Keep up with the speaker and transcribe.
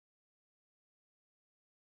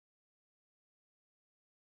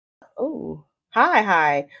Oh, hi,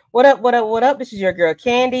 hi. What up, what up, what up? This is your girl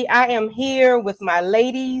Candy. I am here with my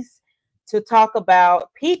ladies to talk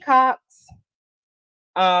about peacocks.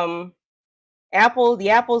 Um, Apple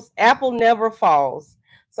never falls.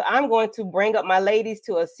 So I'm going to bring up my ladies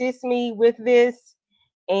to assist me with this,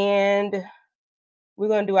 and we're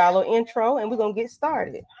gonna do our little intro, and we're gonna get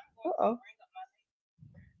started. Uh-oh.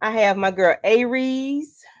 I have my girl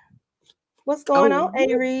Aries. What's going Oh, on, what's up,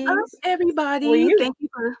 Aries? How are everybody? you? Thank you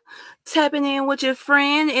for tapping in with your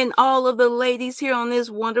friend and all of the ladies here on this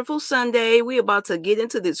wonderful Sunday. We're about to get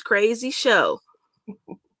into this crazy show.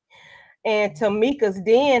 And Tamika's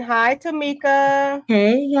Den. Hi, Tamika.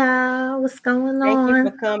 Hey y'all, what's going Thank you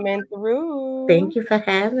for on? coming through. Thank you for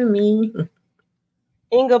having me.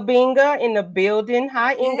 Inga Binga in the building.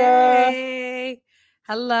 Hi, Inga. Hey,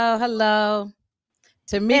 hello, hello.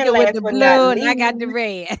 And Tamika with last the but not blue, and I got the least,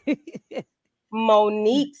 red.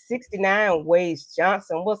 Monique 69 Ways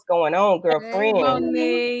Johnson. What's going on, Hey, girlfriend?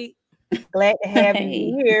 Monique. Glad to have you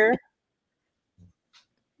Hey, here.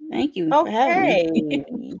 thank you for having me.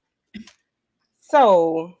 Okay.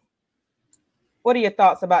 So, what are your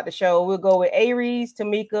thoughts about the show? We'll go with Aries,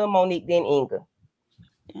 Tamika, Monique, then Inga.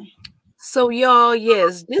 So, y'all,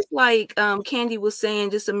 yes, just like Candy was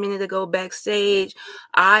saying just a minute ago backstage,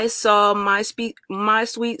 I saw my sweet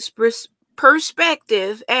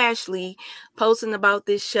perspective, Ashley, posting about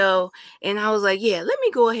this show, and I was like, yeah, let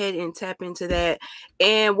me go ahead and tap into that.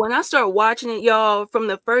 And when I started watching it, y'all, from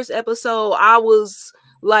the first episode, I was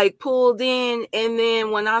like pulled in, and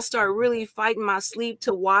then when I started really fighting my sleep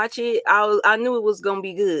to watch it, I knew it was gonna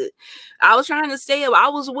be good. I was trying to stay up. I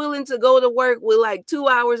was willing to go to work with like 2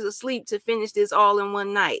 hours of sleep to finish this all in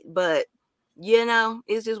one night. But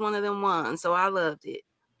it's just one of them ones. So I loved it.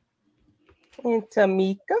 And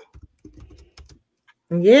Tamika.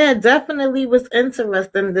 Yeah, definitely was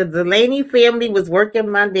interesting. The Delaney family was working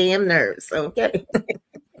my damn nerves. Okay.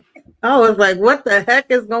 I was like, what the heck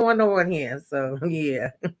is going on here? So yeah.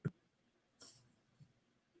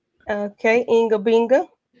 Okay, Inga Binga.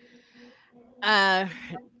 Uh,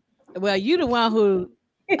 well, you the one who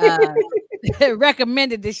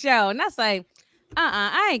recommended the show, and I say,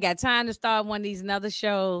 I ain't got time to start one of these other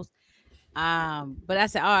shows. But I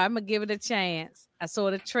said, all right, I'm gonna give it a chance. I saw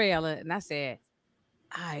the trailer, and I said,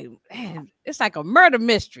 man, it's like a murder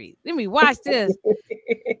mystery. Let me watch this.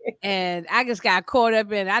 And I just got caught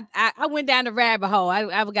up in it. I went down the rabbit hole.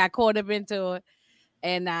 I got caught up into it,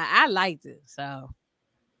 and I liked it. So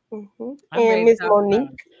I'm And ready to Miss talk about Monique.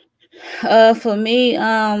 it. For me,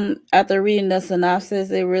 after reading the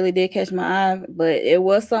synopsis, it really did catch my eye. But it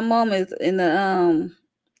was some moments in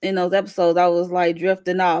those episodes I was like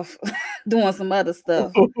drifting off, doing some other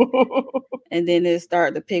stuff, and then it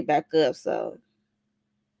started to pick back up. So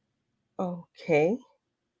Okay,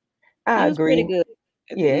 I it was pretty agree. good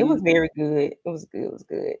at Yeah, the it was end. very good. It was good. It was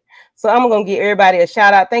good. So I'm gonna give everybody a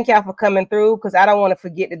shout out. Thank y'all for coming through because I don't want to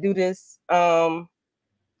forget to do this.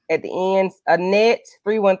 At the end, Annette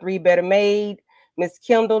 313 Better Made, Miss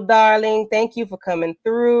Kendall, darling, thank you for coming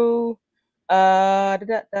through. Inga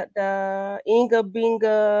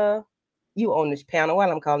Binga, you on this panel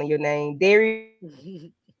while I'm calling your name.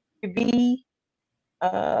 Derry B,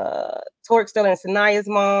 Torque Stella and Sanaya's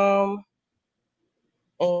mom,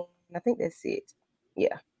 and I think that's it.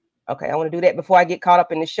 Yeah. Okay, I want to do that before I get caught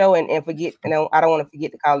up in the show and forget, and I don't want to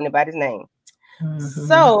forget to call anybody's name. Mhm.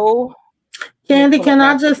 So, Candy, pull up can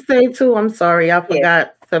my I just say too? I'm sorry, I yes.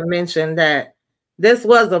 forgot to mention that this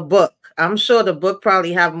was a book. I'm sure the book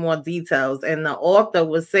probably have more details. And the author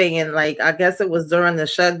was saying, like, I guess it was during the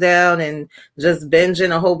shutdown and just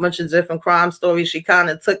binging a whole bunch of different crime stories. She kind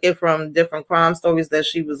of took it from different crime stories that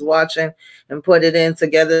she was watching and put it in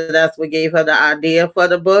together. That's what gave her the idea for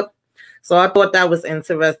the book. So I thought that was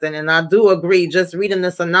interesting. And I do agree, just reading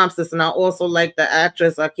the synopsis. And I also like the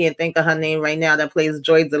actress, I can't think of her name right now, that plays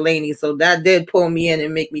Joy Delaney. So that did pull me in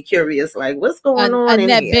and make me curious, like, what's going on in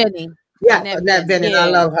Annette here? Benning. Yes, Annette Annette Benning. Bennett. I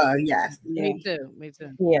Yeah, love her. Yes. yeah. Me too. Me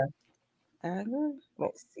too. Yeah. I agree.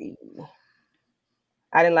 Let's see.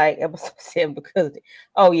 I didn't like episode 7 because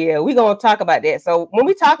oh yeah, we're gonna talk about that. So when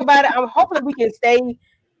we talk about it, I'm hopefully we can stay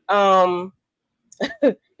um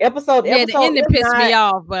episode. Yeah, the ending If pissed not, me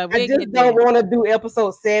off, but I we'll just get don't there. want to do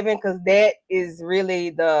episode 7 because that is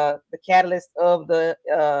really the catalyst of the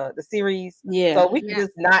series. Yeah. So we can Yeah,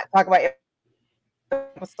 just not talk about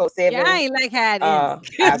episode yeah, I 7. ain't like how it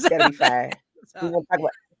ended. That'll be fine. We So, won't talk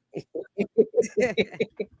about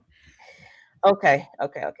okay.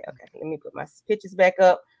 Let me put my pictures back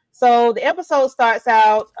up. So the episode starts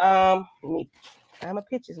out. Let me find my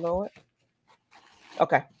pictures, Lord.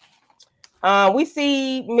 Okay. We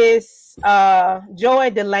see Miss Joy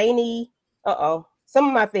Delaney. some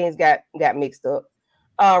of my things got mixed up.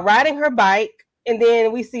 Riding her bike, and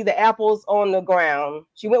then we see the apples on the ground.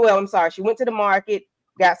 She went to the market,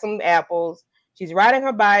 got some apples. She's riding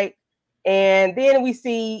her bike, and then we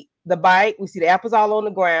see the bike, we see the apples all on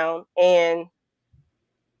the ground, and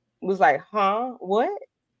it was like, huh,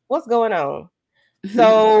 what's going on?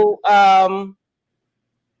 So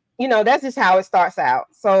you know, that's just how it starts out.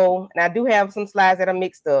 So, and I do have some slides that are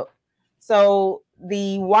mixed up. So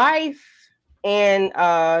the wife and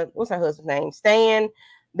what's her husband's name? Stan,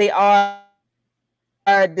 they are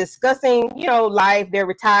discussing, you know, life. They're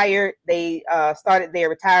retired. They started their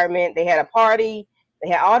retirement. They had a party. They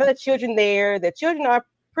had all of the children there. The children are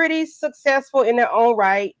pretty successful in their own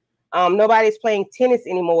right. Nobody's playing tennis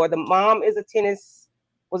anymore. The mom was a tennis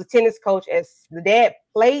coach. As the dad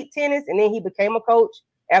played tennis, and then he became a coach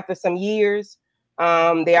after some years.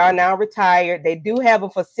 They are now retired. They do have a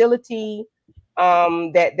facility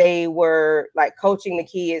that they were like coaching the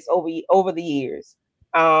kids over the years.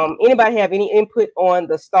 Anybody have any input on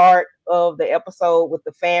the start of the episode with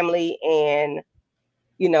the family and,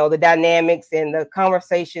 you know, the dynamics and the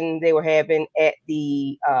conversation they were having at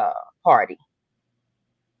the party?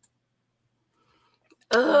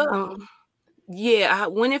 Yeah,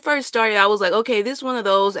 when it first started, I was like, okay, this is one of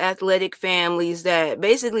those athletic families that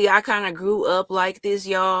basically I kind of grew up like this,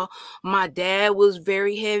 y'all. My dad was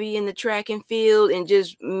very heavy in the track and field and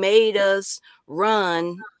just made us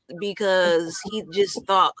run because he just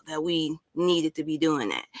thought that we needed to be doing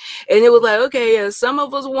that. And it was like, okay, yeah, some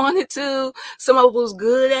of us wanted to, some of us was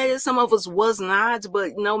good at it, some of us was not,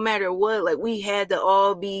 but no matter what, like we had to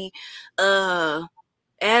all be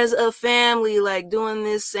as a family, like doing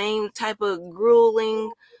this same type of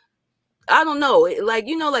grueling, I don't know, like,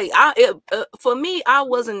 you know, like for me, I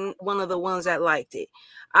wasn't one of the ones that liked it.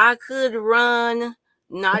 I could run,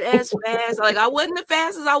 not as fast. Like I wasn't the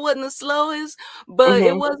fastest, I wasn't the slowest, but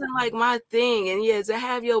it wasn't like my thing. And yeah, to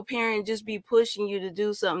have your parent just be pushing you to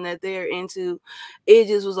do something that they're into, it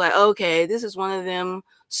just was like, okay, this is one of them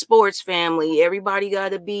sports family. Everybody got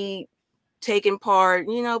to be taking part,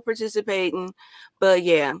 you know, participating. But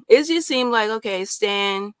yeah, it just seemed like, okay,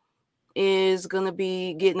 Stan is gonna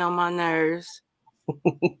be getting on my nerves.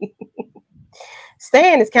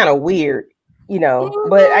 Stan is kind of weird, you know,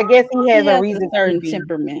 but I guess he has a reason, a certain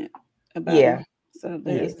temperament about him. So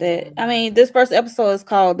there's that. I mean, this first episode is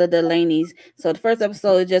called The Delaney's. So the first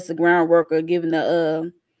episode is just a groundwork of giving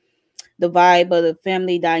the vibe of the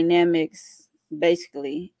family dynamics,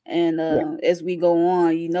 basically. And as we go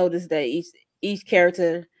on, you notice that each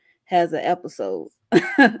character has an episode.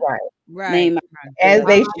 Right. As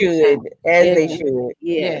they should. They should.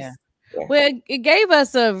 Yes. Yeah. Well, it gave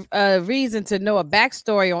us a reason to know a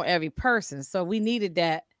backstory on every person. So we needed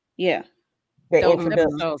that. Yeah. Those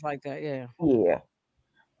episodes like that. Yeah. Yeah.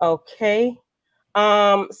 Okay.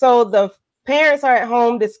 So the parents are at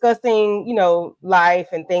home discussing, you know, life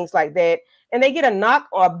and things like that. And they get a knock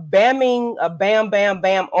or a bam, bam,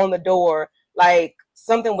 bam on the door. Like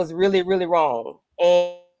something was really, really wrong.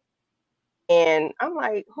 And I'm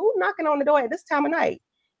like, who knocking on the door at this time of night?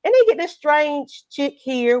 And they get this strange chick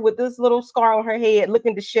here with this little scar on her head,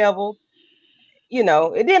 looking disheveled. You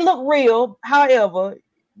know, it didn't look real. However,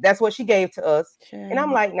 that's what she gave to us. And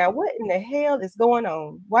I'm like, now what in the hell is going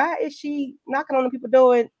on? Why is she knocking on the people's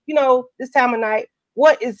door, you know, this time of night?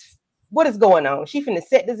 What is going on? She finna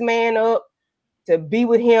set this man up to be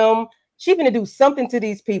with him. She finna do something to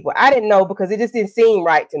these people. I didn't know because it just didn't seem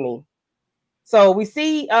right to me. So we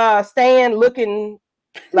see Stan looking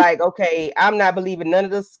like, okay, I'm not believing none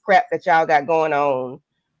of this crap that y'all got going on.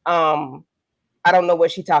 I don't know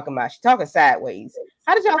what she's talking about. She's talking sideways.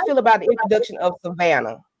 How did y'all feel about the introduction of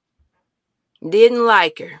Savannah? Didn't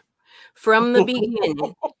like her from the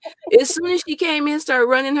beginning. As soon as she came in, started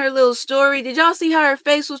running her little story. Did y'all see how her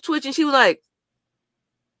face was twitching? She was like,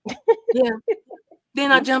 yeah.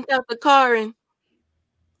 Then I jumped out the car and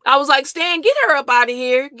I was like, Stan, get her up out of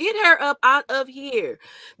here. Get her up out of here.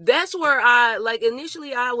 That's where I, like,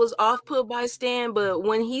 initially I was off put by Stan, but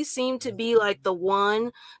when he seemed to be like the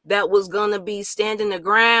one that was going to be standing the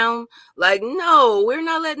ground, like, no, we're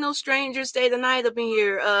not letting no strangers stay the night up in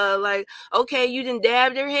here. Like, okay, you done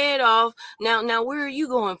dabbed her head off. Now, where are you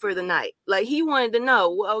going for the night? Like, he wanted to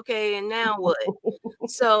know, okay, and now what?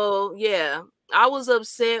 So, yeah. I was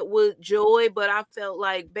upset with Joy, but I felt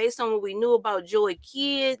like based on what we knew about Joy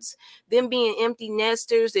kids, them being empty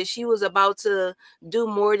nesters, that she was about to do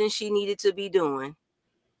more than she needed to be doing.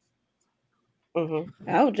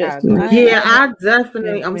 I was just I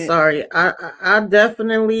definitely. I'm sorry. I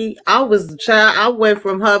definitely. I was a child. I went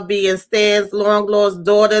from her being Stan's long lost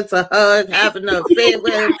daughter to her having an affair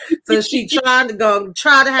with him, to she try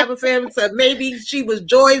to have a family, to maybe she was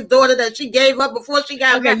Joy's daughter that she gave up before she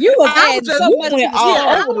got married. You was adding so much to the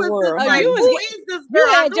all story. over the world. Like, you who is this girl?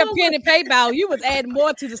 You had your pen and paper out. You was adding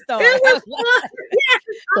more to the story.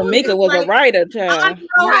 Tamika was a writer, child.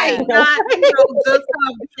 Right. Not, just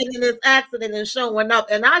being in this accident and showing up.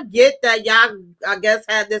 And I get that y'all, I guess,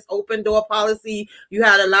 had this open door policy. You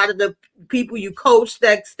had a lot of the people you coached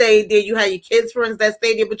that stayed there. You had your kids' friends that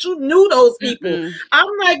stayed there, but you knew those people. I'm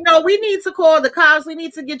like, no, we need to call the cops. We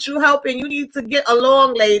need to get you help, and you need to get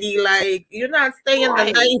along, lady. Like, you're not staying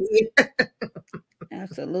the night.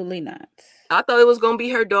 Absolutely not. I thought it was gonna be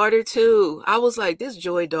her daughter too. I was like, this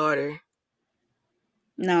Joy daughter.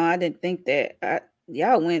 No, I didn't think that.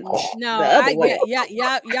 Y'all went the other way.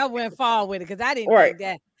 Y'all went far with it, because I didn't think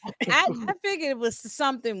that. I figured it was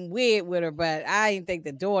something weird with her, but I didn't think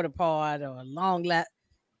the daughter part or long last.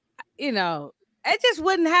 It just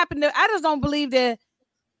wouldn't happen. I just don't believe that.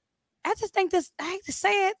 I just think this. I hate to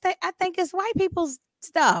say it. I think it's white people's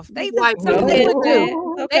stuff. They they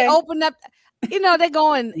open up. They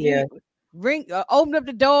go and open up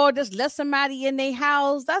the door, just let somebody in their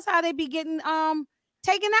house. That's how they be getting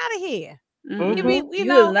taken out of here.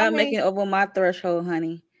 You're not making it over my threshold,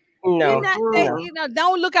 honey. No,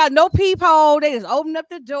 don't look out no peephole. They just open up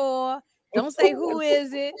the door. Don't say who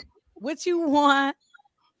is it, what you want,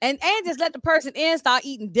 and just let the person in, start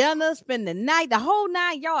eating dinner, spend the night, the whole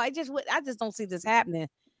 9 yards. I just don't see this happening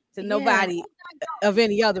to nobody of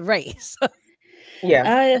any other race.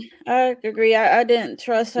 I agree. I didn't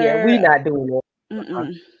trust her. Yeah, we not doing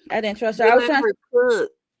it. I didn't trust her.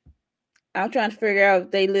 I'm trying to figure out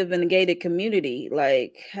if they live in a gated community.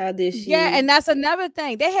 Like, how did she? Yeah, and that's another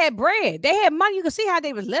thing. They had bread. They had money. You can see how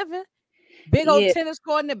they was living. Big old tennis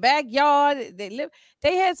court in the backyard.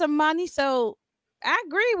 They had some money. So I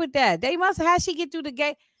agree with that. They must have. How she get through the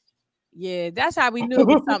gate? Yeah, that's how we knew it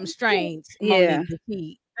was something strange. Yeah.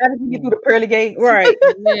 How did you get through the pearly gates? Right.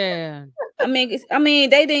 Yeah. I mean,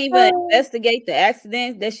 they didn't even investigate the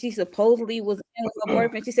accident that she supposedly was in with her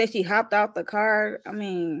boyfriend. She said she hopped out the car. I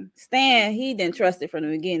mean, Stan, he didn't trust it from the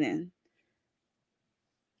beginning.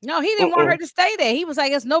 No, he didn't want her to stay there. He was like,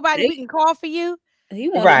 "There's nobody we can call for you." He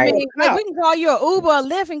wanted like, we can call you an Uber or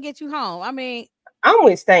Lyft and get you home. I mean, I'm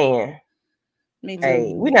with Stan. Me too.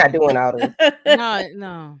 Hey, we're not doing all this.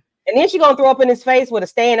 No. And then she gonna throw up in his face with a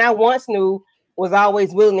Stan I once knew was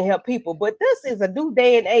always willing to help people. But this is a new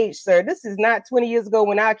day and age, sir. This is not 20 years ago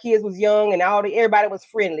when our kids was young and everybody was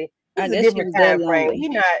friendly. This is a different time frame.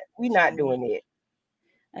 We not doing it.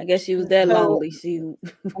 I guess she was that lonely.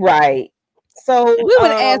 Right. So we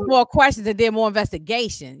would have asked more questions and did more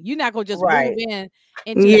investigation. You're not gonna just move in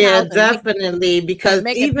into the house. Definitely, because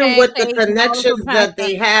even with the connections that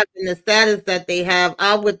they have and the status that they have,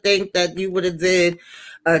 I would think that you would have did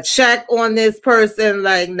a check on this person.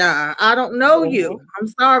 Like, nah, I don't know you. I'm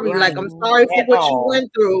sorry. Like, I'm sorry for what you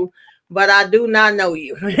went through, but I do not know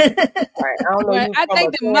you. I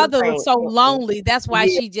think the mother was so lonely. That's why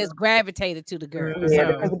she just gravitated to the girl.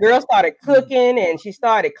 Yeah, because the girl started cooking and she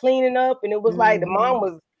started cleaning up, and it was like the mom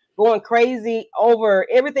was going crazy over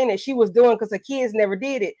everything that she was doing because her kids never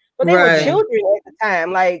did it. But they were children at the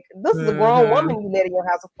time. Like, this is a grown woman you let in your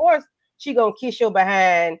house. Of course, she gonna kiss your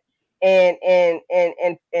behind and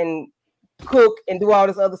cook and do all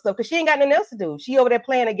this other stuff because she ain't got nothing else to do. She over there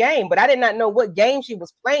playing a game, but I did not know what game she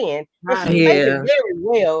was playing. But she played it very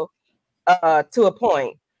well to a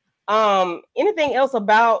point. Anything else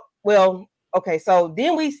about, okay, so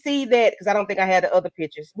then we see that, because I don't think I had the other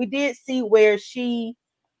pictures. We did see where she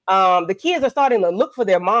the kids are starting to look for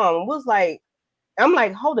their mom. I'm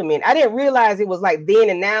like, hold a minute. I didn't realize it was like then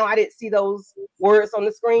and now. I didn't see those words on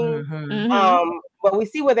the screen. But we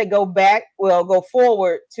see where they go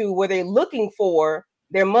forward to where they're looking for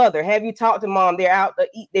their mother. Have you talked to mom? They're out,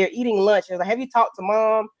 they're eating lunch. Like, have you talked to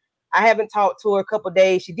mom? I haven't talked to her a couple of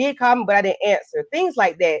days. She did call me, but I didn't answer. Things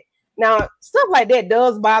like that. Now, stuff like that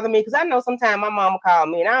does bother me because I know sometimes my mom will call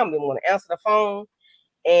me and I don't even want to answer the phone.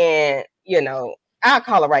 And, I'll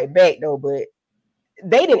call her right back though, but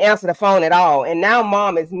they didn't answer the phone at all. And now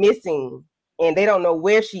mom is missing and they don't know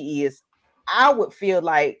where she is. I would feel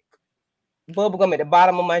like bubblegum at the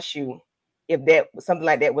bottom of my shoe if something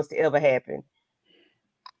like that was to ever happen.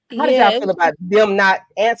 How did y'all feel about them not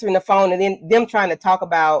answering the phone and then them trying to talk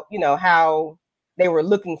about, how they were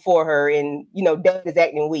looking for her and, Dad is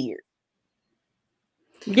acting weird?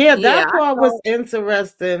 Yeah, that part was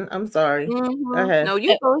interesting. I'm sorry. Go ahead. No,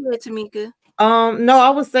 you go ahead, Tamika. No, I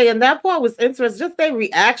was saying that part was interesting. Just their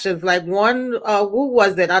reactions. Like one, who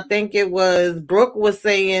was it? I think it was Brooke was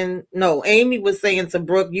saying, no, Amy was saying to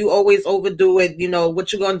Brooke, "You always overdo it. You know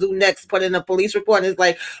what you're gonna do next? Put in a police report." And it's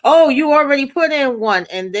like, oh, you already put in one,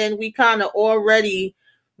 and then we kind of already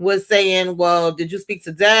was saying, well, did you speak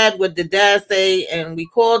to Dad? What did Dad say? And we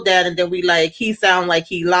called Dad, and then we like, he sound like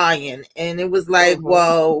he lying, and it was like,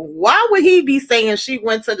 well, why would he be saying she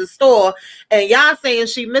went to the store and y'all saying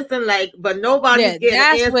she missing? Like, but nobody's getting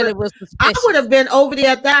that's answer. when it was I would have been over there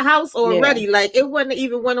at that house already. Like, it wouldn't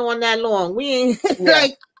even went on that long. We ain't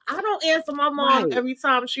like, I don't answer my mom every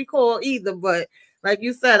time she called either, but like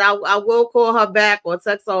you said, I will call her back or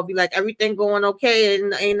text her. I'll be like, everything going okay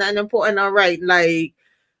and ain't nothing important. All right, like.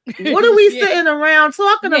 What are we sitting around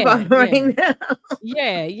talking about right now?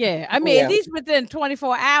 Yeah. I mean, at least within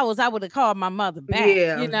 24 hours, I would have called my mother back.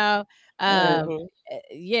 You know,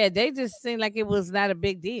 they just seemed like it was not a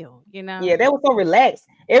big deal. You know, they were so relaxed.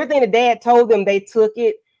 Everything the dad told them, they took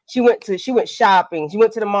it. She went shopping. She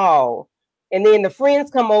went to the mall. And then the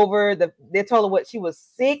friends come over. They told her what she was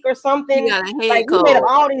sick or something. Like you made up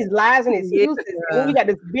all these lies and excuses. And you got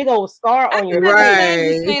this big old scar on your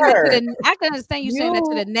head. I can understand you saying that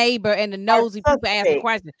to the neighbor and the nosy people asking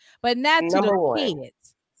questions, but not to the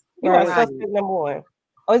kids. You are suspect number one.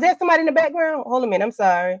 Oh, is that somebody in the background? Hold a minute. I'm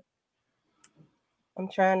sorry. I'm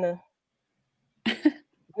trying to.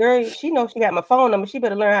 Girl, she knows she got my phone number. She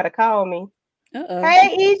better learn how to call me.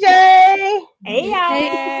 Hey, EJ. Hey, y'all.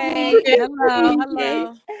 Hey.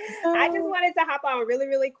 Hello. I just wanted to hop on really,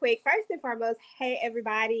 really quick. First and foremost, hey,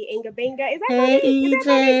 everybody. Inga Binga. Is that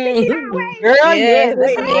EJ? Girl, yes,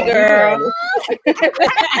 girl.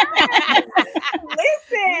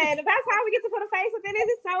 Listen, that's how we get to put a face with it. It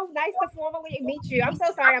is so nice to formally meet you. I'm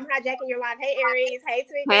so sorry I'm hijacking your live. Hey, Aries. Hey,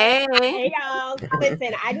 Twiggy. Hey, y'all.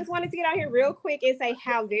 Listen, I just wanted to get out here real quick and say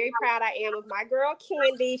how very proud I am of my girl,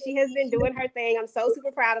 Candy. She has been doing her thing. I'm so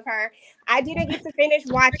super proud of her. I didn't get to finish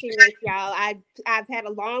watching this, y'all. I've had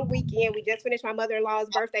a long weekend. We just finished my mother-in-law's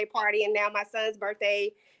birthday party, and now my son's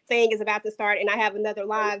birthday thing is about to start, and I have another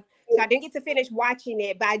live. So I didn't get to finish watching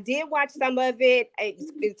it, but I did watch some of it.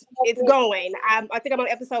 It's going. I think I'm on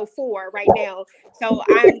episode 4 right now. So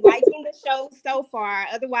I'm liking the show so far.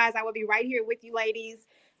 Otherwise, I would be right here with you ladies.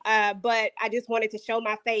 But I just wanted to show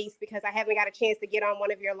my face because I haven't got a chance to get on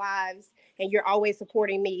one of your lives, and you're always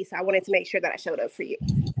supporting me. So I wanted to make sure that I showed up for you.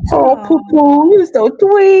 Oh, Poo-Poo, you're so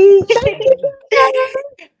sweet.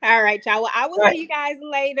 All right, y'all. Well, I will see you guys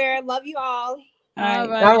later. Love you all. All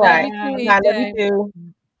right. I love you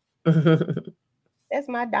too. That's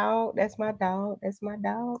my dog. That's my dog. That's my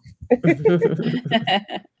dog.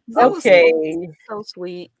 Okay. So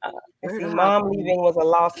sweet. See, mom leaving was a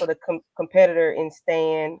loss for the competitor in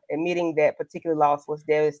Stan. Admitting that particular loss was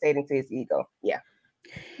devastating to his ego. Yeah.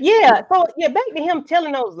 So back to him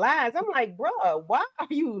telling those lies. I'm like, bro, why are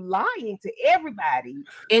you lying to everybody?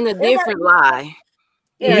 In a different lie.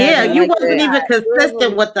 Yeah, you wasn't even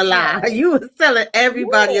consistent with the lie. You was telling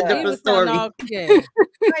everybody a different story. Like,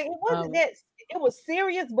 it wasn't that. It was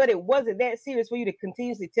serious, but it wasn't that serious for you to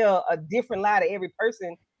continuously tell a different lie to every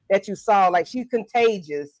person that you saw. Like, she's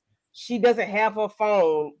contagious. She doesn't have her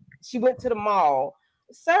phone. She went to the mall.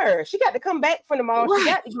 Sir, she got to come back from the mall. She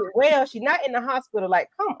got to get well. She's not in the hospital. Like,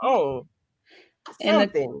 come on.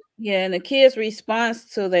 Something. And the kids' response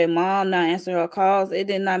to their mom not answering her calls, it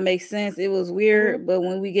did not make sense. It was weird, but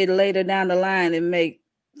when we get later down the line, it makes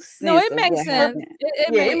sense. No, it makes sense.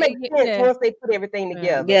 It makes sense once they put everything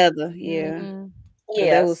together.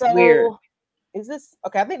 That was weird. Is this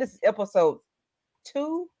okay? I think this is episode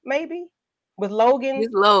 2, maybe, with Logan.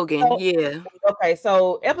 It's Logan, Okay,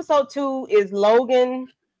 so episode 2 is Logan.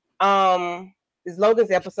 Is Logan's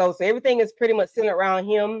episode. So everything is pretty much centered around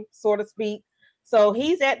him, so to speak. So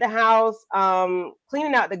he's at the house,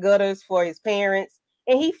 cleaning out the gutters for his parents,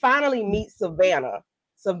 and he finally meets Savannah.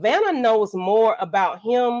 Savannah knows more about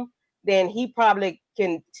him than he probably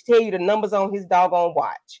can tell you the numbers on his doggone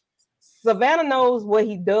watch. Savannah knows what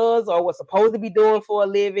he does or what's supposed to be doing for a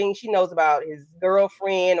living. She knows about his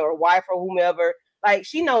girlfriend or wife or whomever. Like,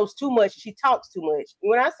 she knows too much. She talks too much.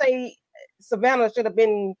 When I say Savannah should have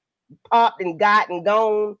been popped and got and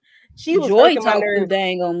gone, she was Joy talked too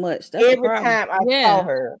dang on much. That's every time I saw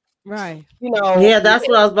her. Right. You know. Yeah, that's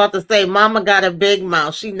what I was about to say. Mama got a big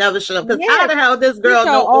mouth. She never should have. Because how the hell this girl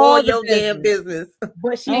know all your damn business?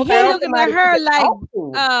 But she looking at her like,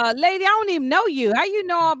 lady, I don't even know you. How you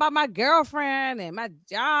know about my girlfriend and my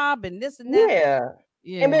job and this and that?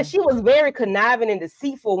 Yeah. And then she was very conniving and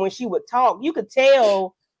deceitful when she would talk. You could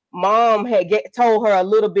tell mom had told her a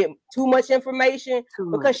little bit too much information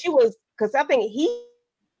because I think he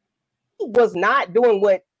was not doing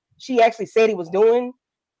what she actually said he was doing.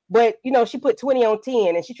 But you know, she put 20 on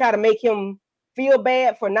 10, and she tried to make him feel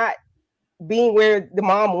bad for not being where the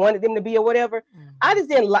mom wanted them to be or whatever. I just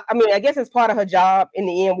didn't like. I mean, I guess it's part of her job. In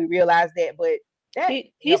the end, we realized that, but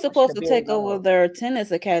he's supposed to take over their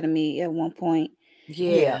tennis academy at one point.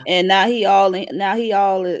 Yeah. And now he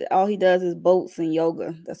does is boats and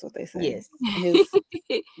yoga. That's what they say. Yes.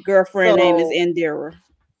 His girlfriend name is Indira.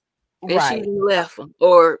 And she left him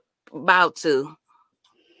or about to.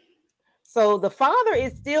 So the father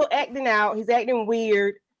is still acting out. He's acting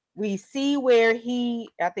weird. We see where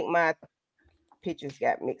I think my pictures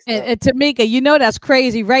got mixed up. And Tamika, you know that's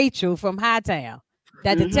Crazy Rachel from Hightown.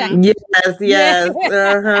 That detective. Yes.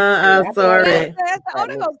 I saw it. Oh,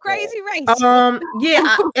 they go Crazy Rachel.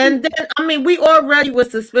 And then I mean, we already were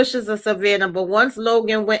suspicious of Savannah, but once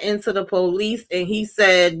Logan went into the police and he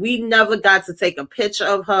said we never got to take a picture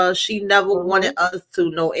of her, she never wanted us to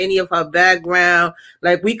know any of her background.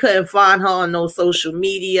 Like we couldn't find her on no social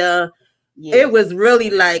media. Yes. It was really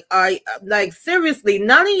like, seriously,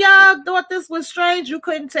 none of y'all thought this was strange. You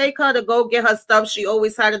couldn't take her to go get her stuff. She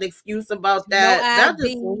always had an excuse about that.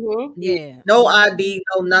 No ID. No ID,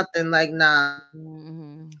 no nothing. Like, nah.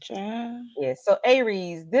 Yeah. So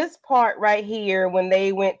Aries, this part right here, when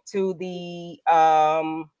they went to the,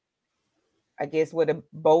 I guess where the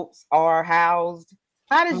boats are housed.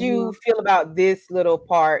 How did you feel about this little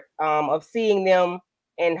part of seeing them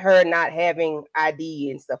and her not having ID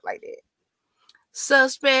and stuff like that?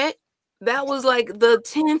 Suspect. That was like the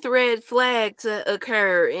 10th red flag to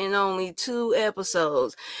occur in only 2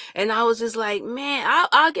 episodes. And I was just like, man,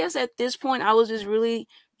 I guess at this point I was just really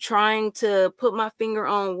trying to put my finger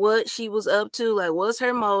on what she was up to. Like, what's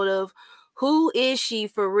her motive? Who is she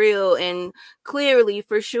for real? And clearly,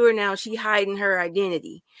 for sure, now she hiding her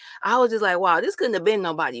identity. I was just like, wow, this couldn't have been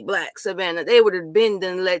nobody black, Savannah. They would have been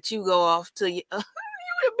done let you go off to you.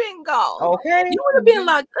 Have been gone. Okay. You would have been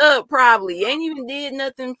locked up probably. Ain't even did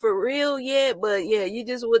nothing for real yet, but yeah, you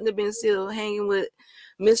just wouldn't have been still hanging with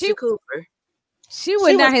Mr. Cooper. She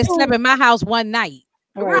would not have slept in my house one night.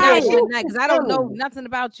 Right. Because I don't know nothing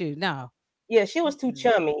about you. No. Yeah, she was too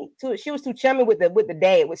chummy. She was too chummy with the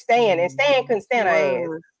dad, with Stan, and Stan couldn't stand her ass.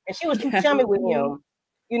 And she was too chummy with him.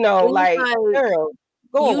 You know, like girl,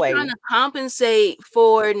 go away. You trying to compensate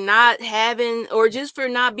for not having or just for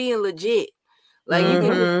not being legit. Like you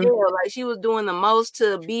can just tell, like she was doing the most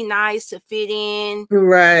to be nice, to fit in.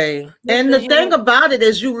 Right. And the thing about it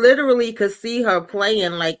is you literally could see her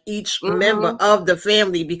playing like each member of the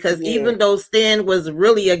family, because even though Stan was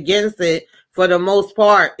really against it for the most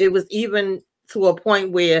part, it was even to a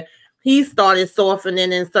point where he started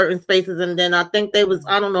softening in certain spaces. And then I think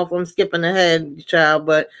I don't know if I'm skipping ahead, child,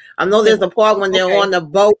 but I know there's a part when they're on the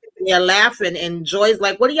boat and they're laughing and Joy's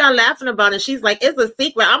like, what are y'all laughing about? And she's like, it's a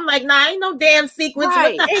secret. I'm like, nah, ain't no damn secrets.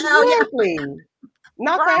 Right. What the exactly.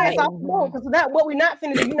 Knock her ass off the boat, because that what we're not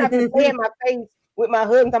finna do. You're not gonna play in my face with my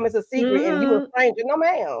husband telling me it's a secret and you a stranger. No,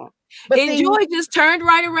 ma'am. But Joy just turned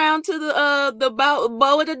right around to the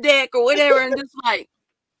bow of the deck or whatever and just like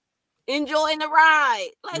enjoying the ride.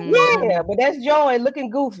 Like, yeah, but that's Joy looking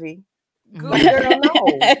goofy. Like, girl,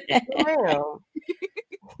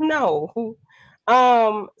 no.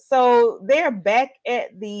 No. So they're back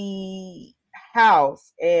at the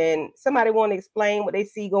house, and somebody want to explain what they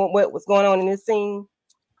see what was going on in this scene?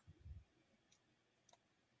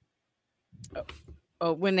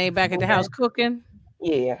 Oh, when they back at the house cooking?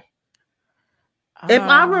 Yeah. If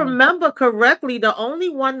I remember correctly, the only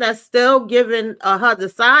one that's still giving her the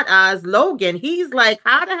side eyes, Logan. He's like,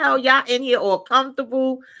 how the hell y'all in here all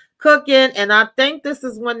comfortable cooking? And I think this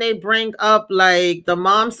is when they bring up, like, the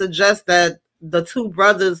mom suggests that the 2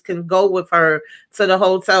 brothers can go with her to the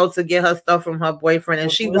hotel to get her stuff from her boyfriend.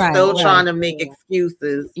 And she was still trying to make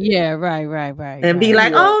excuses. Yeah, right. And be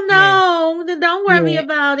like, oh, no, don't worry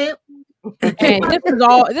about it. And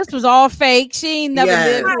this was all fake. She ain't never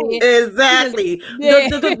lived here. Exactly.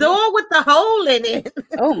 The door with the hole in it.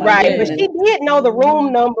 Oh my goodness. But she did know the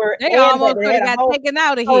room number. They almost could have got taken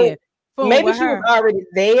out of here. Maybe she was already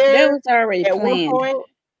there. That was already at planned. one point.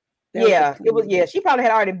 It was. Yeah, she probably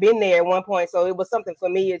had already been there at one point, so it was something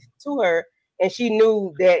familiar to her, and she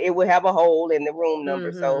knew that it would have a hole in the room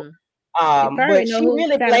number. So, but she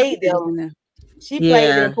really played them. She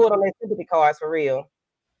played them and pulled on their sympathy cards for real.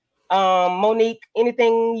 Monique,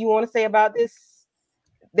 anything you want to say about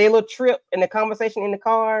their little trip and the conversation in the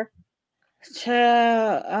car?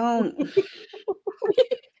 Child,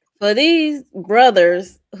 for these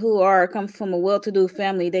brothers who come from a well-to-do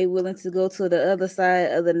family, they willing to go to the other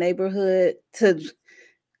side of the neighborhood to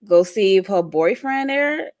go see if her boyfriend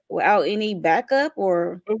there without any backup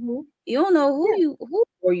or You don't know who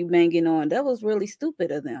were you banging on. That was really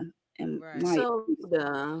stupid of them. And so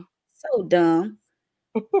dumb. So dumb.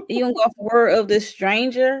 You don't go off word of this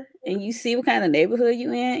stranger and you see what kind of neighborhood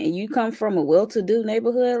you in and you come from a well-to-do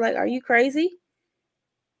neighborhood. Like, are you crazy?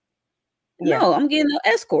 Yeah. No, I'm getting an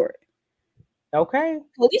escort. Okay.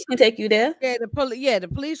 Police can take you there. Yeah, the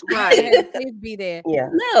police can be there. Yeah.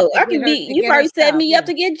 No, I can be. You probably set me up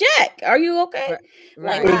to get jacked. Are you okay?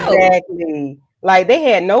 Right. Exactly. Like they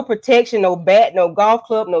had no protection, no bat, no golf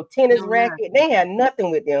club, no tennis racket. They had nothing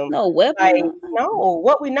with them. No weapon. Like, no,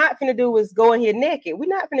 what we're not finna do is go in here naked. We're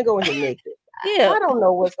not finna go in here naked. Yeah. I don't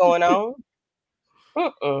know what's going on.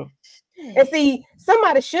 And see,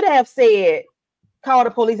 somebody should have said, call the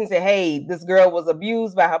police and say, hey, this girl was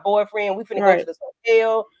abused by her boyfriend. We finna go to this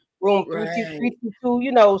hotel, room 322,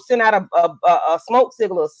 you know, send out a smoke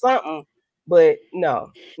signal or something. But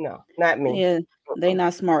no, not me. Yeah, they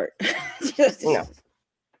not smart. No.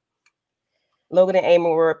 Logan and Amy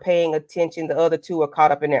were paying attention. The other two are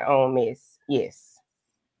caught up in their own mess. Yes.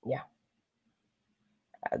 Yeah.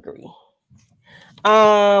 I agree.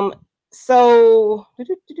 So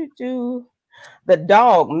the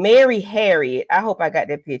dog, Mary Harriet. I hope I got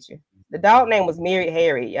that picture. The dog name was Mary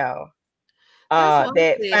Harriet, y'all.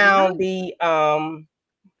 That found the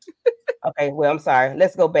okay, well, I'm sorry.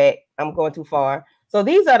 Let's go back. I'm going too far. So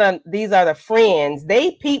these are the friends.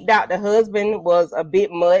 They peeped out the husband was a bit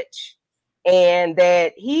much and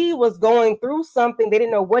that he was going through something. They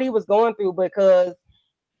didn't know what he was going through because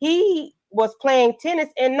he was playing tennis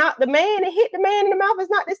and knocked the man and hit the man in the mouth and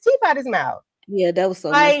knocked his teeth out his mouth. Yeah, that was so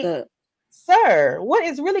messed up. Sir, what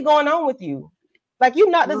is really going on with you? Like you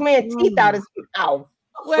knocked this man's teeth out his mouth.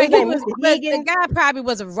 Well, the guy probably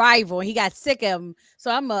was a rival. He got sick of him.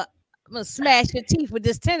 So I'm gonna smash your teeth with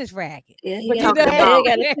this tennis racket. Yeah, he got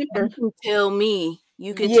a temper. You tell me.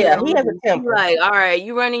 You can tell he has a temper. Like, all right,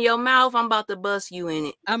 you running your mouth, I'm about to bust you in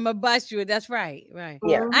it. I'm gonna bust you. That's right. Right.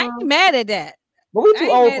 Yeah. I ain't mad at that. But we too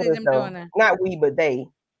old for this though. Not we, but they.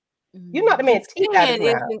 You knocked the man's teeth out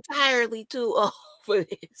his mouth. Entirely too old for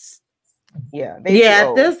this. Yeah.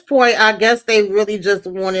 At this point, I guess they really just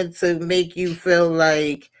wanted to make you feel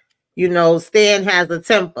like, you know, Stan has a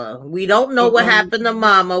temper. We don't know what happened to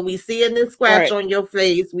Mama. We seeing this scratch on your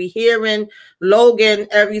face. We hearing Logan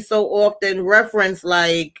every so often reference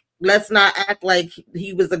like, let's not act like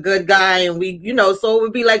he was a good guy. And we, you know, so it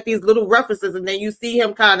would be like these little references. And then you see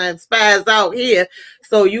him kind of spaz out here.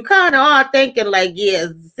 So you kind of are thinking like, yeah,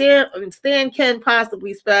 Stan can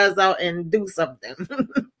possibly spaz out and do something.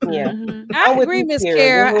 Yeah. I agree, Miss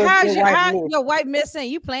Kara. How's your white miss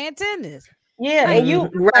saying you playing tennis? Yeah, and you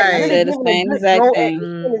said the same exact thing.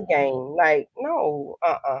 Tennis game. Like, no,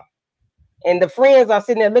 And the friends are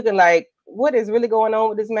sitting there looking like, what is really going on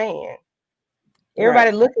with this man?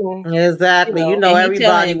 Everybody looking. Exactly. You know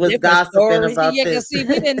everybody was gossiping about this. Because see,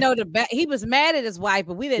 we didn't know the back. He was mad at his wife,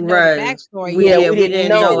 but we didn't know the backstory. We didn't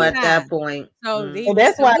know at that point. So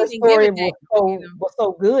that's why the story was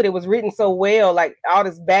so good. It was written so well, like all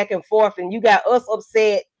this back and forth, and you got us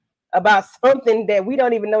upset about something that we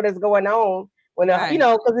don't even know that's going on. When you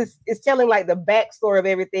know, because it's telling like the backstory of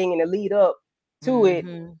everything and the lead up to it,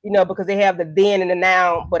 you know, because they have the then and the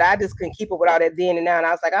now, but I just couldn't keep up with all that then and now. And I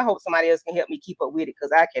was like, I hope somebody else can help me keep up with it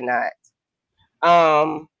because I cannot.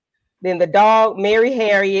 Then the dog, Mary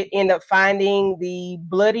Harriet, ended up finding the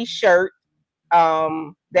bloody shirt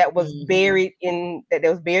that was buried in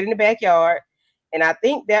the backyard. And I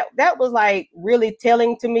think that was like really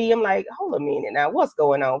telling to me. I'm like, hold a minute now, what's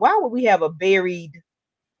going on? Why would we have a buried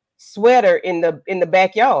sweater in the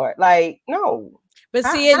backyard? Like, no. But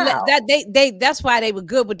see, that's why they were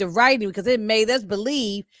good with the writing, because it made us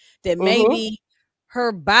believe that maybe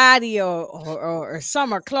her body or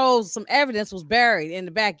some her clothes, some evidence was buried in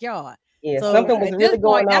the backyard. Yeah, so something was really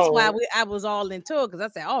going on. That's why I was all into it, because I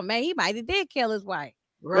said, "Oh man, he might have did kill his wife."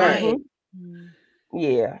 Right.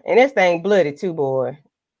 Yeah, and this thing bloody too, boy.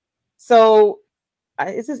 So,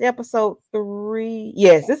 is this episode 3?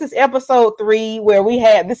 Yes, this is episode 3 where we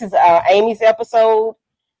have. This is Amy's episode.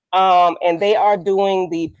 And they are doing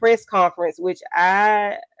the press conference, which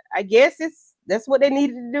I guess that's what they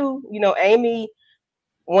needed to do. You know, Amy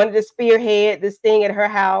wanted to spearhead this thing at her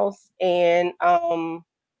house, and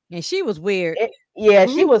she was weird.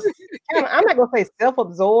 She was. I'm not gonna say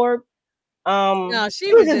self-absorbed. No,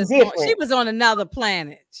 she was just she was on another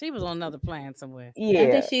planet. She was on another planet somewhere. Yeah,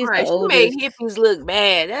 I think she's the oldest. She made hippies look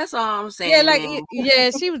bad. That's all I'm saying. Yeah,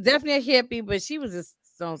 like she was definitely a hippie, but she was just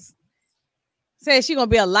saying she's gonna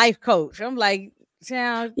be a life coach. I'm like,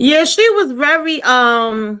 Yeah, she was very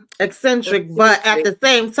eccentric, but at the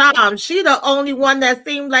same time, she the only one that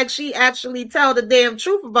seemed like she actually tell the damn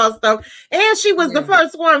truth about stuff. And she was the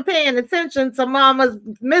first one paying attention to mama's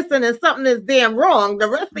missing and something is damn wrong. The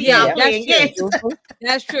rest of y'all playing games.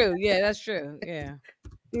 That's true. Yeah, that's true. Yeah.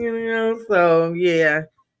 You know, so yeah.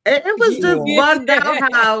 It was just bugged out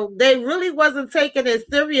how they really wasn't taking it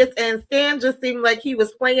serious, and Stan just seemed like he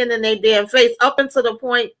was playing in their damn face up until the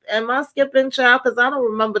point. Am I skipping, child? Because I don't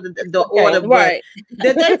remember the order. Right?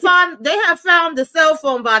 Did they find? They have found the cell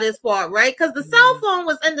phone by this part, right? Because the cell phone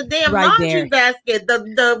was in the damn laundry basket.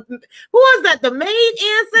 The who was that? The maid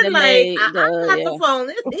answered, I got the phone.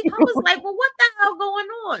 I was like, well, what the hell going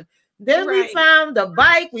on? Then we found the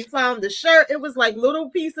bike, we found the shirt. It was like little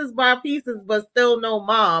pieces by pieces, but still no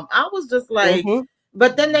mom. I was just like,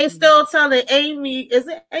 but then they still telling Amy, is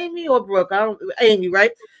it Amy or Brooke? Amy, right?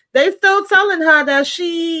 They still telling her that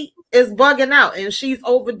she is bugging out and she's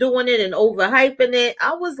overdoing it and overhyping it.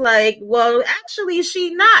 I was like, well, actually,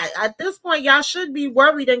 she not. At this point, y'all should be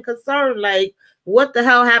worried and concerned, like, what the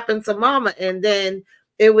hell happened to mama? And then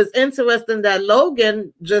it was interesting that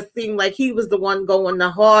Logan just seemed like he was the one going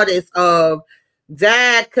the hardest of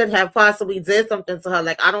dad could have possibly did something to her.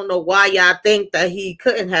 Like, I don't know why y'all think that he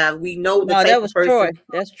couldn't have. We know the that was person. Troy.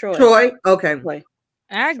 That's Troy. Troy? Okay. Troy.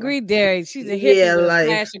 I agree, Derek. She's a hippie with a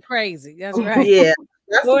flash of crazy. That's right. Yeah.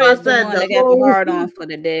 That's Troy what I said. The one that got the hard on for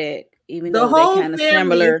the dad, even though they kind of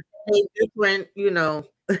similar. Different, you know.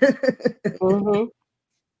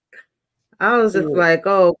 I was just like,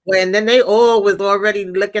 oh, and then they all was already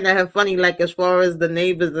looking at her funny, like as far as the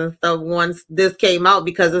neighbors and stuff once this came out,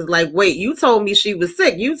 because it's like, wait, you told me she was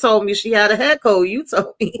sick. You told me she had a head cold. You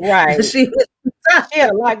told me she had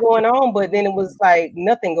a lot going on, but then it was like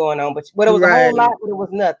nothing going on. But it was a whole lot, but it was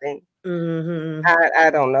nothing. I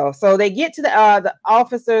don't know. So they get to the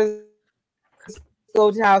officers go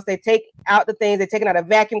to the house. They take out the things. They're taking out a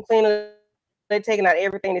vacuum cleaner. They're taking out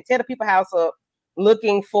everything. They tear the people's house up,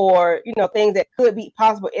 looking for, things that could be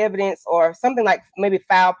possible evidence or something like maybe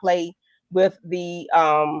foul play with the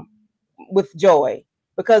with Joy,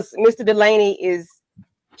 because Mr. Delaney is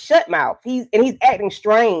shut mouth. He's acting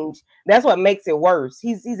strange. That's what makes it worse.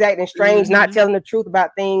 He's acting strange, not telling the truth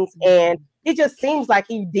about things, and it just seems like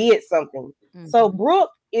he did something. So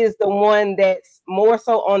Brooke is the one that's more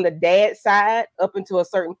so on the dad side up until a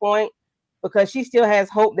certain point, because she still has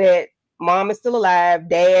hope that mom is still alive,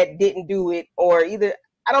 dad didn't do it, or either,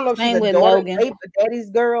 I don't know if she's a daughter, a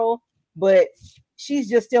daddy's girl, but she's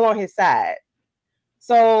just still on his side.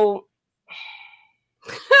 So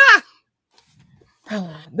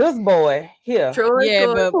this boy here, Troy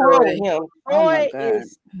is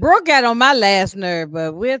Brooke got on my last nerve,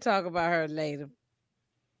 but we'll talk about her later.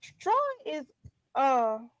 Troy is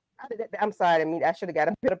I'm sorry, I should have got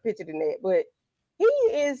a better picture than that, but he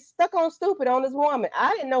is stuck on stupid on this woman.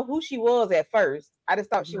 I didn't know who she was at first. I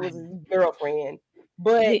just thought she was his girlfriend.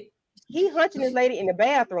 But he hunching this lady in the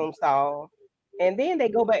bathroom stall, and then they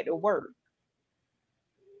go back to work.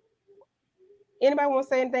 Anybody want to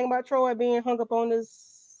say anything about Troy being hung up on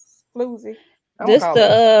this floozy? This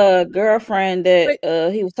the girlfriend that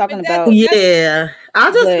he was talking about. Yeah,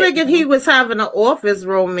 I just figured he was having an office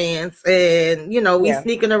romance, and we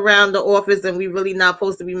sneaking around the office, and we really not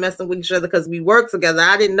supposed to be messing with each other because we work together.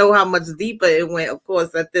 I didn't know how much deeper it went, of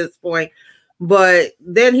course, at this point. But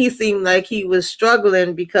then he seemed like he was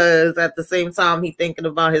struggling because at the same time he thinking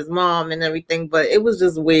about his mom and everything. But it was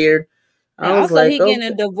just weird. I was like, he getting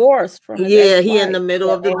a divorce from he in the middle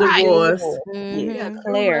of the divorce.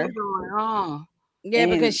 Claire. Yeah,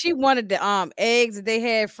 because she wanted the eggs that they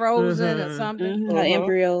had frozen or something. The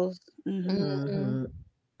embryos.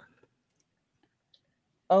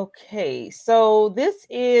 Okay, so this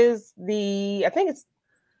is I think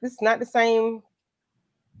this is not the same.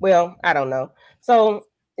 Well, I don't know. So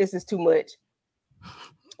this is too much.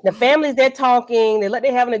 The families, they're talking.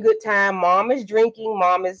 They're having a good time. Mom is drinking.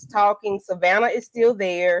 Mom is talking. Savannah is still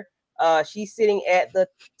there. She's sitting at the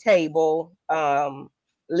table,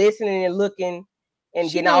 listening and looking and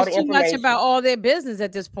getting all the information. She knows too much about all their business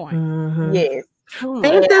at this point. Yes.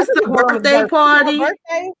 Ain't this the birthday party?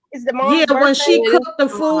 Is the mom's birthday? When she cooked the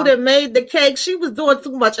food and made the cake, she was doing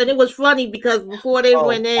too much, and it was funny because before they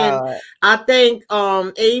went in, I think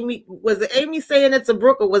Amy saying it to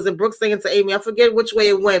Brooke, or was it Brooke saying it to Amy? I forget which way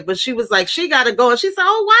it went, but she was like, she got to go, and she said,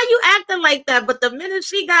 "Oh, why you acting like that?" But the minute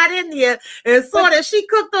she got in there and saw that she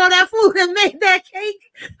cooked all that food and made that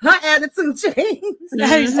cake, her attitude changed.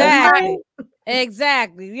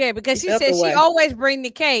 Exactly. Yeah, because she said she always bring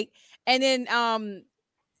the cake. And then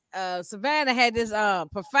Savannah had this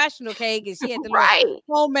professional cake, and she had the Right. little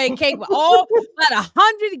homemade cake with all about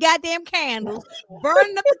 100 goddamn candles,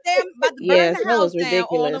 burning up the damn about to burn Yes, the that was house down.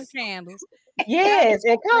 All them ridiculous. candles. Yes,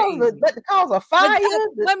 and cause a But, fire.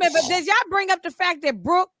 wait a minute, but did y'all bring up the fact that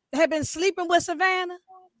Brooke had been sleeping with Savannah?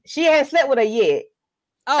 She hadn't slept with her yet.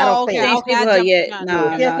 I Oh, don't okay. think. She ain't Okay, sleep I with her jumped yet. the gun. No, She no,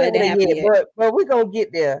 hasn't it slept with didn't her happen yet, yet. but we're gonna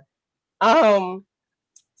get there.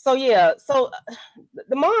 So yeah, so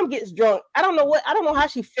the mom gets drunk. I don't know how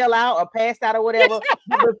she fell out or passed out or whatever.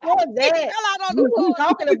 But before that, Fell out on she the was floor.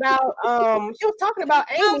 talking about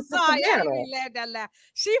Amy I'm to sorry, I Savannah. didn't mean to laugh that loud.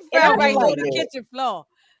 She And I fell was right like, on the kitchen floor.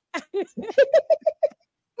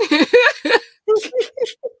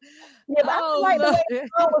 Yeah, but I Oh, like the way Lord. the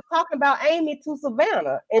mom was talking about Amy to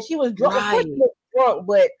Savannah, and she was drunk. Of course Right. she was drunk,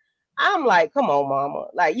 but I'm like, come on, mama,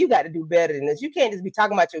 like you got to do better than this. You can't just be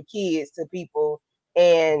talking about your kids to people,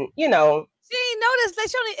 and She ain't noticed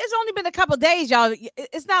that it's only been a couple of days, y'all.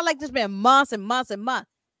 It's not like it's been months and months and months.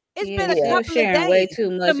 It's Yeah, been but a she was couple of sharing way days. too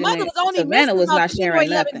The much, and mother was only Savannah missing was about not 10 or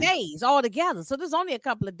sharing 11 nothing. days altogether. So there's only a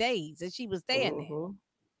couple of days that she was staying there. Mhm.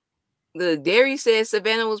 Look, Derry said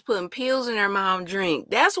Savannah was putting pills in her mom drink.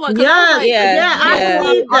 That's what. 'cause I was Yes, like, Yeah, I yeah.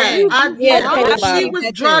 believe Are that. you- Yeah, I think she about it. was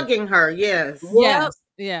That too. drugging her. Yes. Yes.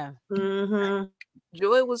 Yeah. Mm-hmm.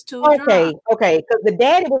 Joy was too Okay, drunk. because the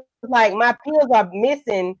daddy was like, my pills are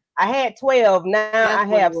missing. I had 12, now That's I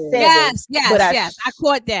what it have was. 7. Yes, But yes. I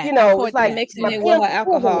caught that. you know, I caught it's like that. Mixing my it with pills her are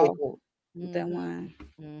still alcohol missing. with that wine.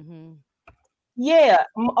 Mm-hmm. Yeah.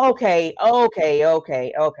 Okay.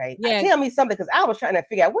 Yeah. Tell me something, because I was trying to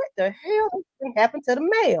figure out what the hell happened to the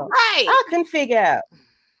mail. Right. I couldn't figure out.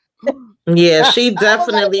 Yeah, she I was like,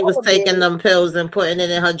 definitely was "Hold a taking minute." them pills and putting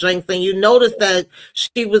it in her drinks. And you notice that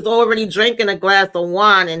she was already drinking a glass of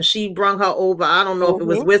wine, and she brung her over. I don't know if it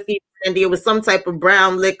was Mhm. whiskey, brandy, it was some type of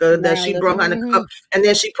brown liquor that Brown she liquor. brought her in a Mhm. cup. And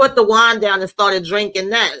then she put the wine down and started drinking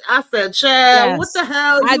that. I said, "Child, what Yes. the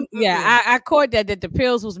hell?" I caught that the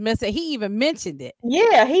pills was missing. He even mentioned it.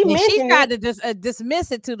 Yeah, he And she mentioned tried it. to just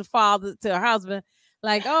dismiss it to the father, to her husband,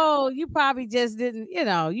 like, "Oh, you probably just didn't,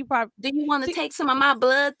 you probably." Do you want to She- take some of my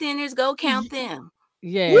blood thinners? Go count them.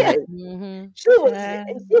 Yeah. Yeah. Mm-hmm. She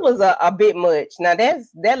was a bit much. Now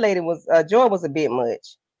that lady was Joy was a bit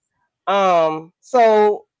much.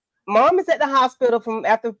 So mom is at the hospital from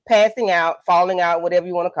after passing out, falling out, whatever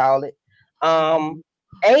you want to call it. Not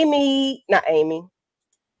Amy.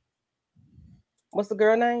 What's the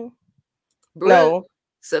girl name? Brooke, No.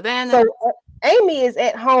 Savannah. So Amy is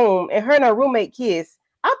at home, and her roommate kiss.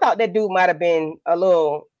 I thought that dude might have been a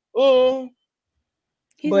little.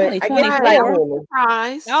 He's but only I guess he like 24. women.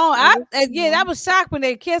 Surprise. Oh, that was shocked when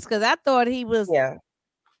they kissed, because I thought he was Yeah.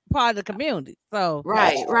 part of the community. So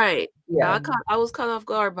Right. Yeah. I was caught off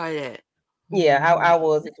guard by that. Yeah, I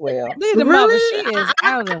was as well. Look at the mother. Really? She is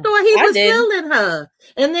I out of thought he I was didn't. feeling her.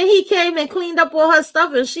 And then he came and cleaned up all her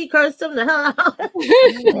stuff, and she cursed him the hell out. Yeah,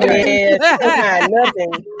 she couldn't find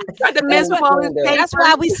nothing. Tried to mess with all this Window. paper. That's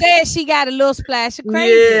why we said she got a little splash of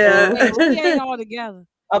crazy. Yeah. She ain't all together.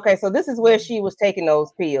 Okay, so this is where she was taking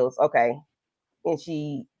those pills. Okay. And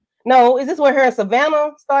is this where her and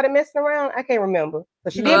Savannah started messing around? I can't remember.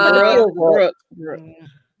 But she did put the pills up. Brooke.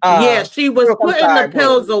 Yeah, she was Brooke, I'm putting sorry, the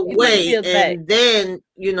pills Brooke. away, Pills back. and then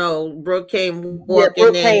Brooke came Yeah, walking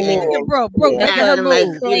Brooke in, came and in. Brooke Yeah. making her acting like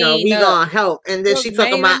move. we Clean up. gonna help, and then Brooke she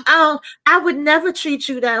talking made about, I would never treat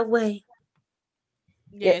you that way.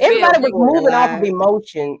 Yeah, everybody was Brooke moving off of alive.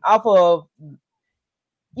 emotion, off of,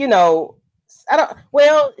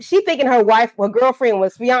 she thinking her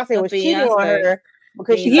girlfriend fiance Her was cheating on fiance. her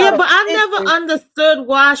because she Yeah, thought but her I never sister- understood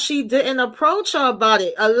why she didn't approach her about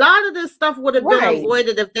it. A lot of this stuff would have been Right.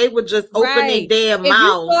 avoided if they would just open their Right. damn If you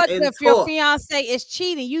mouths thought and that if your talk. fiance is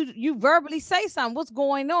cheating, you verbally say something. What's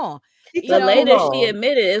going on? She You But took know, too later long. she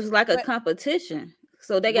admitted it was like a But- competition.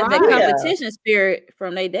 So they got that Right. Yeah. competition spirit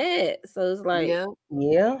from their dad. So it's like, Yeah.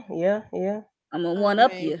 Yeah. I'm gonna one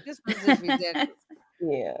up man, you. This was just ridiculous.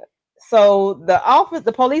 Yeah. So the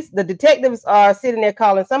police, the detectives are sitting there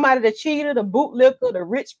calling somebody the cheater, the bootlicker, the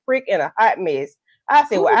rich prick, and a hot mess. I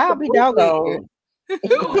said, well, Who's I'll the be bootlicker? doggone.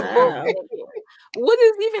 Wow. What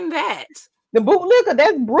is even that? The bootlicker,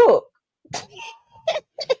 that's Brooke.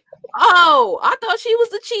 Oh, I thought she was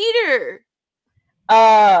the cheater.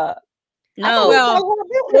 No, Well,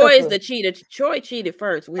 Troy is the cheater. Troy cheated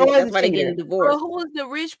first. Troy is That's the why they cheater. getting Well, divorced. who was the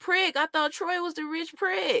rich prick? I thought Troy was the rich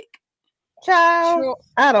prick. child. Tro-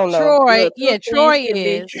 I don't know. Troy, Look, yeah, two Troy things can be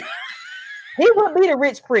is. true. He would be the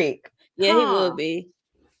rich prick. Yeah, he Huh. would be.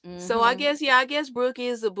 So I guess Brooke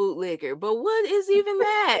is the bootlicker. But what is even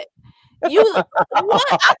that? What? I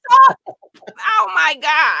thought. Oh my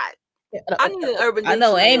God. I need an urban. I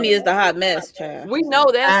know Amy is the hot mess, child. We know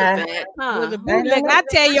that's a fact. Well, the bootleg, I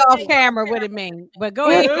tell you off camera what it means, but go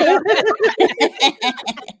ahead.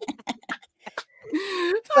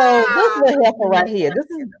 So this is a heifer right here. This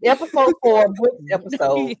is episode 4, Brooks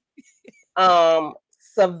episode.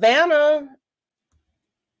 Savannah.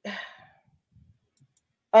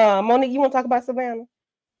 Monique, you want to talk about Savannah?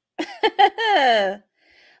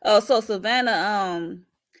 Oh, so Savannah,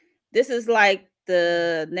 this is like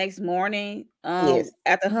the next morning, Yes.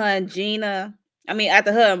 after her and Gina,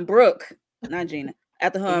 after her and Brooke, not Gina,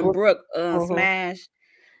 after her and Brooke smashed.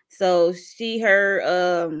 So she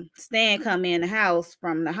heard Stan come in the house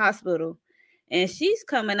from the hospital, and she's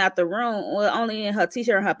coming out the room with only in her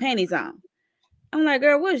t-shirt and her panties on. I'm like,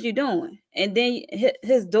 girl, what is you doing? And then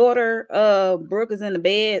his daughter, Brooke, is in the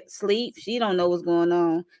bed, sleep. She don't know what's going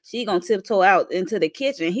on. She gonna tiptoe out into the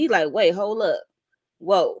kitchen. He like, wait, hold up.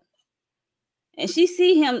 Whoa. And she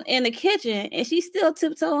see him in the kitchen, and she still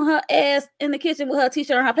tiptoeing her ass in the kitchen with her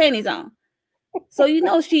t-shirt and her panties on. So you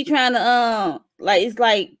know she trying to it's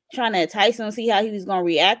like trying to entice him, see how he was gonna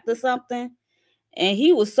react to something. And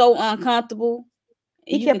he was so uncomfortable.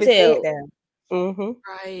 He kept his head down. Mm-hmm.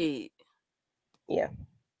 Right. Yeah.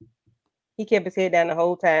 He kept his head down the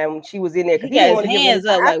whole time when she was in there. He got his hands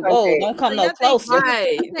up like, whoa, don't come no closer.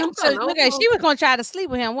 Right. So, look at, she was gonna try to sleep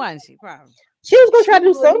with him, wasn't she? Probably. She was gonna try to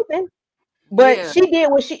do something. But she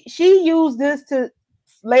did what she used this to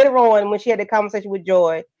later on when she had the conversation with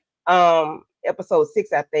Joy, episode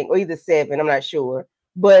 6, I think, or either 7, I'm not sure.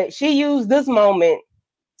 But she used this moment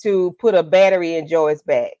to put a battery in Joy's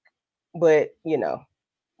back. But you know,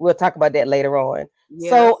 we'll talk about that later on. Yes.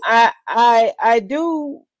 So I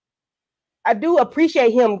do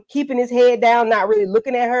appreciate him keeping his head down, not really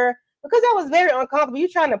looking at her, because that was very uncomfortable. You're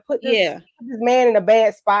trying to put this man in a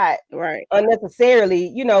bad spot, right? Unnecessarily,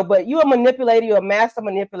 you know. But you're a manipulator, you're a master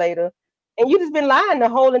manipulator, and you just been lying the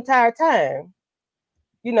whole entire time,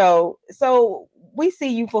 you know. So we see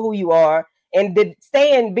you for who you are, and the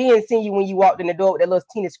Stan being seeing you when you walked in the door with that little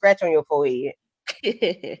teeny scratch on your forehead,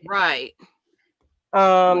 right?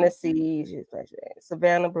 Let's see.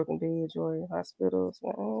 Savannah, Brooklyn Bed, Joy Hospitals.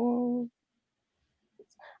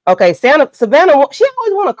 Okay, Savannah. She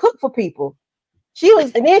always want to cook for people.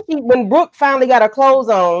 And then when Brooke finally got her clothes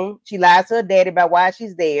on, she lies to her daddy about why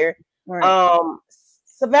she's there. Right.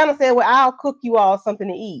 Savannah said, "Well, I'll cook you all something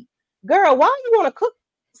to eat." Girl, why do you want to cook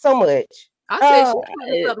so much? I said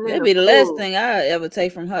it'd be the last thing I ever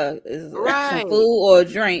take from her is some food or a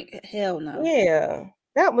drink. Hell no. Yeah.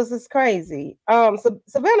 That was just crazy. So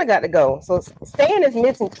Savannah got to go. So Stan is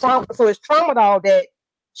missing trauma. So it's Tramadol that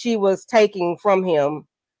she was taking from him,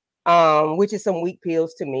 which is some weak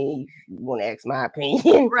pills to me. If you want to ask my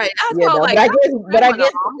opinion, right? But I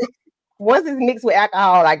guess once it's mixed with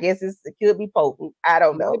alcohol, I guess it could be potent. I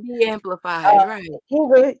don't know. It could be amplified, right?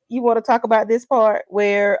 Ingrid, you want to talk about this part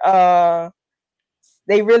where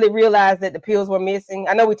they really realized that the pills were missing?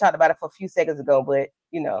 I know we talked about it for a few seconds ago, but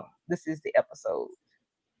you know, this is the episode.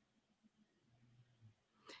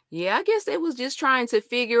 Yeah, I guess they was just trying to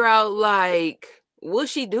figure out like what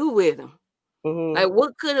she do with him. Mm-hmm. Like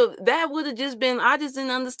what would have just been, I just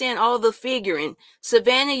didn't understand all the figuring.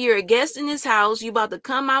 Savannah, you're a guest in this house. You about to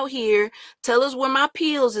come out here, tell us where my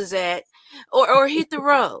pills is at, or hit the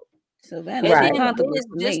road. Savannah, it's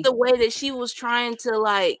just the way that she was trying to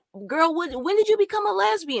like, girl, when did you become a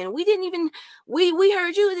lesbian? We didn't even, we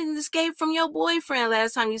heard you didn't escape from your boyfriend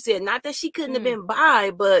last time you said, not that she couldn't have been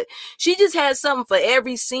bi, but she just had something for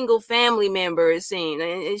every single family member, it seemed.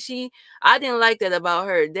 And I didn't like that about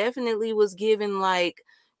her. Definitely was given, like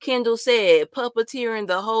Kendall said, puppeteering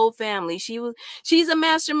the whole family. She's a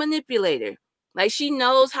master manipulator. Like she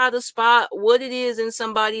knows how to spot what it is in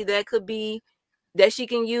somebody that could be, that she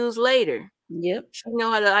can use later. Yep. She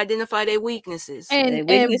know how to identify their weaknesses. And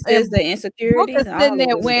the insecurities. Sitting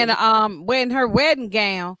there wearing her wedding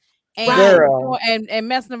gown and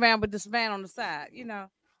messing around with this man on the side, you know.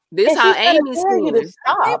 This how Amy's to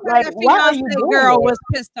stop. Like, why are you doing girl was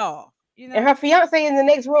pissed off. You know? And her fiance in the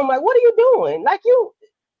next room, like, what are you doing? Like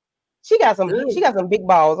she got some big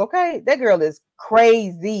balls, okay? That girl is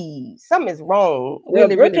crazy. Something is wrong.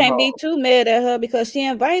 Really, Brooke can't be too mad at her because she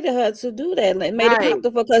invited her to do that. Like, made it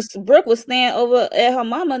comfortable because Brooke was staying over at her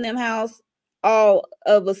mama and them house all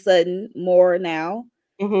of a sudden more now.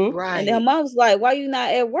 Mm-hmm. Right. And then her mom was like, why you not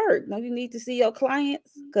at work? Don't you need to see your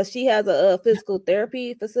clients? Because she has a physical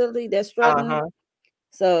therapy facility that's struggling.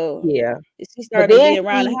 So yeah, she started being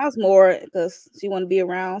around the house more because she wanted to be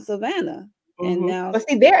around Savannah. And now, but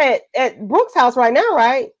see, they're at Brooke's house right now,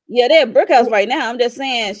 right? Yeah, they're at Brooke's house right now. I'm just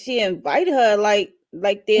saying she invited her like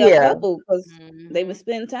they're a couple because they've been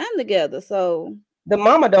spending time together. So the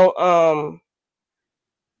mama don't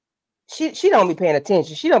she don't be paying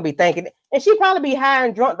attention. She don't be thinking, and she probably be high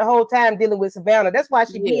and drunk the whole time dealing with Savannah. That's why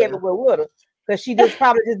she be everywhere with her, because she just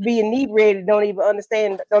probably just be inebriated, don't even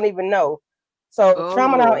understand, don't even know. So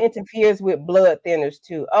tramadol interferes with blood thinners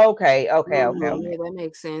too. Okay. Yeah, that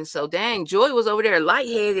makes sense. So dang, Joy was over there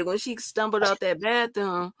lightheaded when she stumbled out that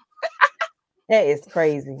bathroom. That is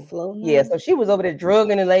crazy. Yeah, so she was over there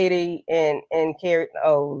drugging the lady and carried.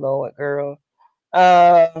 Oh Lord, girl.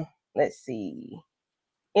 Let's see.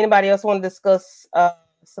 Anybody else want to discuss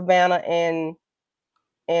Savannah and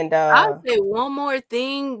I'll say one more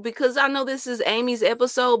thing, because I know this is Amy's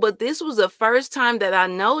episode, but this was the first time that I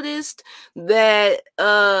noticed that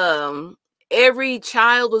every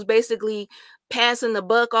child was basically passing the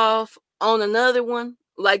buck off on another one,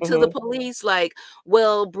 like to the police. Like,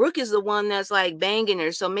 well, Brooke is the one that's like banging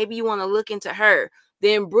her, so maybe you want to look into her.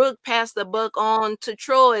 Then Brooke passed the buck on to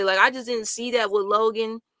Troy. Like, I just didn't see that with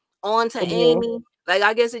Logan on to Amy. Like,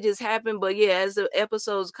 I guess it just happened, but yeah, as the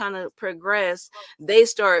episodes kind of progress,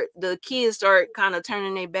 the kids start kind of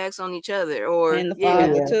turning their backs on each other, or and the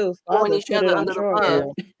father too, throwing each other under the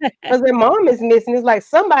bus. Because their mom is missing. It's like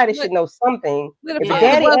somebody should know something. If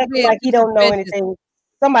daddy acting like he don't know anything,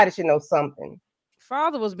 somebody should know something.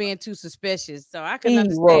 Father was being too suspicious, so I can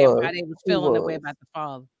understand why they was feeling the way about the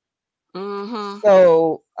father.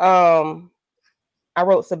 So, I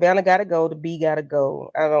wrote Savannah gotta go. The B gotta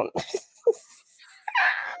go. I don't.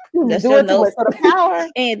 That's doing too much. So the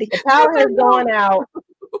power has gone out,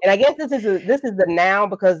 and I guess this is the now,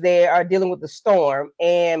 because they are dealing with the storm.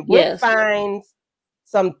 And Brooke finds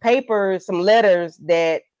some papers, some letters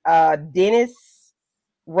that Dennis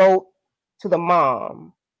wrote to the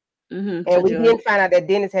mom, and we didn't find out that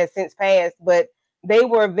Dennis has since passed. But they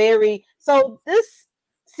were very so. This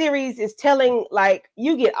series is telling, like,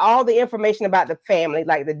 you get all the information about the family,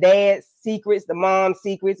 like the dad's secrets, the mom's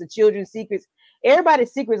secrets, the children's secrets.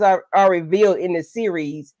 Everybody's secrets are revealed in the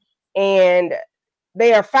series, and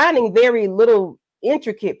they are finding very little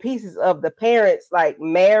intricate pieces of the parents' like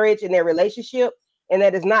marriage and their relationship, and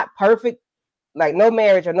that is not perfect. Like, no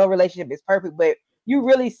marriage or no relationship is perfect, but you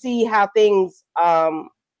really see how things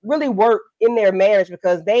really work in their marriage,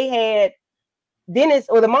 because they had Dennis,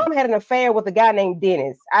 or the mom had an affair with a guy named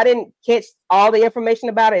Dennis. I didn't catch all the information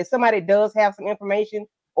about it. If somebody does have some information,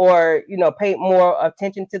 or pay more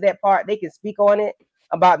attention to that part, they can speak on it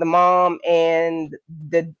about the mom and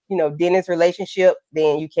the Dennis relationship,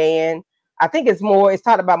 then you can. I think it's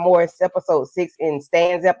talked about more in episode 6 in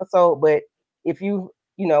Stan's episode, but if you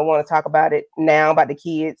want to talk about it now, about the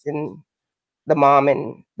kids and the mom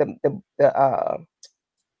and the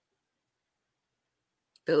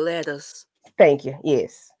letters. Thank you.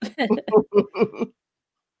 Yes.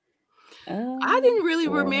 I didn't really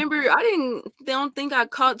remember. Don't think I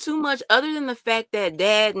caught too much, other than the fact that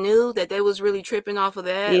Dad knew that they was really tripping off of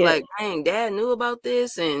that. Yeah. Like, dang, Dad knew about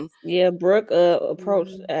this, and Brooke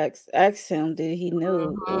approached, asked him, did he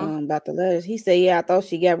know about the letters? He said, "Yeah, I thought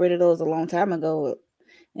she got rid of those a long time ago,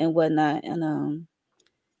 and whatnot." And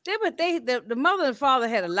but the mother and father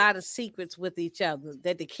had a lot of secrets with each other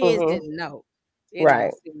that the kids didn't know.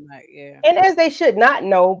 Right. And as they should not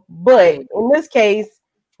know, but in this case,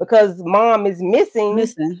 because mom is missing, we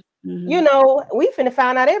finna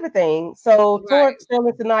find out everything. So Torque,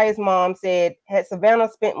 Sterling, Sanaya's mom said, had Savannah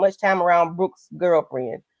spent much time around Brooke's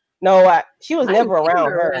girlfriend? No, she was never around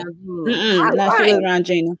her. No, she was around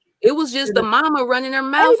Gina. It was just the mama running her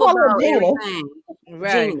mouth about everything.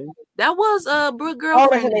 Right. Gina. That was Brooke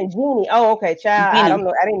girlfriend. Oh, her name Jeannie. Oh, okay, child. Gina. I don't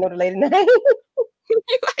know. I didn't know the lady name.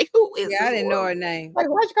 Like, who is I didn't know her name. Like,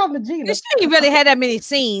 why'd you call her Gina? She didn't really had that many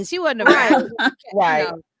scenes. She wasn't around. Right.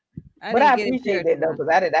 But I appreciate that though, because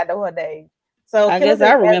I did not know her name. So I guess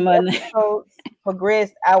I remember her name.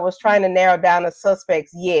 Progressed, I was trying to narrow down the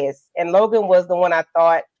suspects. Yes, and Logan was the one I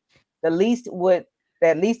thought least would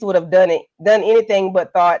have done anything,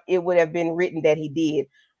 but thought it would have been written that he did.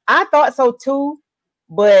 I thought so too,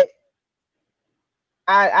 but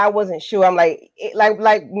I wasn't sure. I'm like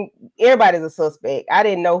everybody's a suspect. I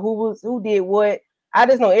didn't know who did what. I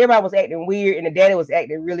just know everybody was acting weird, and the daddy was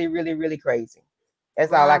acting really, really, really crazy.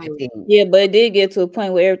 That's all I can tell you. Yeah, but it did get to a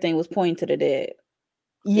point where everything was pointing to the dad.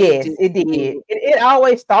 Yes, it did. It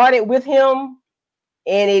always started with him,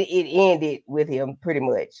 and it ended with him pretty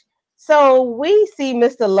much. So we see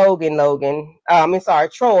Mr.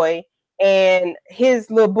 Troy, and his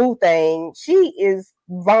little boo thing. She is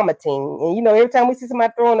vomiting, and every time we see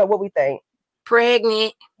somebody throwing up, what we think?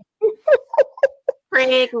 Pregnant. Her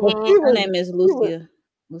name is Lucia.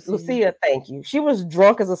 Lucia, thank you. She was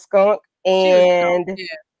drunk as a skunk, and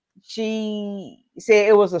she said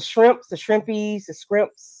it was the shrimps, the shrimpies, the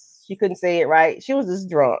scrimps. She couldn't say it right. She was just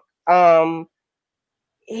drunk.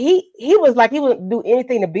 He was like, he wouldn't do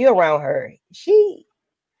anything to be around her.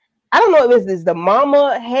 I don't know if it was the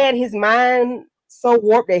mama had his mind so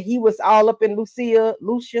warped that he was all up in Lucia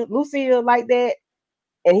like that,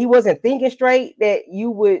 and he wasn't thinking straight that you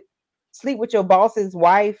would sleep with your boss's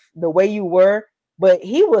wife the way you were. But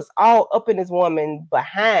he was all up in this woman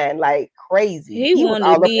behind like crazy. He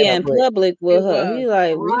wanted to be in public with her. He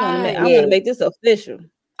like, I'm gonna make this official.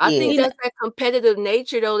 I think that's that competitive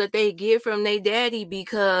nature though that they get from their daddy,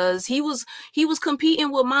 because he was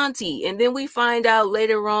competing with Monty, and then we find out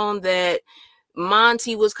later on that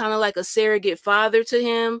Monty was kind of like a surrogate father to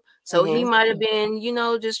him, so he might have been, you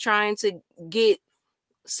know, just trying to get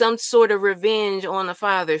some sort of revenge on a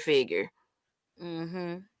father figure.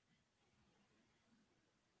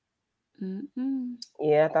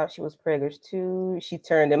 Yeah, I thought she was preggers too. She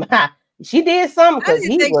turned him out. She did something because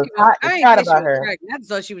he was hot about her. I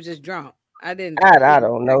thought she was just drunk. I don't know. I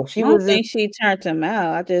don't think she turned him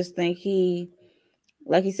out. I just think he,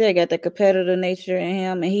 like he said, got the competitive nature in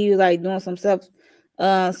him, and he was like doing some self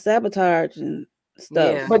sabotage and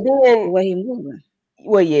stuff. Yeah. But then the way he moving.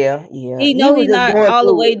 Well, yeah. He know he's not all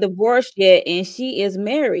the way divorced yet, and she is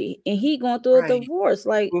married, and he going through a divorce.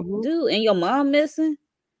 Like, dude, and your mom missing.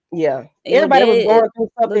 Yeah, everybody was going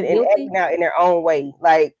through something and acting out in their own way.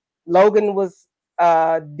 Like Logan was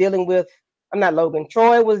dealing with,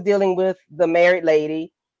 Troy was dealing with the married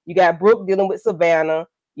lady. You got Brooke dealing with Savannah.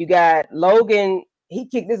 You got Logan, he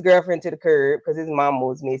kicked his girlfriend to the curb because his mom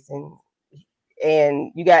was missing.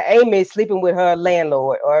 And you got Amy sleeping with her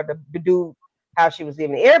landlord or the dude, how she was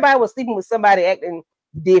living. Everybody was sleeping with somebody acting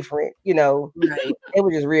different, you know. Right. It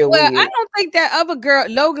was just real weird. I don't think that other girl,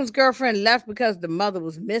 Logan's girlfriend, left because the mother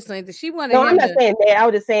was missing. She wanted. No, I'm not saying that. I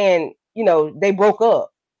was just saying, you know, they broke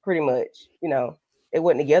up pretty much. You know, they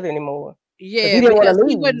wasn't together anymore. Yeah, he didn't want to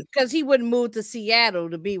leave because he wouldn't move to Seattle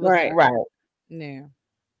to be with her. Right. Yeah.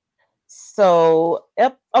 So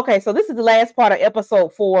okay, so this is the last part of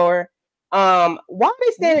episode 4. Why are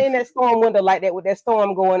they standing in that storm window like that with that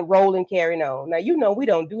storm going, rolling, carrying on? Now, you know, we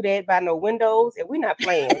don't do that by no windows, and we're not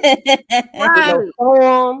playing. No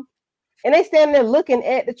storm. And they standing there looking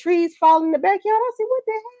at the trees falling in the backyard. I said, what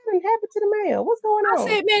the hell happened to the mail? What's going on? I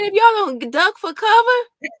said, man, if y'all don't duck for cover.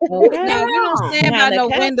 No, we don't stand by no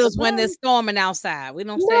windows when it's storming outside. We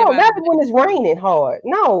don't stand by not when it's raining hard.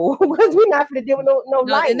 No, because we're not going to deal with no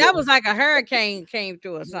light. And that was like a hurricane came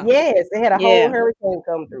through or something. Yes, they had a whole hurricane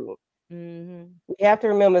come through. We have to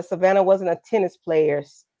remember Savannah wasn't a tennis player.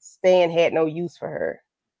 Stan had no use for her.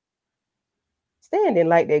 Stan didn't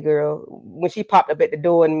like that girl when she popped up at the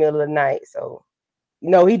door in the middle of the night. So,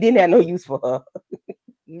 no, he didn't have no use for her.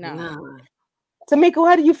 No. Tamika,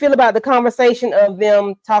 how do you feel about the conversation of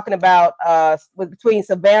them talking about between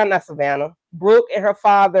Savannah, Brooke and her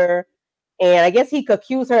father, and I guess he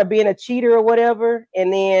accused her of being a cheater or whatever,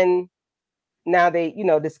 and then now they, you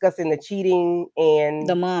know, discussing the cheating and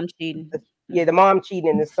the mom cheating. The mom cheating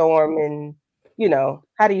in the storm, and you know,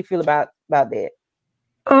 how do you feel about that?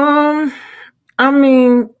 I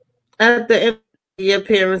mean, at the end, your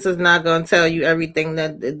parents is not going to tell you everything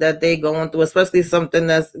that they going through, especially something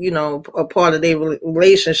that's, you know, a part of their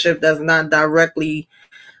relationship that's not directly,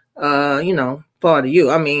 you know, part of you.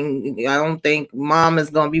 I mean, I don't think mom is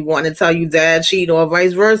going to be wanting to tell you dad cheat or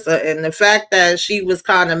vice versa. And the fact that she was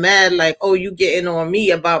kind of mad, like, oh, you getting on me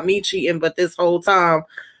about me cheating, but this whole time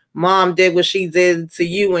mom did what she did to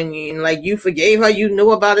you, and like you forgave her, you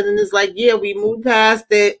knew about it, and it's like, yeah, we moved past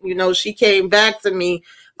it. You know, she came back to me.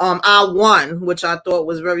 I won, which I thought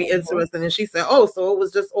was very interesting. And she said, oh, so it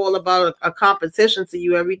was just all about a competition to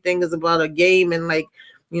you. Everything is about a game and, like,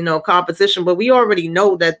 you know, competition. But we already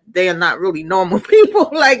know that they are not really normal people.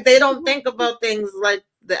 Like, they don't think about things like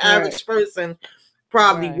the average person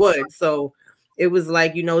probably would. So it was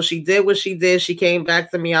like, you know, she did what she did. She came back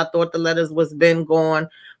to me. I thought the letters was been gone.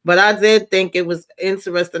 But I did think it was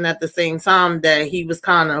interesting at the same time that he was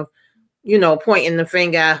kind of, you know, pointing the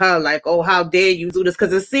finger at her like, oh, how dare you do this?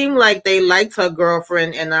 Because it seemed like they liked her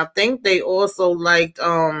girlfriend. And I think they also liked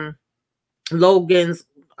Logan's,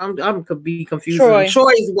 I could be confused.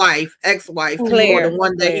 Troy's wife, ex-wife, Claire, the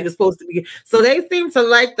one that he was supposed to be. So they seem to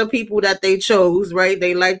like the people that they chose, right?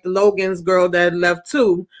 They liked the Logan's girl that left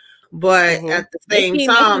too. But at the same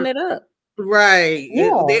time, it up. Right.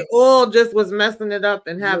 Yeah. They all just was messing it up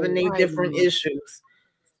and having their different issues.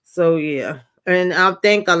 So, yeah. And I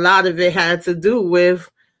think a lot of it had to do with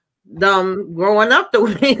them growing up the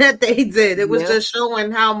way that they did. It was just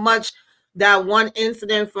showing how much that one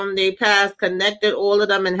incident from their past connected all of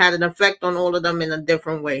them and had an effect on all of them in a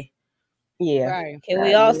different way. Yeah. Right. Can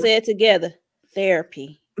we all say it together?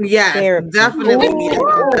 Therapy. Yes, therapy. definitely needed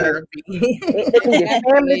Ooh. therapy. They needed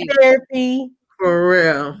family therapy. For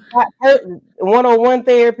real. One-on-one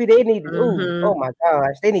therapy. They needed, Mhm. oh my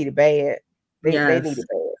gosh, they needed bad. They Yes. needed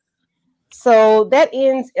bad. So that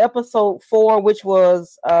ends episode 4, which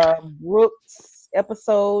was Brooke's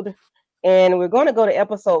episode. And we're going to go to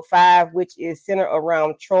episode 5, which is centered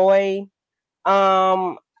around Troy.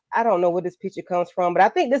 I don't know where this picture comes from, but I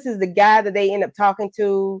think this is the guy that they end up talking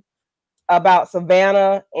to about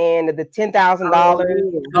Savannah and the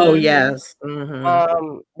 $10,000. Oh yes.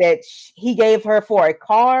 Mhm. That he gave her for a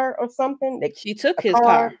car or something. That She took his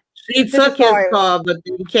car. She took his car, but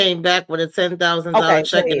then came back with a $10,000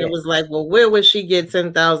 check, and it was like, well, where would she get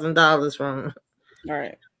 $10,000 from?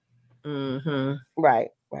 Right. Mm-hmm.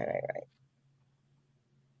 Right.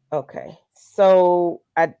 Okay, so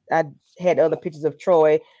I had other pictures of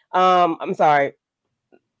Troy. I'm sorry.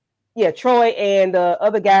 Yeah, Troy and the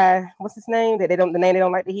other guy. What's his name? The name they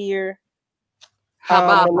don't like to hear. How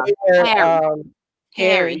about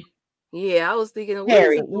Harry? Yeah, I was thinking of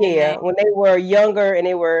Harry. Yeah, when they were younger and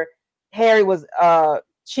Harry was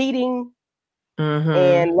cheating. Mm-hmm.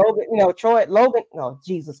 And Logan, oh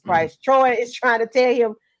Jesus Christ, Troy is trying to tell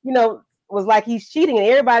him, was like he's cheating, and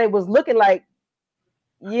everybody was looking like,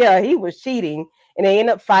 yeah, he was cheating, and they end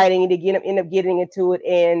up fighting, and they end up getting into it,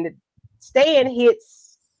 and Stan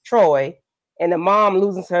hits Troy, and the mom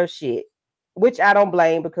loses her shit, which I don't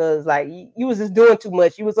blame, because like you was just doing too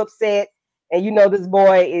much, you was upset, and this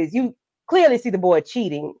boy you clearly see the boy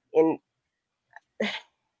cheating, and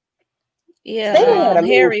yeah,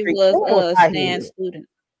 Harry was a Stan's student.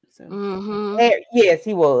 So. Yes,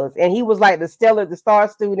 he was, and he was like the star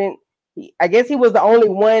student. I guess he was the only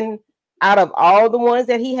one out of all the ones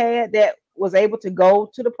that he had that was able to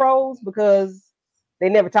go to the pros, because they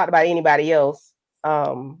never talked about anybody else,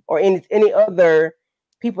 or any other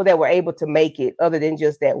people that were able to make it other than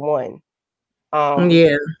just that one. But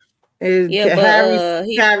Harry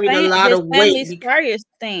carried a lot of weight. Fired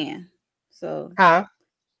Stan, so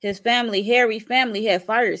his family, Harry family, had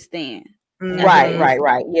fired Stan.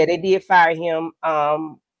 Right. Yeah, they did fire him.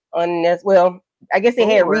 Well, I guess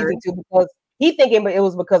they had reason to, because he thinking it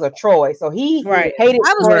was because of Troy, so he hated.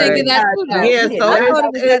 I was thinking that too. Yeah, so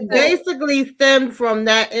it basically stemmed from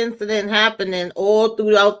that incident happening all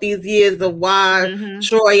throughout these years of why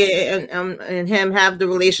Troy and him have the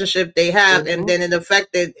relationship they have, and then it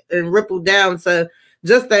affected and rippled down to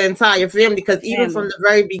just the entire family. Because even from the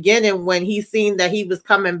very beginning, when he seen that he was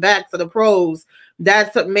coming back to the pros,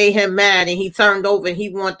 that's what made him mad, and he turned over and he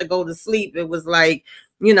wanted to go to sleep. It was like,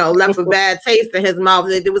 left a bad taste in his mouth.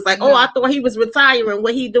 It was like, oh, I thought he was retiring.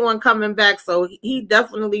 What he doing coming back? So he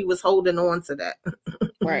definitely was holding on to that.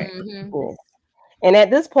 Right. Yes. And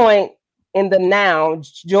at this point in the now,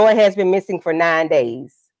 Joy has been missing for 9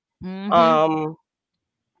 days. All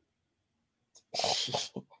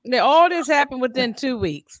this happened within 2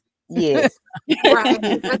 weeks. Yes. Right.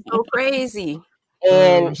 That's so crazy.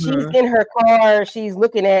 And she's in her car. She's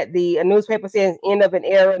looking at a newspaper says end of an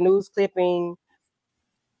era news clipping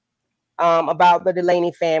about the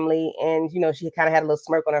Delaney family. And, she kind of had a little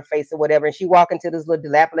smirk on her face or whatever. And she walked into this little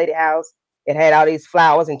dilapidated house. It had all these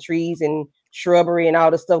flowers and trees and shrubbery and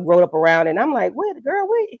all this stuff growing up around. And I'm like, wait, girl,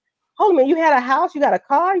 wait. Hold on a minute. You had a house, you got a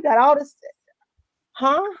car, you got all this.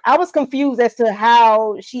 Huh? I was confused as to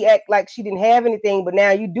how she act like she didn't have anything, but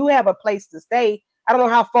now you do have a place to stay. I don't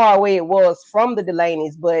know how far away it was from the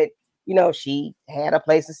Delaney's, but she had a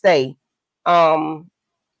place to stay. How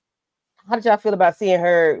did y'all feel about seeing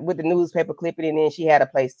her with the newspaper clipping, and then she had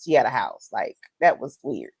a house? Like, that was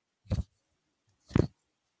weird.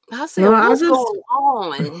 I said, what's going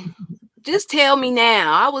on? Just tell me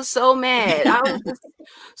now. I was so mad. I was just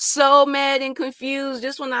so mad and confused.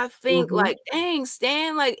 Just when I think, like, dang,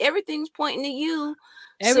 Stan, like everything's pointing to you.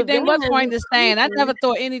 Everything was pointing to Stan. I never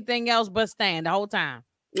thought anything else but Stan the whole time.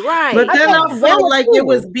 Right. But then I felt like it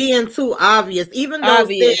was being too obvious, even though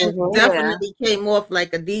Stan definitely came off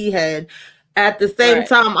like a D head. At the same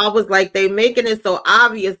time, I was like, they making it so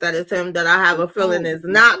obvious that it's him, that I have a feeling it's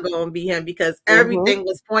not going to be him, because everything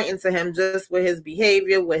was pointing to him, just with his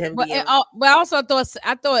behavior, with him being. But I also thought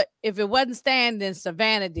if it wasn't Stan, then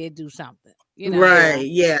Savannah did do something. Right?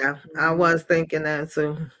 Yeah, I was thinking that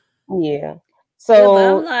too. Yeah. So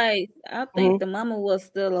I'm like, I think the mama was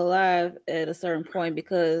still alive at a certain point,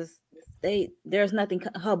 because there's nothing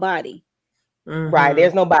her body. Right.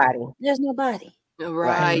 There's no body. There's no body.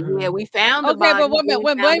 Right. Yeah, we found the body. But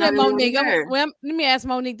wait a minute, Monique. Let me ask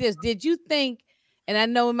Monique this. Did you think, and I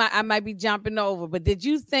know I might be jumping over, but did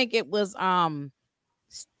you think it was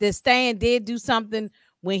that Stan did do something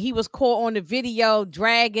when he was caught on the video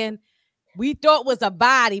dragging we thought was a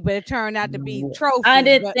body, but it turned out to be trophies. I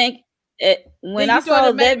didn't think it when I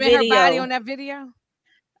saw that video. Her body on that video.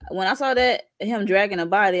 When I saw that him dragging a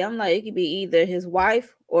body, I'm like, it could be either his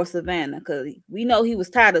wife or Savannah, because we know he was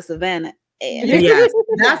tired of Savannah. Yes,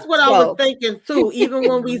 that's what I was thinking too. Even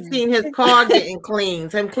when we seen his car getting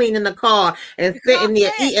cleaned, him cleaning the car and sitting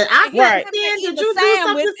there eating. I said, did you do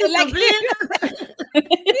something to Savannah?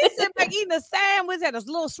 He said back eating a sandwich, had a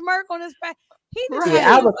little smirk on his face.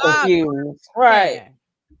 I was confused. Right.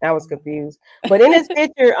 I was confused. But in this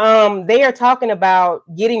picture, they are talking about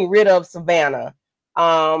getting rid of Savannah.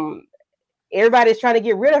 Everybody's trying to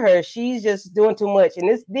get rid of her. She's just doing too much. And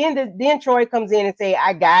then Troy comes in and say,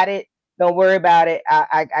 I got it. Don't worry about it.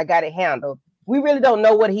 I got it handled. We really don't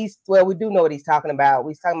know what we do know what he's talking about.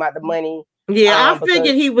 He's talking about the money. Yeah, I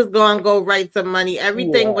figured he was going to go right to money.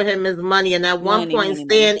 Everything with him is money. And at one point,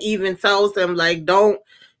 Stan even tells him, like, don't,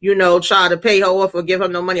 try to pay her off or give her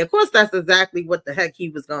no money. Of course, that's exactly what the heck he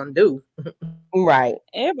was going to do. Right.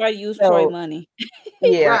 Everybody use Troy money.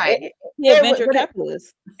 Yeah. Right. Yeah, venture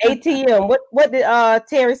capitalist. ATM. What did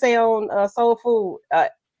Terry say on Soul Food?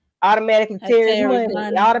 Automatically Terry's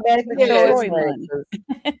money. Automatically Troy's money.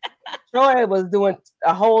 Troy was doing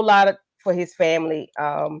a whole lot for his family.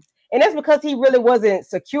 And that's because he really wasn't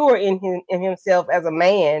secure in himself as a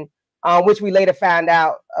man, which we later found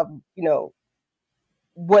out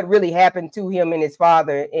what really happened to him and his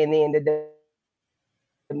father, and then the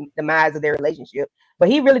demise of their relationship. But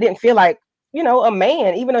he really didn't feel like, a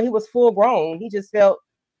man, even though he was full grown. He just felt,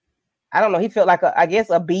 I don't know, he felt like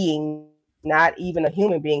a being, not even a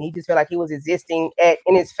human being. He just felt like he was existing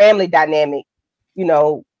in his family dynamic,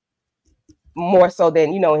 more so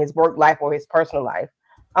than, his work life or his personal life.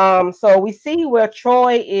 So we see where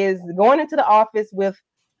Troy is going into the office with,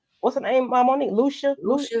 what's her name, Monique? Lucia.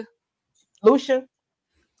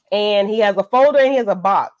 And he has a folder and he has a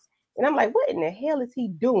box. And I'm like, what in the hell is he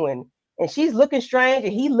doing? And she's looking strange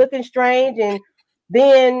and he's looking strange. And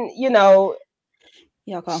then, she's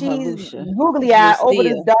googly eyed over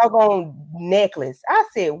this doggone necklace. I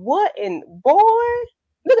said, what in, boy?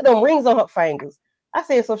 Look at them rings on her fingers. I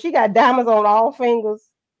said, so she got diamonds on all fingers.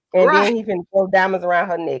 And then he can throw diamonds around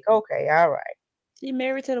her neck. Okay, all right. She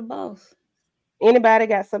married to the boss. Anybody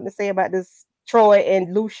got something to say about this Troy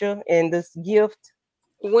and Lucia and this gift?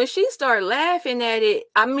 When she started laughing at it,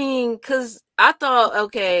 I mean, because I thought,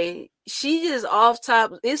 okay, she just off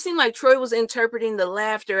top. It seemed like Troy was interpreting the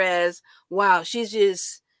laughter as, wow, she's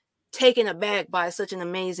just taken aback by such an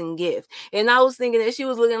amazing gift. And I was thinking that she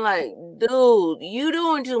was looking like, dude, you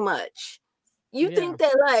doing too much. You think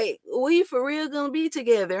that, like, we for real gonna be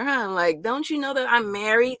together, huh? Like, don't you know that I'm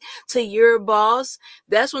married to your boss?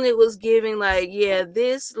 That's when it was giving, like, yeah,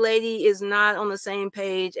 this lady is not on the same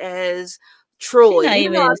page as Troy. She's not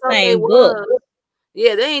even in the same book.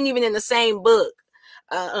 Yeah, they ain't even in the same book.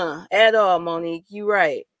 At all, Monique. You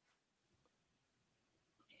right.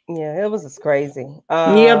 Yeah, it was just crazy.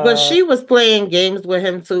 Yeah, but she was playing games with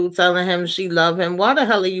him too, telling him she loved him. Why the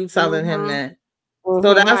hell are you telling him that?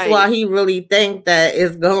 So that's why he really think that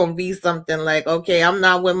it's gonna be something like, okay, I'm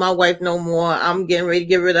not with my wife no more. I'm getting ready to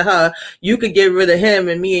get rid of her. You could get rid of him,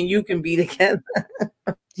 and me and you can be together.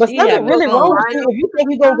 But something really wrong with you if you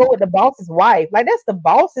think you're gonna go with the boss's wife. Like, that's the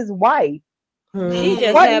boss's wife. He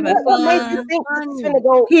just having fun. What makes you think he's gonna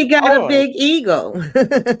go? He got a big ego.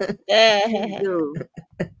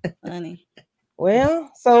 Funny. Well,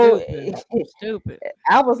 so stupid.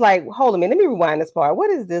 I was like, hold a minute, let me rewind this part. What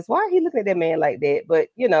is this? Why are he looking at that man like that? But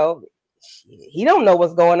he don't know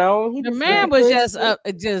what's going on. The man was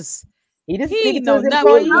just he didn't know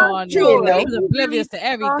nothing was going on. He was oblivious to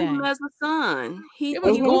everything. As a son, it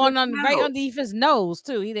was going on right underneath his nose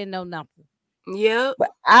too. He didn't know nothing. Yeah, but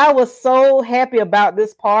I was so happy about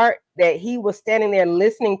this part that he was standing there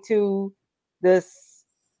listening to this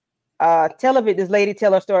this lady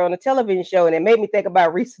tell her story on the television show, and it made me think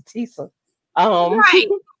about Risa Tisa. Right.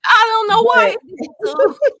 I don't know why.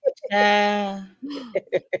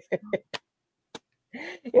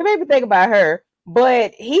 It made me think about her.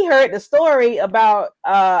 But he heard the story about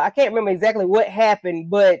I can't remember exactly what happened,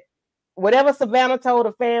 but whatever Savannah told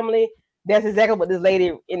the family, that's exactly what this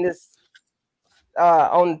lady in this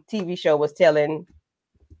on the TV show was telling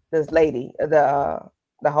this lady, the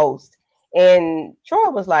host. And Troy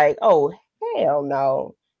was like, oh, hell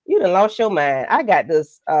no. You done lost your mind. I got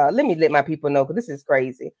this. Let me let my people know, because this is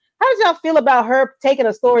crazy. How did y'all feel about her taking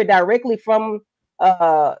a story directly from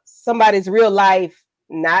somebody's real life,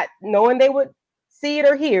 not knowing they would see it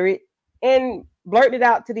or hear it, and blurt it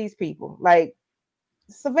out to these people? Like,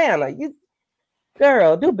 Savannah, you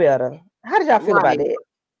girl, do better. How did y'all feel about it?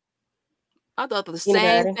 I thought the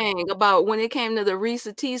same thing about when it came to the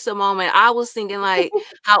Risa Tisa moment. I was thinking like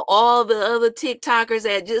how all the other TikTokers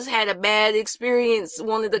that just had a bad experience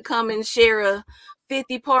wanted to come and share a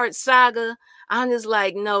 50-part saga. I'm just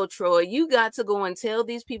like, no, Troy, you got to go and tell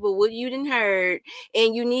these people what you didn't heard,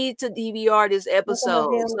 and you need to DVR this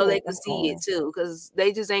episode so they can see it too, because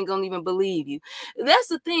they just ain't gonna even believe you. That's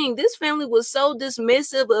the thing. This family was so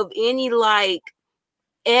dismissive of any like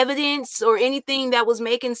evidence or anything that was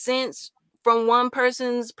making sense from one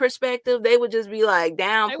person's perspective. They would just be like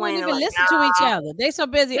downplaying. They wouldn't even listen to each other. They so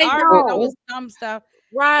busy arguing over some stuff.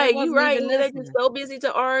 Right, you right. They're just so busy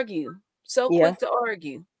to argue, so quick to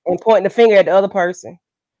argue. And pointing the finger at the other person.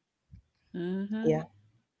 Mm-hmm. Yeah.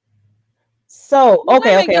 So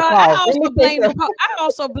okay. I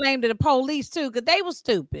also blamed the police too, because they were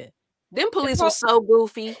stupid. Them police were so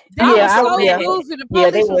goofy. They were so goofy. The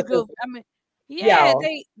police was goofy. I mean,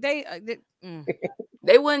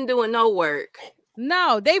 they wasn't doing no work.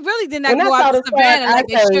 No, they really did not go out to Savannah like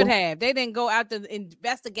they should have. They didn't go out to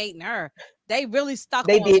investigating her. They really stuck.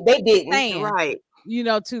 They didn't. Right.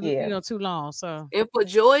 Too long. So, and for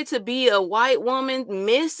Joy to be a white woman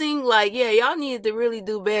missing, like, y'all need to really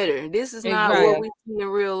do better. This is not what we see in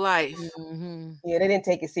real life. Mm-hmm. Yeah, they didn't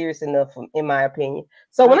take it serious enough, in my opinion.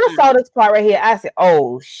 So when I saw this part right here, I said,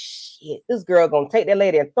 "Oh shit, this girl gonna take that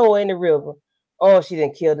lady and throw her in the river." Oh, she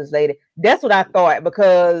didn't kill this lady. That's what I thought,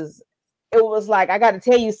 because it was like, I got to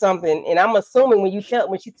tell you something, and I'm assuming when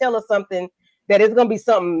she tell her something, that it's gonna be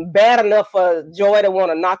something bad enough for Joy to want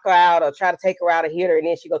to knock her out or try to take her out or hit her, and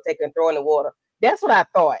then she gonna take her and throw her in the water. That's what I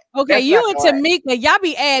thought. Okay, you and Tamika, y'all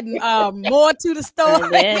be adding more to the story.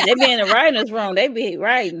 They be in the writer's room. They be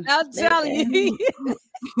writing. I'm telling you.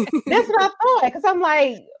 That's what I thought, because I'm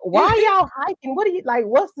like, why y'all hiking? What do you like?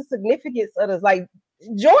 What's the significance of this? Like,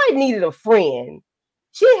 Joy needed a friend.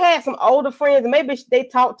 She had some older friends, and maybe they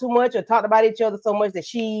talked too much or talked about each other so much that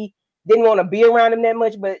she didn't want to be around them that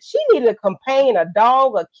much, but she needed a companion, a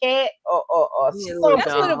dog, a cat, or something. That's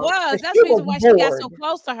what it was. That's the reason why she got so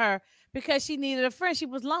close to her, because she needed a friend. She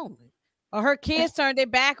was lonely. Or her kids turned their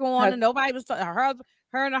back on her. Nobody was her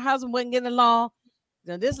and her husband wasn't getting along.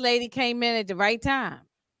 So this lady came in at the right time.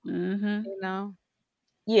 Mm-hmm. You know?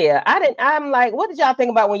 Yeah, I'm like, what did y'all think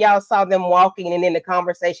about when y'all saw them walking and then the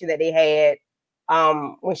conversation that they had?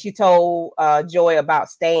 When she told Joy about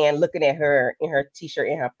Stan looking at her in her t-shirt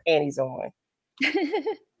and her panties on.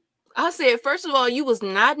 I said, first of all, you was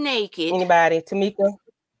not naked. Anybody? Tamika?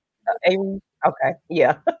 Avery? Okay,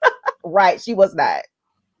 yeah. Right, she was not.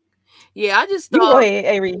 Yeah, I just thought. You go ahead,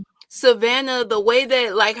 Avery. Savannah, the way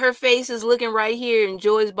that like her face is looking right here and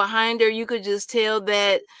Joy's behind her, you could just tell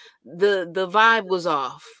that the vibe was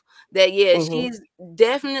off. That she's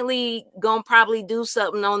definitely gonna probably do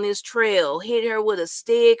something on this trail, hit her with a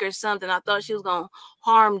stick or something. I thought she was gonna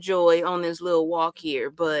harm Joy on this little walk here,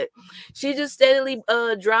 but she just steadily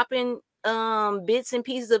dropping bits and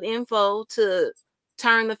pieces of info to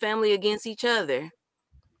turn the family against each other.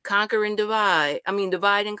 Conquer and divide. I mean,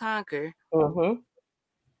 divide and conquer.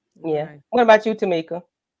 Yeah. Right. What about you, Tamika?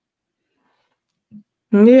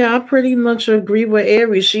 Yeah, I pretty much agree with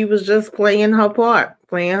Aries. She was just playing her part,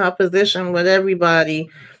 playing her position with everybody,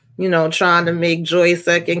 trying to make Joy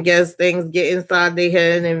second guess things, get inside their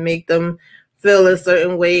head and make them feel a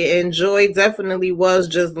certain way. And Joy definitely was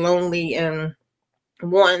just lonely and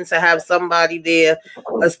wanting to have somebody there,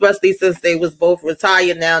 especially since they was both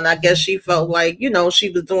retired now. And I guess she felt like, she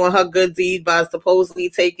was doing her good deed by supposedly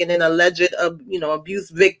taking an alleged, abuse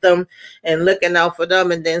victim and looking out for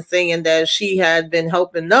them, and then saying that she had been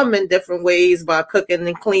helping them in different ways by cooking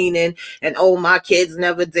and cleaning. And, oh, my kids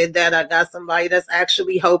never did that. I got somebody that's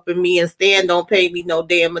actually helping me, and Stan don't pay me no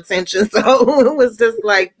damn attention. So it was just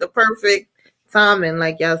like the perfect timing,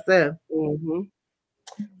 like y'all said.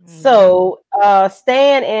 So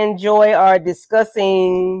Stan and Joy are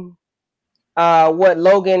discussing what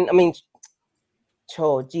Logan,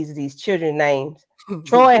 these children's names.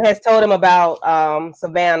 Troy has told him about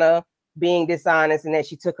Savannah being dishonest and that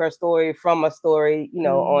she took her story from a story,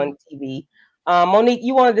 on TV. Monique,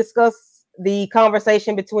 you want to discuss the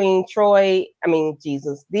conversation between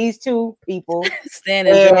these two people? Stan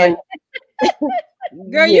and Joy.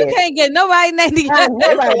 Girl, you can't get nobody named together.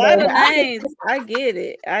 A lot of names. I get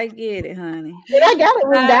it, honey. And I got it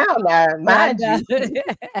written down now, mind you.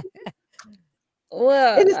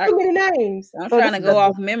 Well, it's too many names. I'm trying to go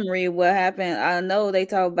off memory what happened. I know they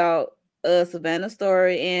talk about Savannah's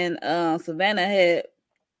story, and Savannah had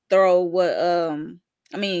throw what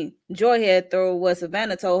Joy had throw what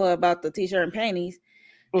Savannah told her about the t-shirt and panties.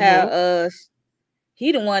 How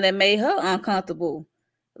he the one that made her uncomfortable.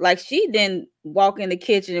 Like, she didn't walk in the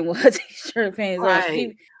kitchen with her t-shirt and panties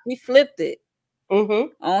on. He flipped it.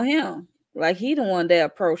 on him. Like he the one that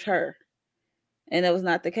approached her. And that was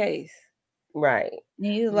not the case. Right.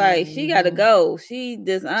 He's like, she got to go. She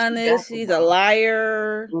dishonest. She's a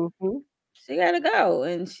liar. She got to go.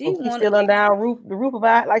 And she's still under our roof, the roof of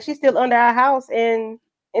our, like she's still under our house and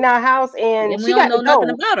in our house. And she got to know nothing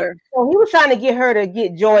about her. So he was trying to get her to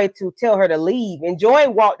get Joy to tell her to leave. And Joy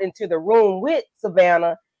walked into the room with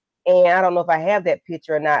Savannah. And I don't know if I have that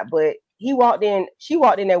picture or not, but she walked in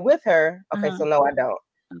there with her. Okay, so no, I don't.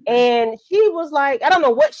 And she was like, I don't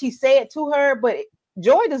know what she said to her, but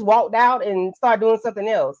Joy just walked out and started doing something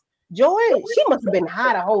else. Joy, she must have been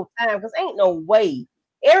high the whole time because ain't no way.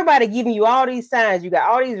 Everybody giving you all these signs. You got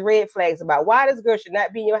all these red flags about why this girl should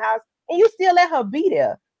not be in your house, and you still let her be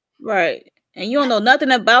there. Right. And you don't know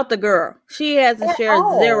nothing about the girl. She hasn't shared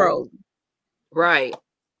zero. Right.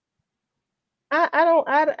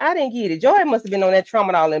 I didn't get it. Joy must have been on that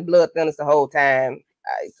tramadol and blood thinners the whole time.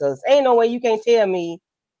 Because ain't no way you can't tell me.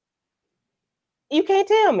 You can't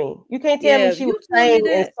tell me. You can't tell me she was sane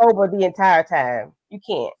and sober the entire time. You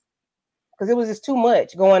can't. Because it was just too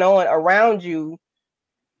much going on around you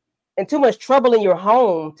and too much trouble in your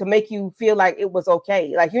home to make you feel like it was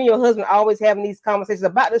okay. Like you and your husband always having these conversations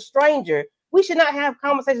about the stranger. We should not have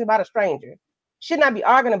conversations about a stranger. Should not be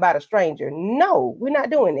arguing about a stranger. No, we're not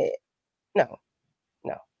doing it. No.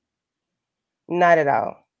 Not at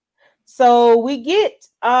all. So we get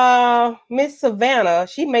Miss Savannah.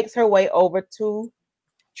 She makes her way over to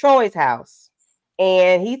Troy's house.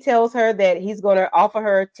 And he tells her that he's going to offer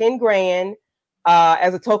her 10 grand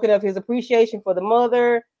as a token of his appreciation for the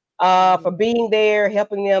mother, for being there,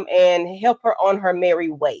 helping them, and help her on her merry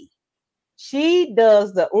way. She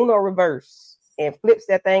does the Uno reverse and flips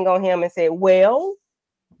that thing on him and said, well,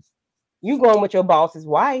 you going with your boss's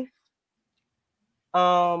wife.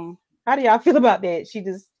 How do y'all feel about that? She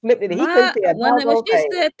just flipped it. He couldn't say when she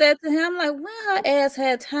said that to him, like, when her ass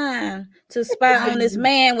had time to spy on this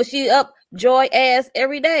man when she up Joy ass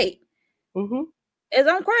every day? Is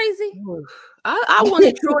I'm crazy? I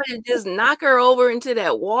wanted Troy to just knock her over into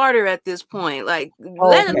that water at this point. Like,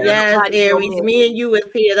 let him. Yes, Aries, me and you was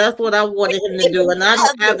here. That's what I wanted him to do. And I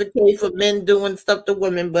don't advocate for men doing stuff to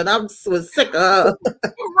women, but I was sick of her.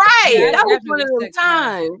 Right. Yeah, that was one of them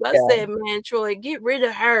times. I said, man, Troy, get rid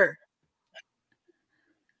of her.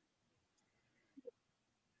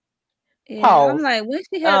 Yeah, I'm like, when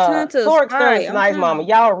she had time to spy, nice mama.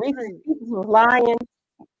 Y'all, Reese's Pieces was lying.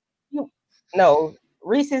 No,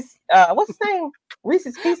 Reese's, what's his name?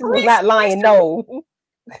 Reese's Pieces was not lying. No.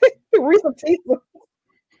 Reese's Pieces.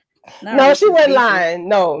 No, she wasn't lying.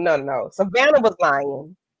 No. Savannah was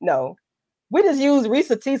lying. No. We just used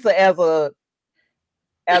Reese's Pieces as a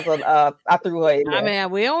I threw her in there. I mean,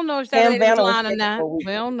 we don't know if that lady's lying or not. We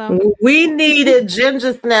don't know. We needed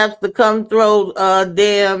Ginger Snaps to come throw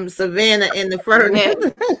damn Savannah in the furnace.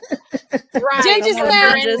 Right. Ginger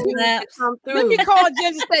Snaps. Let me call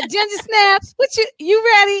Ginger Snaps. Ginger Snaps, what you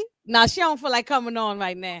ready? No, she don't feel like coming on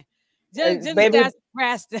right now. Ginger Snaps.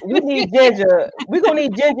 We need Ginger. We're gonna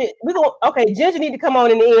need Ginger. Ginger need to come on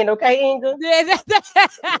in the end, okay, Inga? Yeah.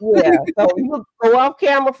 So you go off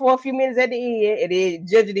camera for a few minutes at the end, and then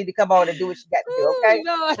Ginger need to come on and do what she got to do,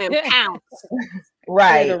 okay? And pounce.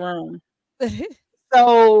 Right.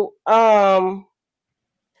 So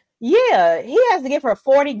he has to give her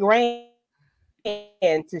 40 grand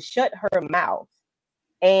to shut her mouth.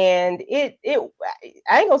 And it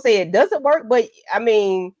I ain't gonna say it doesn't work, but I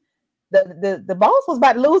mean the boss was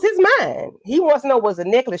about to lose his mind. He wants to know, was the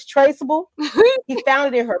necklace traceable? He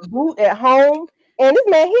found it in her boot at home. And this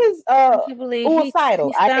man, he's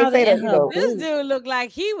suicidal. I can't say that. This dude looked like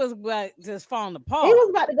he was just falling apart. He was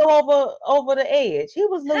about to go over the edge. He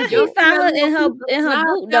was losing. He found it in her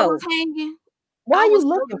boot though. Why are you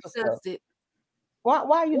looking for stuff? Why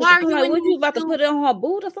are you? Like, what you about to put it on her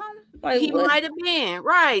boot or something? Like, he might have been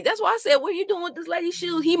right. That's why I said, "What are you doing with this lady's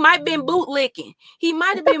shoes?" He might have been bootlicking. He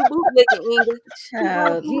might have been bootlicking.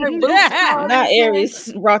 Not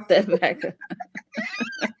Aries brought that back.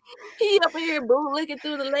 He up here bootlicking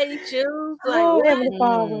through the lady's shoes. Like, Heavenly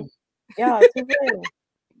Father, y'all too bad.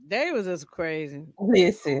 They was just crazy.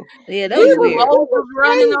 Listen, yeah, that was weird. Was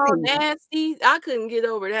running all nasty. I couldn't get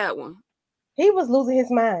over that one. He was losing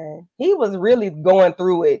his mind. He was really going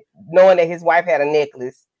through it, knowing that his wife had a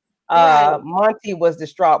necklace. Monty was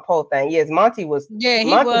distraught. Poor thing. Yes, Monty was. Yeah,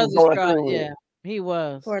 he was distraught. Yeah, he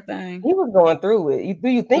was. Poor thing. He was going through it. Do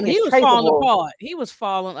you think he was falling apart? He was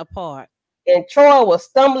falling apart. And Troy was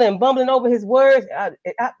stumbling, bumbling over his words.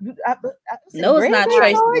 No, it's not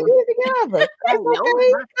traceable.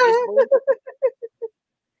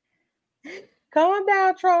 Calm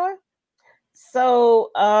down, Troy.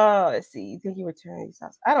 So let's see. You think he returned these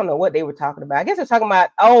house? I don't know what they were talking about. I guess they're talking about.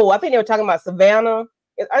 Oh, I think they were talking about Savannah.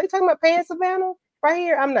 Are they talking about paying Savannah right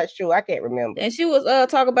here? I'm not sure. I can't remember. And she was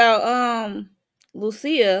talking about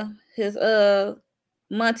Lucia, his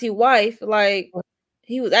Monty wife. Like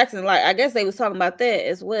he was asking, like I guess they was talking about that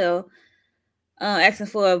as well. Asking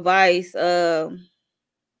for advice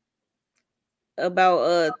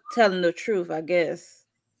about telling the truth, I guess.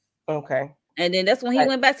 Okay. And then that's when he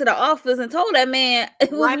went back to the office and told that man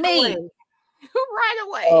it was me. Right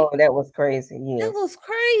away. Oh, that was crazy. Yeah. That was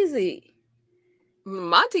crazy.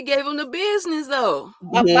 Monty gave him the business though.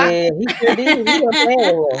 Yeah, he sure did. He was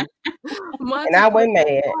playing with him. And I went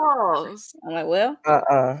mad. I'm like, well,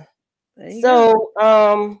 So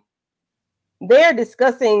they're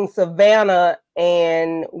discussing Savannah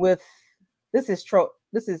and with this is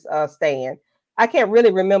Stan. I can't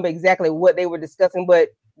really remember exactly what they were discussing, but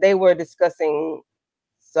they were discussing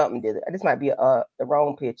something. This might be the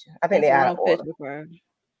wrong picture. I think they're out of order.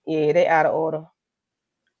 Yeah, they out of order.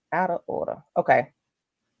 Out of order. Okay.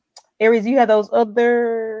 Aries, you have those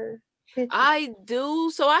other pictures? I do.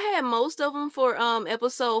 So I had most of them for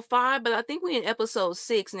episode 5, but I think we're in episode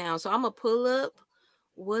 6 now. So I'm gonna pull up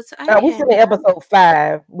what's we're still in episode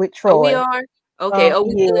 5 with Troy. Oh, we are? Okay.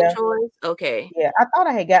 We still Troy? Okay. Yeah, I thought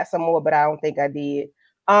I had got some more, but I don't think I did.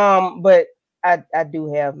 But I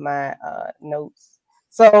do have my notes.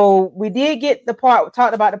 So we did get the part,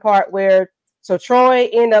 talked about the part where Troy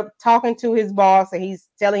ended up talking to his boss and he's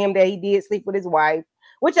telling him that he did sleep with his wife,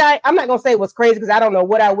 which I'm not going to say was crazy because I don't know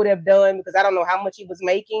what I would have done because I don't know how much he was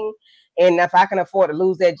making and if I can afford to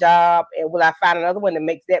lose that job and will I find another one that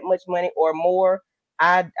makes that much money or more?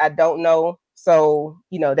 I don't know. So,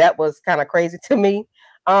 that was kind of crazy to me.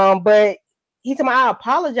 But he told me, I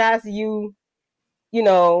apologize to you.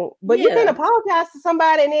 But you can apologize to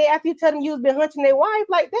somebody and then after you tell them you've been hunting their wife,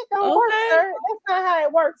 like that don't work, sir. That's not how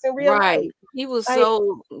it works in real life. He was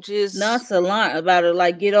so just nonchalant about it,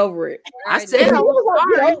 like get over it. I said I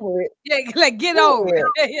was get over it. Yeah, like get over it.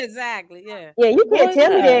 Exactly. Yeah. Yeah, you can't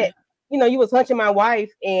tell me that, you was hunting my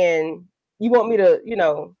wife and you want me to,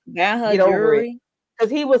 get over it. Because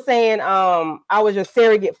he was saying, I was your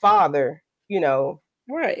surrogate father,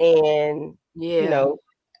 Right. And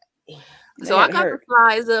so I got the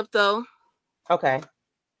slides up though. Okay.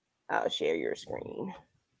 I'll share your screen.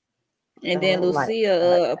 And then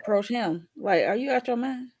Lucia approached him. Like, are you out your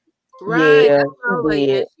mind? Right. Yeah,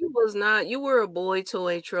 she was not. You were a boy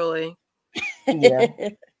toy, Troy. Yeah.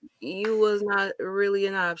 You was not really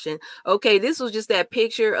an option. Okay, this was just that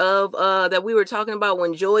picture of that we were talking about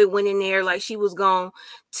when Joy went in there like she was gonna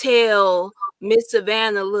tell Miss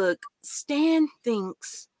Savannah, look, Stan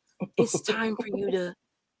thinks it's time for you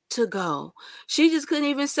to go. She just couldn't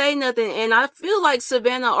even say nothing. And I feel like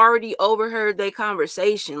Savannah already overheard their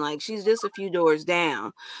conversation. Like she's just a few doors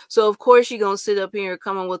down. So of course she's gonna sit up here and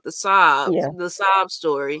come in with the sob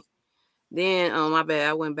story. Then my bad,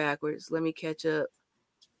 I went backwards. Let me catch up.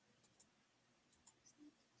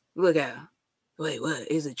 Look at her. Wait,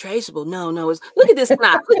 what? Is it traceable? No, it's look at this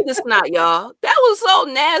snot. Look at this snot, y'all. That was so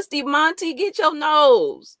nasty, Monty. Get your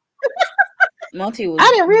nose. Monty was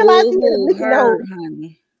I didn't realize he was hurt,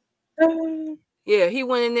 honey. Yeah, he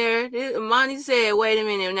went in there. Monty said, wait a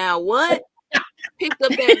minute now, what? Picked up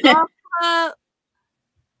that golf club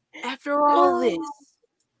after all this.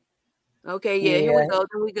 Okay, here we go.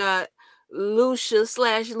 Then we got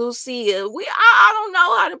Lucia/Lucia. I don't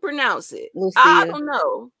know how to pronounce it. Lucia. I don't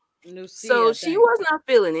know. Lucia, so she was not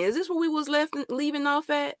feeling it. Is this where we was leaving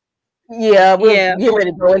off at? Yeah, we'll get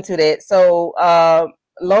ready to go into that. So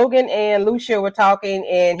Logan and Lucia were talking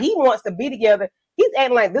and he wants to be together. He's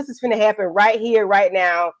acting like this is finna happen right here, right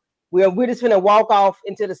now. We're just finna walk off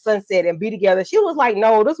into the sunset and be together. She was like,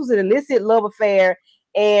 no, this was an illicit love affair.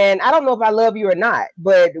 And I don't know if I love you or not,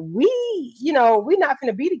 but we're not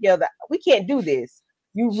finna be together. We can't do this.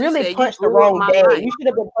 You really punched the wrong dad. You should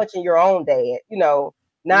have been punching your own dad,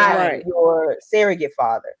 not your surrogate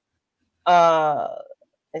father.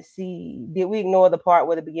 Let's see. Did we ignore the part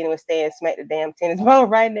where the beginning was Stan smacked the damn tennis ball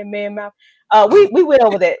right in that man's mouth? We went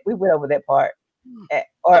over that. We went over that part.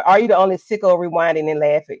 Or are you the only sicko rewinding and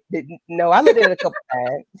laughing? No, I looked at it a couple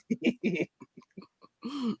times.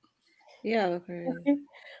 Yeah, okay.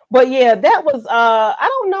 But yeah, that was I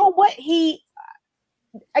don't know what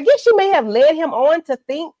I guess she may have led him on to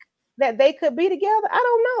think that they could be together. I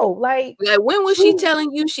don't know. Like when was she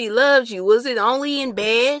telling you she loved you? Was it only in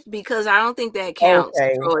bed? Because I don't think that counts,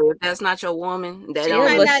 Troy. If that's not your woman,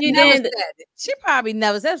 she probably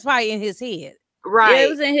never. That's probably in his head. Right. Yeah, it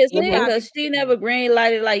was in his head because she never green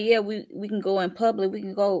lighted like, yeah, we can go in public. We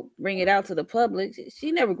can go bring it out to the public.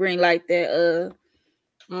 She never green light that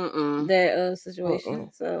that situation.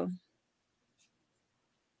 So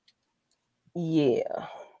yeah,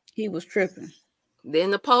 he was tripping.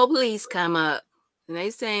 Then the police come up and they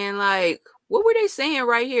saying like, what were they saying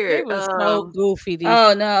right here? It was so goofy.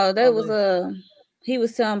 Oh no, that was he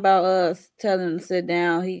was telling about telling him to sit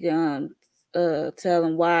down. He tell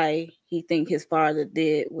him why he think his father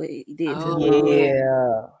did what he did to him.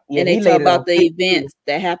 Yeah. And they talk about the events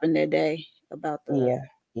that happened that day. About the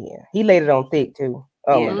yeah. He laid it on thick too.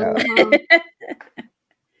 Oh my God.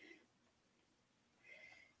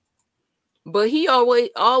 But he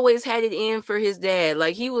always had it in for his dad.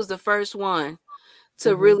 Like he was the first one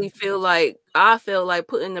to really feel like, I felt like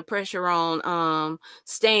putting the pressure on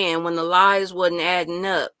Stan when the lies wasn't adding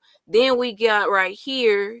up. Then we got right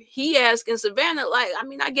here, he asking Savannah, like, I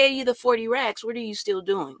mean, I gave you the 40 racks. What are you still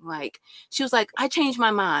doing? Like, she was like, I changed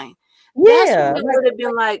my mind. Yeah. That's what it would have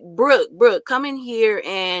been like, Brooke, come in here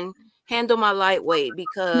and handle my lightweight,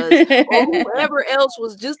 because whoever else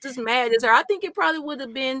was just as mad as her. I think it probably would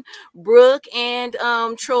have been Brooke and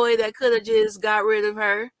Troy that could have just got rid of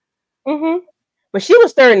her. But she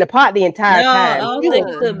was stirring the pot the entire time. I don't she think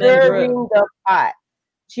was it could have been stirring Brooke. the pot.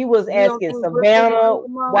 She was asking Savannah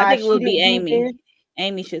why I think it would she be didn't do Amy. this.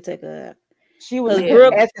 Amy should take her out. She was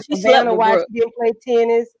Brooke, asking Savannah why she didn't play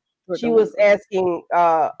tennis. She was asking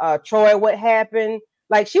Troy what happened.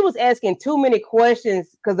 Like, she was asking too many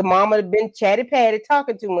questions because the mama had been chatty patty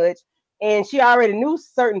talking too much, and she already knew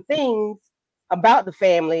certain things about the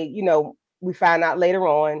family. You know, we find out later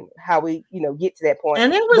on how we, get to that point.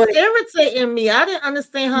 And it was irritating me. I didn't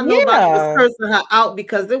understand how nobody was cursing her out,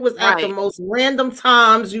 because it was at the most random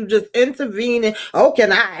times. You just intervening. Oh,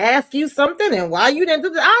 can I ask you something? And why you didn't do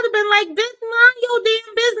that? I'd have been like, this is not your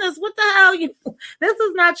damn business. What the hell? This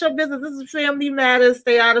is not your business. This is family matters.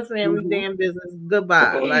 Stay out of family damn business.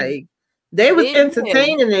 Goodbye. Like, they was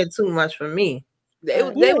entertaining it too much for me. They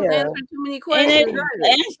was answering too many questions.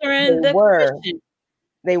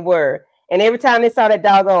 They were. And every time they saw that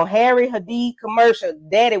doggone Harry Hadid commercial,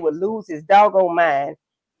 Daddy would lose his doggone mind.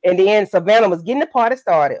 And then Savannah was getting the party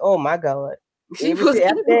started. Oh my God. He was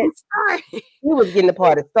getting the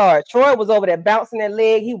party started. Troy was over there bouncing that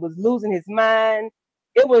leg. He was losing his mind.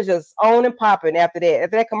 It was just on and popping after that.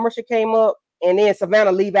 After that commercial came up, and then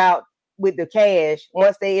Savannah leave out with the cash.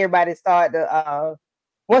 Once everybody start to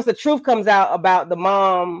once the truth comes out about the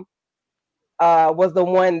mom was the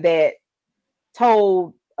one that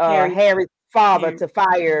told Harry's father to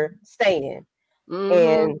fire Stan.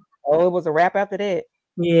 And it was a wrap after that.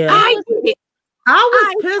 Yeah. I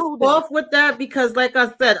was pissed off with that, because like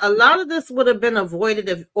I said, a lot of this would have been avoided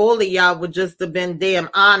if all of y'all would just have been damn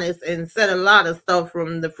honest and said a lot of stuff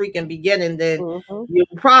from the freaking beginning. Then you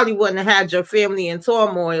probably wouldn't have had your family in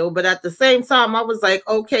turmoil. But at the same time, I was like,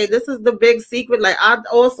 okay, this is the big secret. Like, I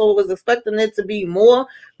also was expecting it to be more,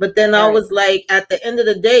 but then I was like, at the end of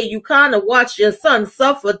the day, you kind of watch your son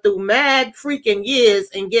suffer through mad freaking years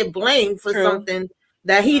and get blamed for something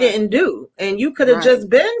that he didn't do, and you could have just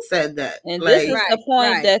been said that. And this is the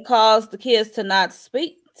point that caused the kids to not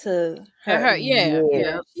speak to her.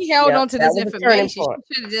 She held on to this information. She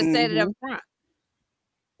should have just said it up front.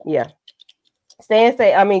 Yeah.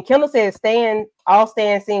 Kendall said all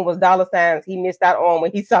Stan seen was dollar signs he missed out on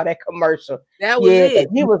when he saw that commercial. That was it.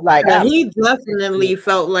 He was like, he definitely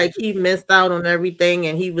felt like he missed out on everything,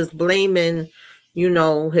 and he was blaming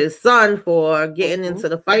his son for getting into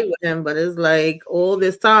the fight with him. But it's like all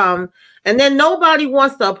this time, and then nobody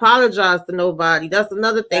wants to apologize to nobody. That's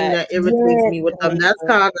another thing that irritates me with them. That's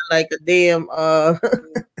kind of like a damn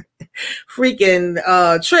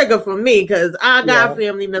freaking trigger for me, because I got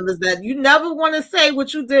family members that you never want to say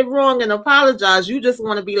what you did wrong and apologize. You just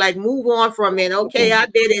want to be like, move on from it. Okay, I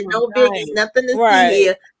did it. No biggie. Nothing to see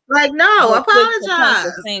here. Like, no,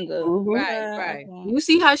 apologize. Right. You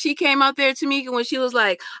see how she came out there, Tamika, when she was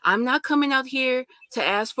like, I'm not coming out here to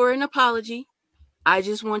ask for an apology. I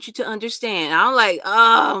just want you to understand. I'm like,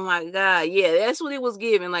 oh my God. Yeah, that's what it was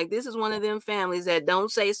giving. Like, this is one of them families that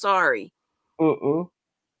don't say sorry. So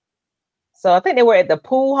I think they were at the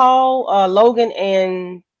pool hall. Logan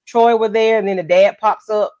and Troy were there, and then the dad pops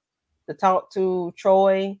up to talk to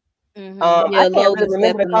Troy. I can't really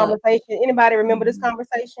remember the conversation. Anybody remember this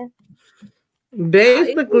conversation?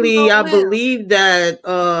 Basically, I believe that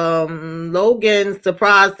Logan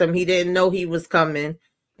surprised him. He didn't know he was coming,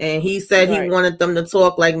 and he said he wanted them to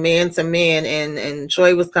talk like man to man, and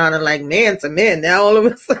Troy was kind of like, man to man. Now all of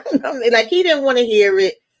a sudden, like, he didn't want to hear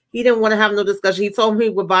it. He didn't want to have no discussion. He told me he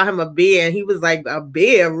would buy him a beer, and he was like, a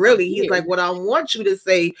beer? Really? He's like, what I want you to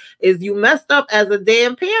say is you messed up as a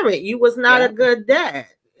damn parent. You was not a good dad.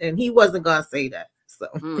 And he wasn't gonna say that. So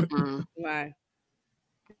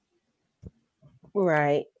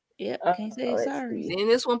Right. Yep, can't say sorry. And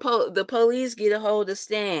this one, the police get a hold of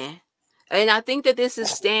Stan. And I think that this is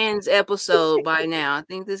Stan's episode by now. I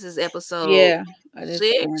think this is episode 6.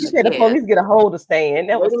 You said the police get a hold of Stan.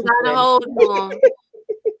 That was got a hold of him.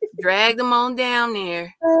 Dragged them on down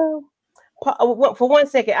there. For 1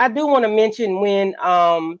 second, I do want to mention when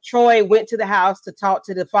Troy went to the house to talk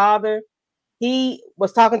to the father. He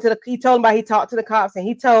was talking to he told him he talked to the cops, and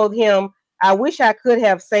he told him, "I wish I could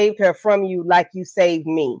have saved her from you like you saved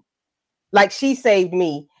me, like she saved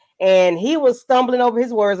me." And he was stumbling over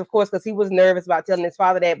his words, of course, because he was nervous about telling his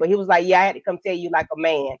father that. But he was like, "Yeah, I had to come tell you like a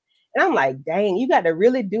man." And I'm like, "Dang, you got to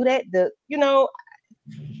really do that?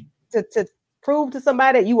 To prove to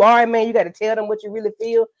somebody that you are a man, you got to tell them what you really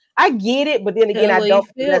feel." I get it, but then again, I don't.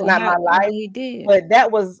 That's not my life. He did. But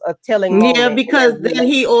that was a telling moment. Yeah, because then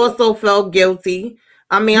he also felt guilty.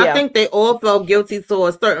 I mean, I think they all felt guilty to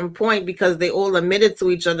a certain point because they all admitted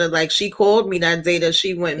to each other. Like, she called me that day that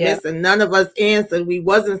she went missing. None of us answered. We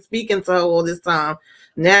wasn't speaking to her all this time.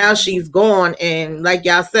 Now she's gone. And like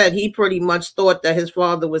y'all said, he pretty much thought that his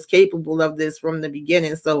father was capable of this from the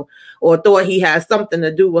beginning. So, or thought he had something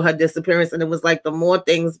to do with her disappearance. And it was like the more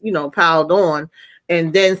things, piled on.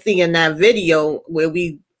 And then seeing that video where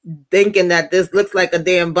we thinking that this looks like a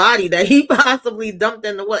damn body that he possibly dumped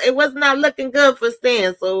in the water. It was not looking good for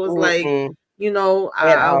Stan. So it was like,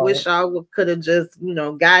 I wish I could have just,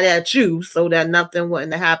 got at you so that nothing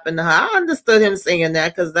wouldn't happen to her. I understood him saying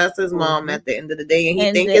that because that's his mom at the end of the day. And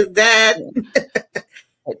he think his dad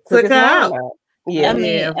took her out. Yeah. I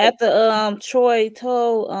mean, after Troy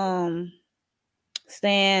told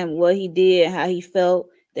Stan what he did, how he felt,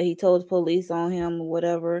 that he told the police on him or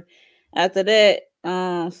whatever. After that,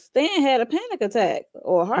 Stan had a panic attack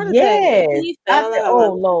or a heart attack. Yes.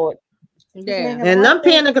 Oh Lord. Yeah. And them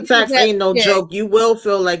panic attacks ain't no joke. You will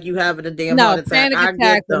feel like you having a damn heart attack. Panic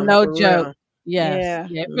attacks are no joke. Yes.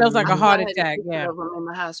 Yeah. It feels like a heart attack. Yeah. I'm in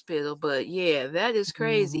the hospital, but yeah, that is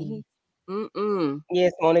crazy.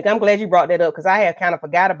 Yes, Monique. I'm glad you brought that up because I had kind of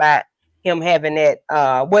forgot about him having that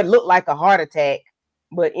what looked like a heart attack.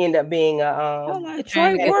 But end up being I'm like,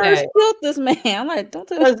 Troy Words killed this man. I'm like, don't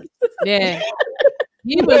tell me. Yeah.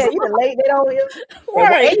 He was late that on him.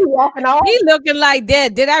 Right. He walking off. He looking like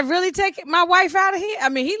that. Did I really take my wife out of here? I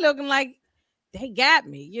mean, he looking like they got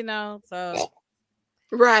me, so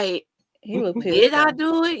right. He looked pissed. Did I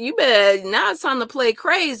do it? You better now it's time to play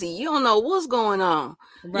crazy. You don't know what's going on.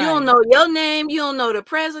 Right. You don't know your name, you don't know the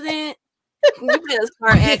president. You better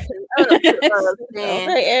start acting up.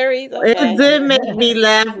 Okay, Aries. Okay. It did make me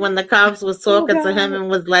laugh when the cops was talking to him and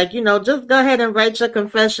was like, just go ahead and write your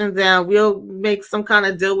confession down. We'll make some kind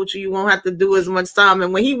of deal with you. You won't have to do as much time.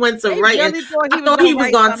 And when he went to write it, I thought he was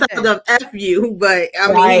going to tell them F you, but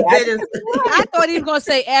I mean, he didn't. I thought he was going to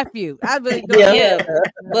say F you. I really thought. Yeah.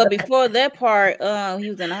 But before that part, he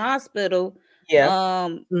was in the hospital. Yeah.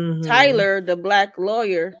 Tyler, the black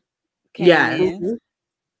lawyer, came in.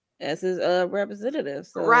 As his representative.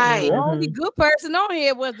 So. Right. The only good person on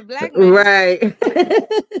here was the black man. Right.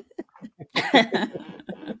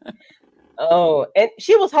 Oh, and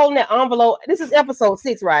she was holding that envelope. This is episode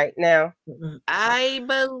 6 right now. I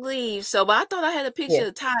believe so, but I thought I had a picture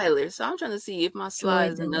of Tyler, so I'm trying to see if my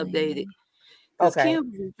slides are updated. Because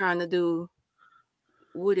Kim was trying to do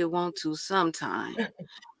what it want to sometime.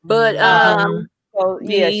 But so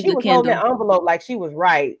yeah, she was holding that envelope like she was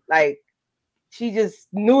right. Like she just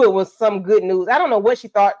knew it was some good news. I don't know what she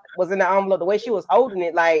thought was in the envelope, the way she was holding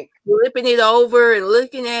it, like flipping it over and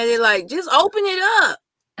looking at it like, just open it up.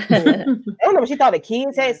 I don't know if she thought the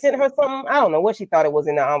kids had sent her something. I don't know what she thought it was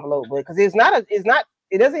in the envelope, but because it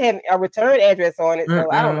doesn't have a return address on it. So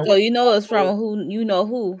I don't know. So it's from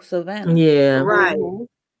who, Savannah. Yeah. Right.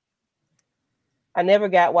 I never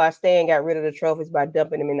got why Stan got rid of the trophies by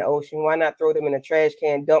dumping them in the ocean. Why not throw them in a trash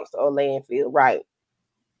can, dumpster, or landfill? Right.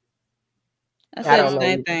 I said the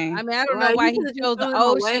same thing. I mean, I don't know why he chose the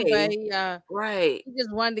ocean, but he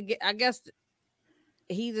just wanted to get. I guess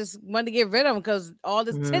he just wanted to get rid of them because all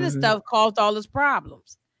this tennis stuff caused all his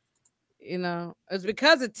problems. It's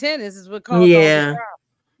because of tennis is what caused all this problem.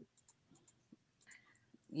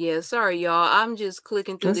 Yeah, sorry, y'all. I'm just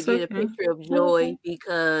clicking through to get a picture of Joy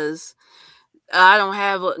because I don't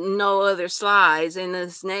have no other slides, and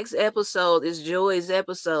this next episode is Joy's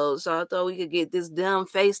episode. So I thought we could get this dumb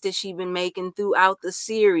face that she's been making throughout the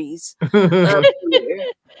series up here,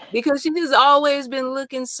 because she just always been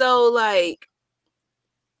looking so like,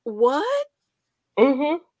 what?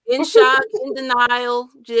 In shock, in denial,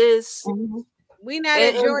 just we not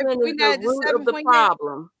at Joy. We not at the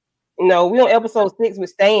problem. No, we on episode 6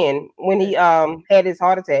 with Stan when he had his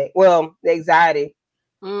heart attack. Well, the anxiety.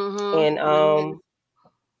 And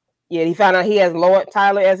Yeah, he found out he has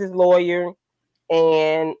Tyler as his lawyer,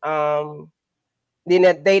 and then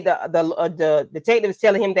the detective is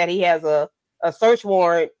telling him that he has a search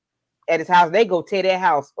warrant at his house. They go tear that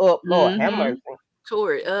house up. Lord have mercy.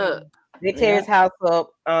 Tore it up. They tear his house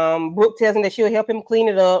up. Brooke tells him that she'll help him clean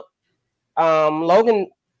it up. Logan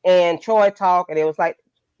and Troy talk, and it was like,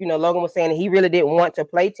 Logan was saying that he really didn't want to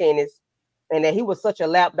play tennis, and that he was such a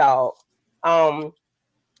lapdog.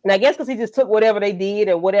 And I guess because he just took whatever they did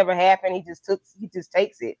or whatever happened, he just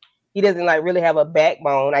takes it. He doesn't like really have a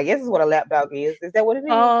backbone. I guess is what a lapdog is. Is that what it is?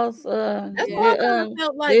 That's why I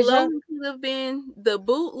felt like Logan could have been the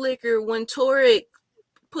bootlicker when Torek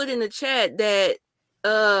put in the chat that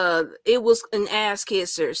it was an ass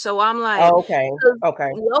kisser. So I'm like, okay.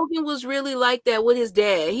 Logan was really like that with his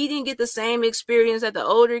dad. He didn't get the same experience that the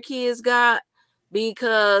older kids got,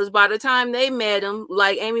 because by the time they met him,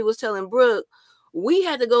 like Amy was telling Brooke, we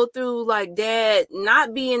had to go through like dad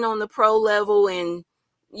not being on the pro level and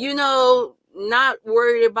not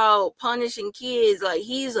worried about punishing kids. Like,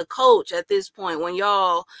 he's a coach at this point when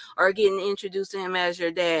y'all are getting introduced to him as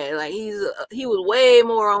your dad. Like, he was way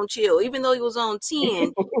more on chill. Even though he was on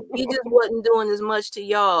 10, he just wasn't doing as much to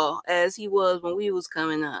y'all as he was when we was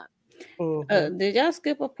coming up. Did y'all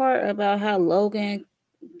skip a part about how Logan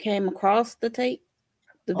came across the tape,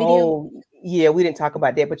 the video? Oh, yeah, we didn't talk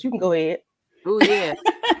about that, but you can go ahead. Oh, yeah.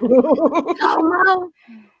 Oh, no.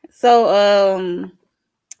 So,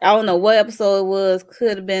 I don't know what episode it was.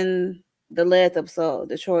 Could have been the last episode,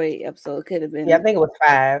 the Troy episode. Could have been. Yeah, I think it was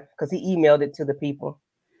 5 because he emailed it to the people.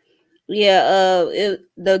 Yeah,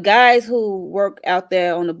 the guys who work out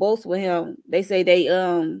there on the boats with him, they say they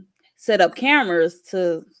set up cameras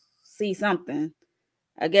to see something.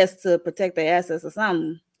 I guess to protect their assets or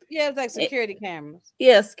something. Yeah, it's like security cameras.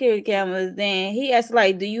 Yeah, security cameras. Then he asked,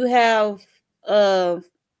 like, do you have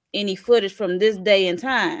any footage from this day and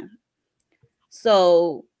time?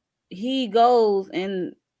 So he goes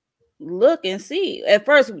and look and see. At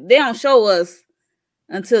first, they don't show us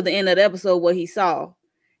until the end of the episode what he saw,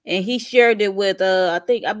 and he shared it with I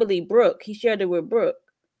believe Brooke. He shared it with Brooke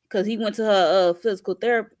because he went to her physical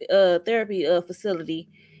therapy facility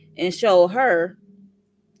and showed her.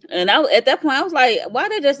 And at that point, I was like, why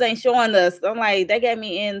they just ain't showing us? I'm like, that got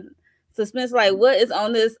me in suspense. Like, what is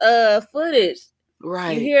on this footage?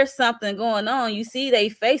 Right. You hear something going on. You see they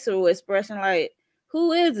facial expression, like,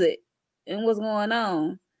 who is it and what's going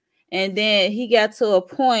on? And then he got to a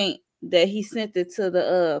point that he sent it to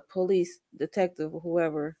the police detective or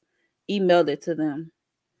whoever, emailed it to them.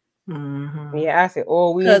 Mm-hmm. Yeah, I said,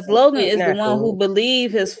 because Logan is the one who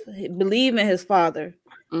believe in his father,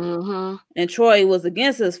 and Troy was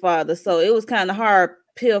against his father, so it was kind of hard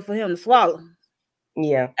pill for him to swallow.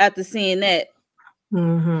 Yeah, after seeing that.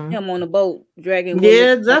 Him on the boat dragging.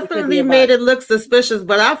 Yeah, definitely made it look suspicious,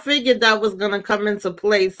 but I figured that was gonna come into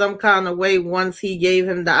play some kind of way once he gave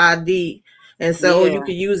him the ID and so you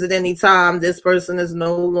could use it anytime. This person is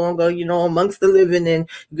no longer, amongst the living, and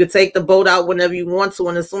you could take the boat out whenever you want to.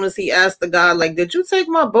 And as soon as he asked the guy, like, did you take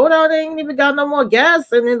my boat out? I ain't even got no more gas,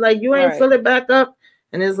 and then like, you ain't fill it back up,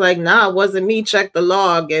 and it's like, nah, it wasn't me. Check the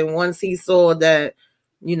log. And once he saw that,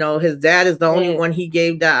 his dad is the only one he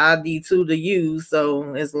gave that ID to use.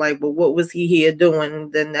 So it's like, well, what was he here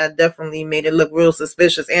doing? Then that definitely made it look real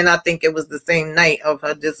suspicious. And I think it was the same night of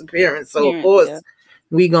her disappearance. So of course,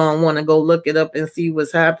 we gonna want to go look it up and see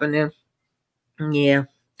what's happening. Yeah.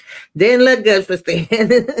 Didn't look good for Stan.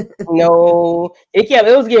 No, it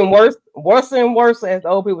was getting worse and worse, as the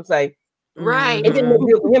old people say. Right. It didn't look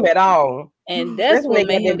good for him at all. And that's what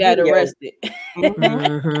made him got arrested. And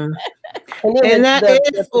that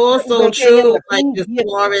is also true, like as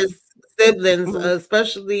far as siblings,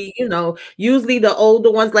 especially, usually the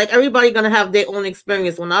older ones, like everybody gonna have their own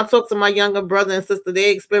experience. When I talk to my younger brother and sister,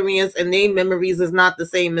 their experience and their memories is not the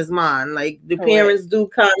same as mine. Like the parents do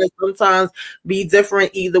kind of sometimes be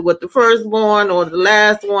different, either with the firstborn or the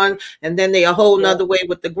last one, and then they a whole nother way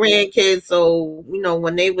with the grandkids. So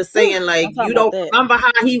when they were saying like, you don't remember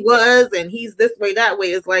how he was and he's this way, that way,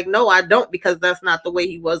 it's like, no, I don't, because that's not the way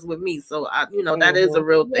he was with me. So that is a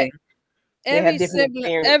real thing. Every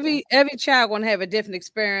sibling, every child gonna have a different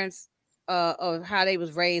experience of how they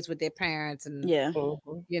was raised with their parents, and so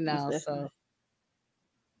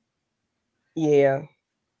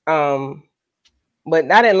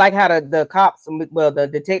but I didn't like how the cops, the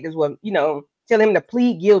detectives were, tell him to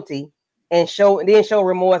plead guilty and show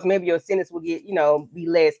remorse. Maybe your sentence will get, be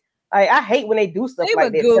less. I hate when they do stuff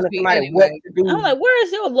like that. Telling somebody what to do. I'm like, where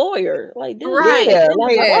is your lawyer? Like, dude,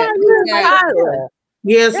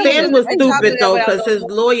 Yeah, Stan was stupid though, because his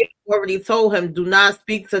lawyer already told him, do not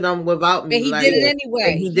speak to them without me. But he did it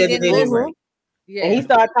anyway. He did it anyway. Yeah. And he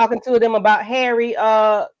started talking to them about Harry,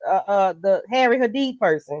 the Harry Hadid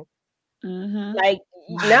person. Like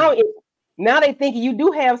now they thinking you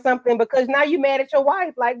do have something because now you mad at your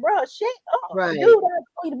wife. Like, bro, shit up. Right. Dude, I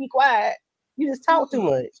told you to be quiet. You just talk too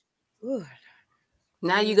much.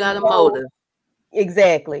 Now you got a motive.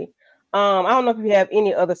 Exactly. I don't know if you have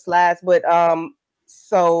any other slides, but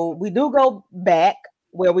so we do go back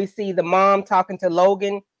where we see the mom talking to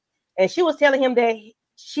Logan, and she was telling him that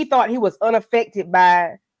she thought he was unaffected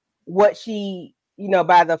by what she,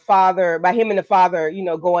 by the father, by him and the father,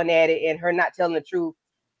 going at it and her not telling the truth.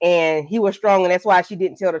 And he was strong, and that's why she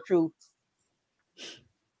didn't tell the truth.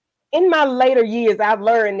 In my later years, I've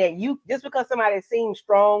learned that just because somebody seems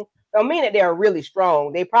strong, don't mean that they're really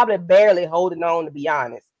strong. They probably barely holding on, to be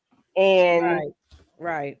honest. And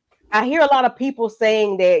right. I hear a lot of people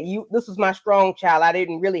saying that this was my strong child. I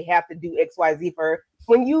didn't really have to do XYZ for her.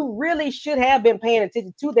 When you really should have been paying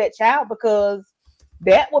attention to that child, because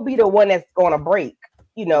that will be the one that's going to break.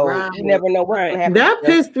 You never know what's going to happen. That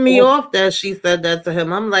pissed me off that she said that to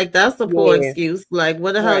him. I'm like, that's a poor excuse. Like,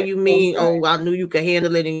 what the hell you mean? Oh, I knew you could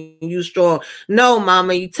handle it and you strong. No,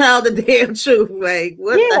 mama, you tell the damn truth. Like,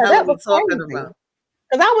 what the hell are we talking about?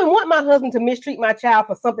 Because I wouldn't want my husband to mistreat my child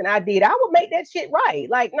for something I did. I would make that shit right.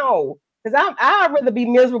 Like, no. Because I'd rather be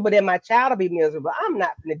miserable than my child to be miserable. I'm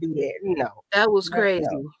not going to do that. No. That was crazy.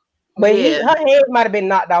 No. But her head might have been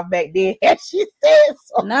knocked off back then. She said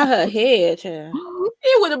so. Not her head, child.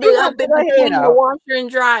 It would have been up in the washer and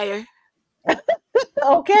dryer.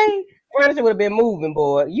 Okay. Furniture would have been moving,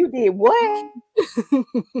 boy. You did what?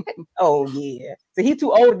 Oh, yeah. So he's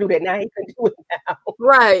too old to do that now. He couldn't do it now.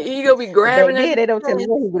 Right. He gonna be grabbing it. They don't tell me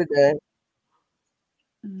what he would have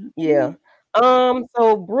done. Yeah.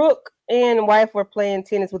 So Brooke and wife were playing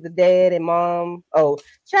tennis with the dad and mom. Oh,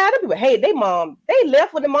 child, they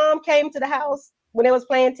left when the mom came to the house when they was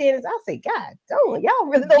playing tennis. I say, God, y'all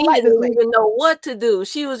really don't like this lady. Even know what to do.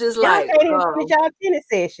 She was just like, y'all tennis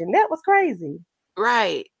session. That was crazy.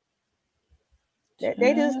 Right.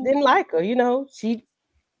 They just didn't like her, they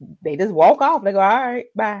just walk off. They go, all right,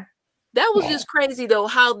 bye. That was just crazy though,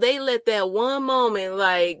 how they let that one moment,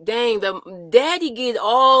 like, dang, the daddy get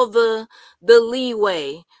all the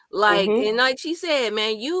leeway. Like, and like she said,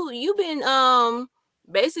 man, you been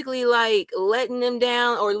basically like letting them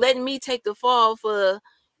down or letting me take the fall for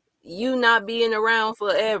you not being around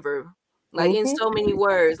forever. Like in so many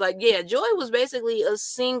words. Like, yeah, Joy was basically a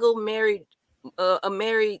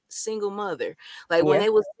married single mother. Like when they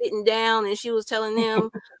was sitting down and she was telling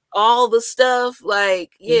them all the stuff,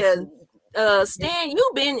 like, Stan,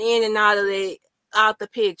 you've been in and out the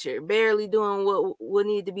picture, barely doing what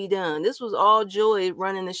needed to be done. This was all Joy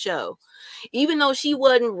running the show, even though she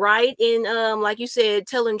wasn't right in like you said,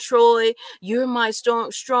 telling Troy, you're my strong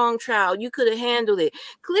child, you could have handled it.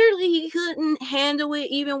 Clearly he couldn't handle it,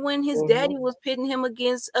 even when his daddy was pitting him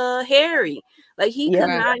against Harry. Like he could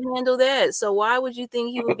not handle that. So why would you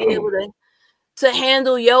think he would be able to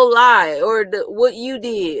handle your lie or what you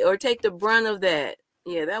did or take the brunt of that?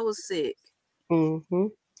 Yeah, that was sick.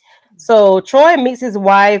 So Troy meets his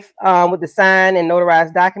wife with the signed and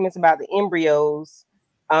notarized documents about the embryos,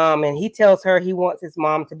 and he tells her he wants his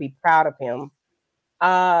mom to be proud of him.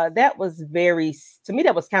 That was to me,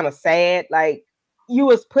 that was kind of sad. Like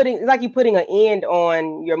you putting an end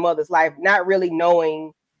on your mother's life, not really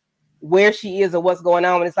knowing where she is or what's going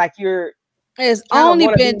on. And it's like it's only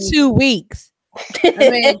been 2 weeks.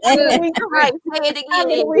 I mean, right, say it again.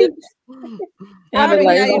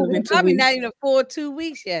 Probably not even a full 2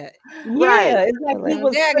 weeks yet. Yeah, it's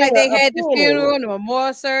like they had the funeral and the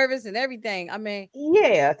memorial service and everything. I mean,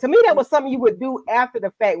 yeah, to me that was something you would do after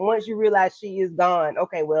the fact. Once you realize she is gone,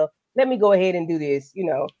 okay, well, let me go ahead and do this,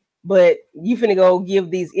 But you finna go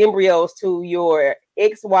give these embryos to your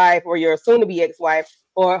ex-wife or your soon-to-be ex-wife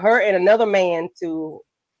or her and another man to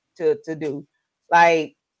do.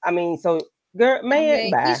 Like, I mean, so. Girl,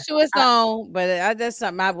 man, he's sure it's on, but that's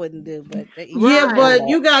something I wouldn't do. But but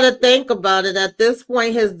you got to think about it. At this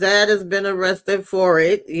point, his dad has been arrested for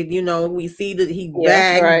it. We see that he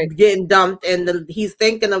getting dumped, and he's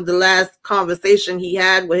thinking of the last conversation he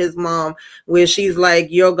had with his mom, where she's like,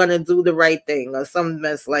 "You're gonna do the right thing," or some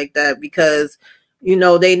mess like that, because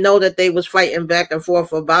they know that they was fighting back and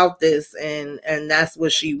forth about this, and that's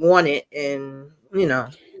what she wanted, and I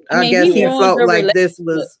guess he felt like this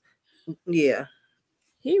was. Yeah,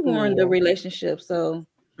 he ruined the relationship. So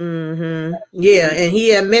yeah, and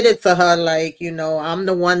he admitted to her, like, I'm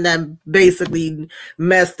the one that basically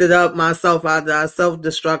messed it up myself. I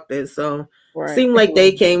self-destructed. So seemed like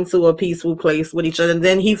they came to a peaceful place with each other. And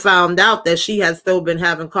then he found out that she had still been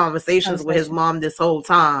having conversations with his mom this whole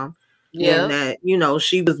time. and that, you know,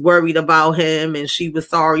 she was worried about him and she was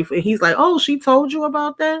sorry for. He's like, oh, she told you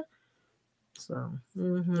about that. So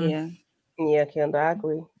yeah, Kendall, I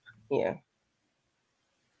agree.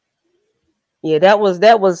 Yeah, that was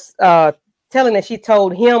telling that she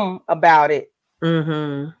told him about it.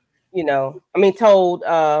 You know, I mean, told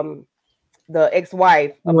the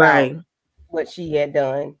ex-wife about what she had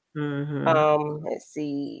done. Let's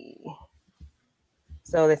see.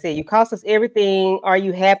 So they say, you cost us everything. Are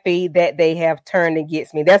you happy that they have turned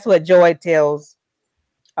against me? That's what Joy tells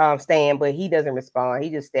Stan, but he doesn't respond. He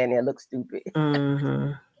just stand there, look stupid.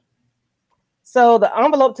 So the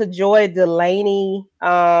envelope to Joy Delaney,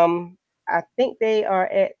 I think they are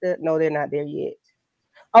at no, they're not there yet.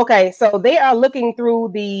 Okay, so they are looking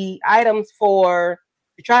through the items to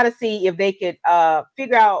try to see if they could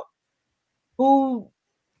figure out who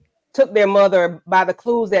took their mother by the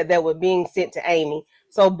clues that were being sent to Amy.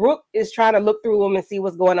 So Brooke is trying to look through them and see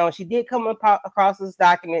what's going on. She did come across this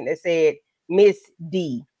document that said Miss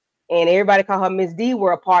D, and everybody called her Miss D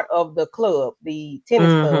were a part of the club, the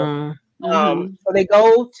tennis club. So they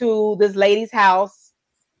go to this lady's house,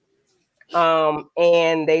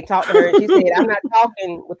 and they talk to her. She said, "I'm not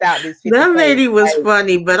talking without this." That lady was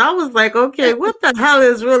funny, but I was like, "Okay, what the hell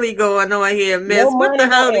is really going on here, Miss? What the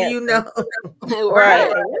hell do you know?"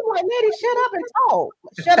 Right? I'm like, lady, shut up and talk.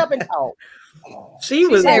 Shut up and talk. She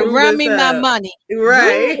was said, "Run me my money,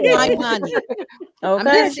 right? My money. I'm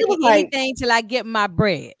not saying anything till I get my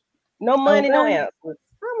bread. No money, no answers."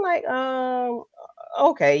 I'm like,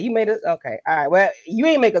 okay, you made us okay. All right. Well, you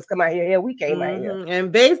ain't make us come out here. Yeah, we came out here.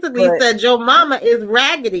 And basically said your mama is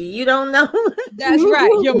raggedy. You don't know. That's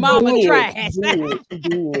right. Your mama trash.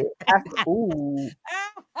 Ooh.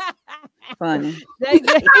 Funny.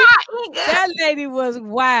 That lady was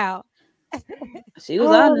wild. She was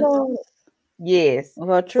honest. Yes.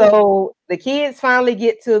 So the kids finally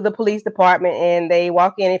get to the police department and they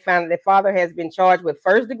walk in and find that their father has been charged with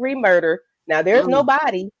first-degree murder. Now there's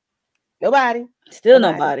nobody. Still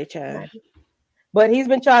nobody, child. But he's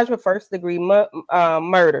been charged with first-degree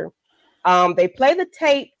murder. They play the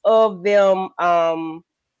tape of them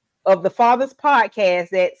of the father's podcast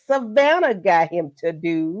that Savannah got him to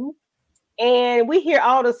do, and we hear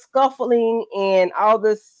all the scuffling and all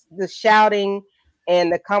the shouting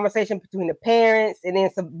and the conversation between the parents, and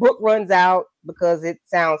then Brooke runs out because it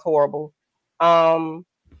sounds horrible. Dad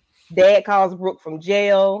calls Brooke from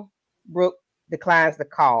jail. Brooke declines the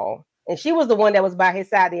call. And she was the one that was by his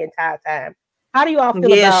side the entire time. How do you all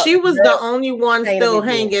feel about she was the only one still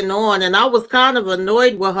hanging on. And I was kind of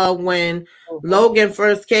annoyed with her when Logan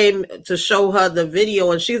first came to show her the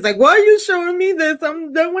video. And she's like, why are you showing me this? I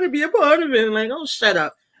don't want to be a part of it. I'm like, oh, shut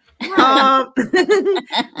up.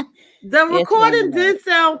 The recording did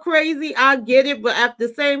sound crazy. I get it. But at the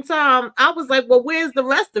same time, I was like, well, where's the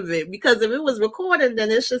rest of it? Because if it was recorded, then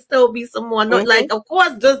it should still be some more. Like, of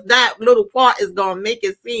course, just that little part is going to make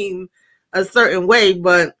it seem a certain way.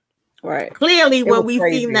 But clearly, when we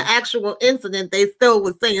seen the actual incident, they still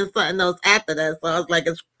was saying something else after that. So I was like,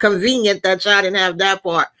 it's convenient that y'all didn't have that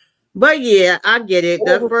part. But yeah, I get it.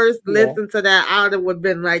 The first listen to that, I would have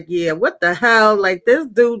been like, yeah, what the hell? Like, this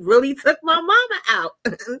dude really took my mama out.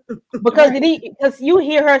 Because you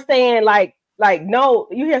hear her saying like no,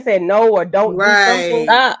 you hear her saying no or don't do something.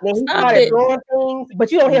 Then he started throwing things, but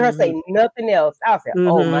you don't hear her say nothing else. I was like,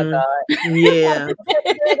 oh my God. Yeah.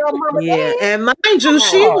 Yeah. And mind you,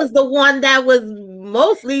 she was the one that was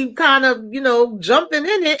mostly kind of, jumping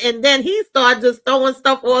in it. And then he started just throwing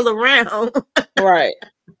stuff all around. Right.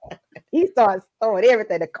 He starts throwing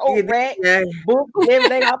everything, the coat rack, books,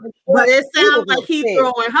 everything off the floor. But it sounds like he's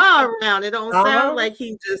throwing her around. It don't sound like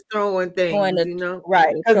he's just throwing things,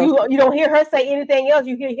 Right. Because you don't hear her say anything else.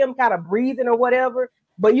 You hear him kind of breathing or whatever,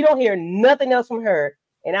 but you don't hear nothing else from her.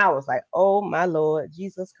 And I was like, oh my Lord,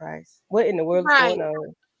 Jesus Christ. What in the world is going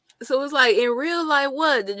on? So it's like in real life,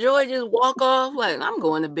 what? Did Joy just walk off? Like, I'm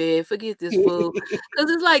going to bed. Forget this fool.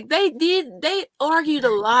 Because it's like they argued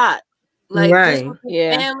a lot. Like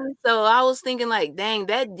family. So I was thinking like, dang,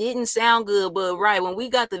 that didn't sound good. But when we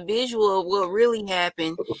got the visual of what really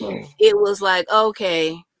happened, it was like,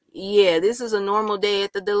 okay, yeah, this is a normal day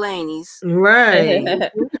at the Delaney's. Right.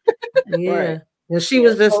 Yeah. And she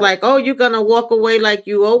was just like, oh, you're going to walk away like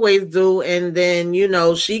you always do. And then,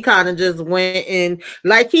 she kind of just went in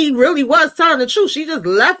like he really was telling the truth. She just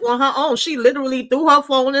left on her own. She literally threw her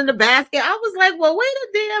phone in the basket. I was like, well, wait a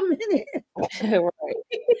damn minute.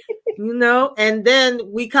 And then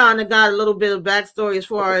we kind of got a little bit of backstory as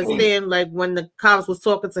far as saying, like, when the cops was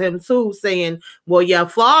talking to him too, saying, well, your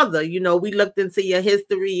father, we looked into your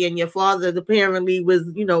history and your father apparently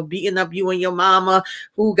was, beating up you and your mama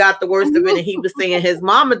who got the worst of it. And he was saying his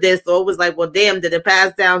mama did. So it was like, well, damn, did it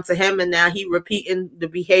pass down to him? And now he repeating the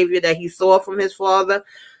behavior that he saw from his father.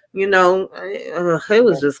 You know, it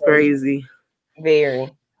was just crazy.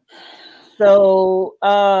 Very. So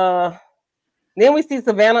then we see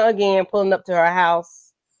Savannah again pulling up to her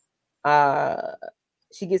house.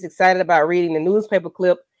 She gets excited about reading the newspaper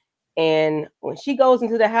clip. And when she goes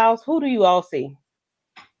into the house, who do you all see?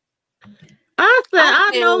 I said,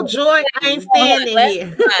 I know Joy ain't standing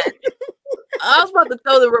here. I was about to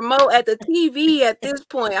throw the remote at the TV at this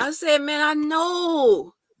point. I said, man, I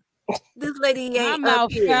know this lady ain't. My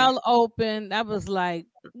mouth fell open. I was like,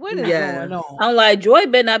 what is going on? I'm like, Joy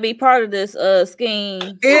better not be part of this scheme.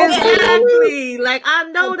 Exactly. Like, I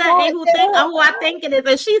know that ain't who I think it is.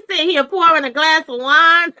 And she's sitting here pouring a glass of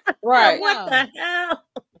wine. Right. What the hell?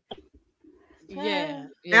 Yeah.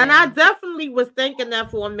 And I definitely was thinking that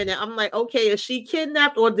for a minute. I'm like, okay, is she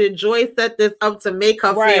kidnapped or did Joy set this up to make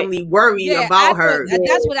her family worry about her?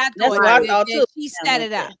 That's what I thought. That's what I thought too. She set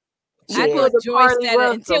it up. Yeah. I thought Joy set it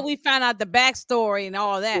Russell. until we found out the backstory and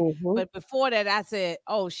all that. Mm-hmm. But before that, I said,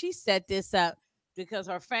 oh, she set this up because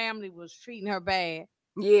her family was treating her bad.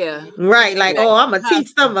 Yeah. Right. Like, oh, I'm going to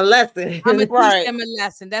teach them a lesson. I'm going to teach them a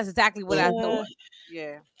lesson. That's exactly what I thought.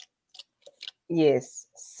 Yeah. Yes.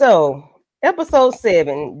 So, episode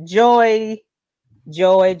 7, Joy.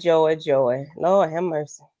 Lord have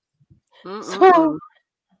mercy. So,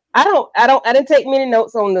 I didn't take many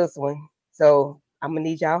notes on this one. So, I'm gonna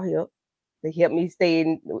need y'all help to help me stay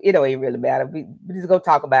in. It don't even really matter. We just go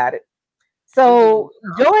talk about it. So,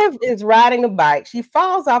 Joy is riding a bike. She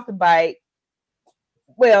falls off the bike.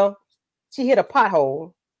 Well, she hit a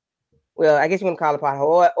pothole. Well, I guess you want to call it a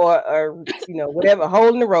pothole or you know, whatever, a hole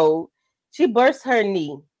in the road. She burst her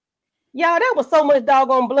knee. Y'all, that was so much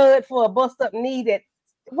doggone blood for a bust up knee. That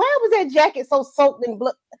why was that jacket so soaked in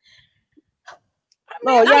blood?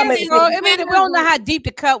 We don't know how deep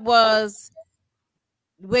the cut was.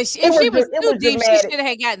 If she was too deep, she should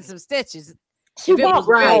have gotten some stitches. She walked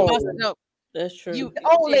right. That's true. She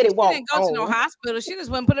didn't go to no hospital. She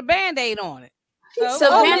just went and put a Band-Aid on it.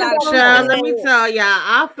 Child, let me tell y'all,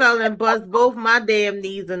 I fell and bust both my damn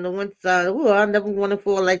knees in the winter. Ooh, I never want to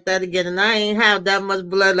fall like that again. And I ain't have that much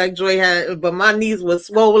blood like Joy had, but my knees were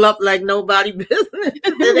swole up like nobody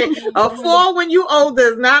business. A fall when you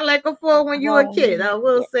older is not like a fall when you a kid. I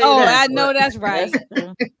will say that. Oh, I know that's right.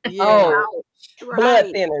 Blood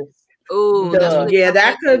thinners. Ooh,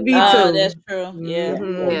 that could be too. That's true. Yeah.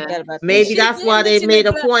 Mm-hmm. Maybe that's why they made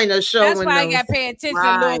a point of showing. That's why I got to pay attention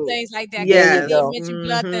to little things like that. Yeah, they mentioned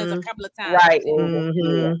blood thinners a couple of times. Right.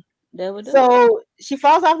 So she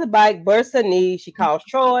falls off the bike, bursts her knee. She calls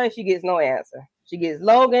Troy. She gets no answer. She gets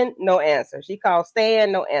Logan. No answer. She calls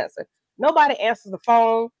Stan. No answer. Nobody answers the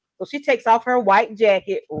phone. So she takes off her white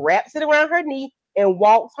jacket, wraps it around her knee, and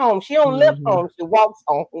walks home. She don't live home. She walks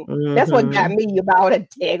home. That's what got me about a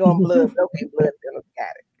tag on blood. Okay, blood thinners,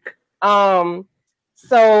 got it.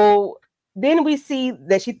 So then we see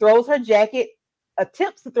that she throws her jacket,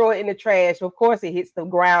 attempts to throw it in the trash. Of course, it hits the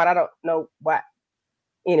ground. I don't know why.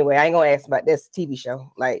 Anyway, I ain't gonna ask about this TV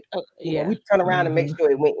show. Like, you know, we turn around and make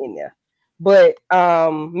sure it went in there. But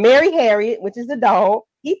Mary Harriet, which is the dog,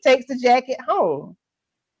 he takes the jacket home.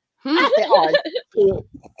 I said, "Oh,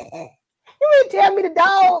 you didn't tell me the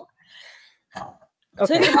dog."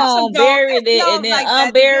 Okay. Took it home, buried it, and then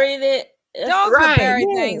unburied it. Dogs will bury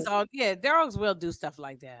things. Dogs will do stuff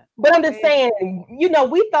like that. But I'm just saying, you know,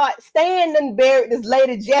 we thought Stan done buried this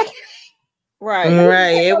lady jacket. Right.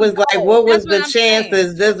 It was like, what was the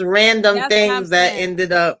chances? Just random things that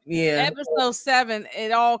ended up. Yeah. Episode 7,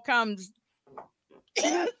 it all comes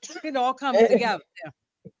together.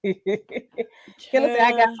 Kendall said,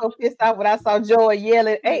 I got so pissed off when I saw Joy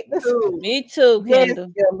yelling. Hey, me too,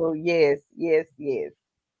 Kendall. Yes.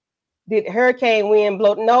 Did hurricane wind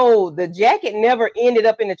blow? No, the jacket never ended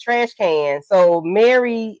up in the trash can. So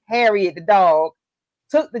Mary Harriet, the dog,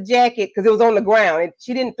 took the jacket because it was on the ground. And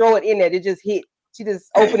she didn't throw it in there. It just hit. She just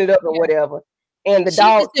opened it up or whatever. And the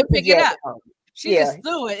dog didn't pick it up. She just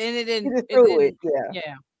threw it and it didn't. She just threw it.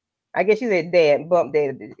 Yeah. I guess she said dad, bump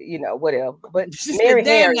dad, you know, whatever. But Mary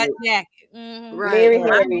Harriet, Mary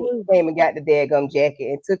Harriet came and got the daggum jacket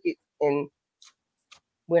and took it and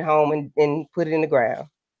went home and put it in the ground.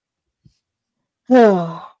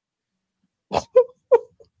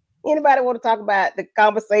 Anybody want to talk about the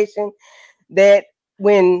conversation that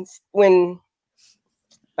when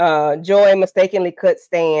Joy mistakenly cut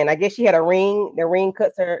Stan? I guess she had a ring. The ring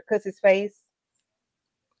cuts his face.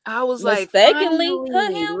 I was mistakenly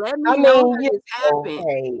cut him. I mean,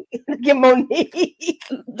 okay. Look at Monique.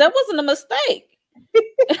 That wasn't a mistake.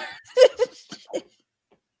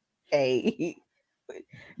 Hey,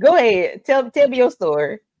 Go ahead. Tell me your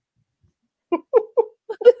story.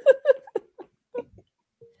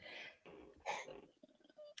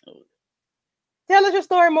 Tell us your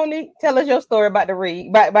story, Monique. Tell us your story about the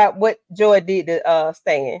read, about what Joy did to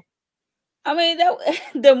Stan. I mean,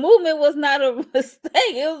 the movement was not a mistake.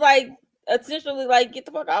 It was like essentially like get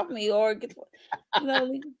the fuck off me or get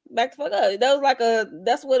the, back the fuck up. That was like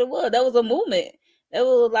that's what it was. That was a movement. It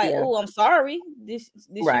was like, oh, I'm sorry. This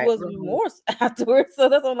right. She was remorse afterwards. So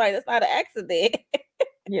that's what I'm like, that's not an accident.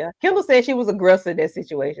 Yeah. Kendall said she was aggressive in that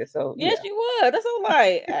situation. So yeah, she was. That's what I'm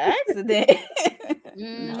like, an accident.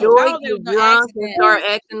 Joy get drunk and start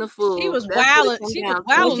acting the fool. She was wild. She was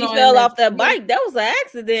wild. She fell off that bike. That was an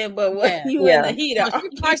accident. But when you in the heat, she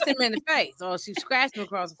punched him in the face, or she scratched him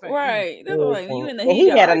across the face. Right. That's like you in the heat. And he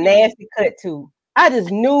had a nasty cut too. I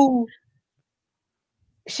just knew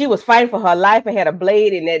she was fighting for her life and had a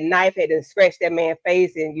blade, and that knife had to scratch that man's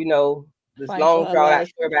face, and this long drawn out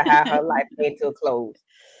story about how her life came to a close.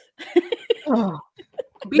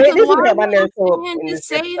 Because this why my nerves to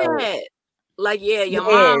say that? Like, yeah, your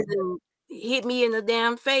mom hit me in the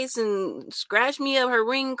damn face and scratched me up. Her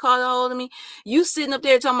ring caught a hold of me. You sitting up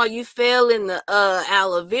there talking about you fell in the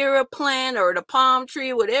aloe vera plant or the palm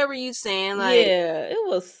tree, whatever you saying. Like, yeah, it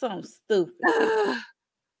was something stupid.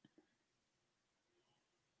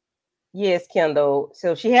 Yes, Kendall.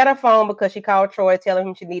 So she had her phone because she called Troy telling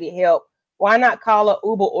him she needed help. Why not call a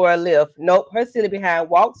Uber or a Lyft? Nope. Her silly behind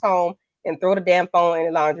walks home and throw the damn phone in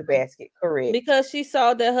the laundry basket. Correct. Because she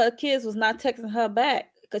saw that her kids was not texting her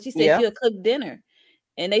back because she said she'll cook dinner.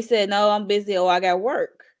 And they said, no, I'm busy or I got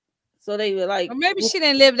work. So they were like, or maybe she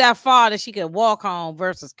didn't live that far that she could walk home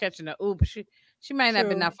versus catching an Uber. She might not have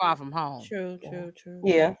been that far from home. True.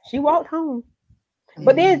 Yeah, she walked home.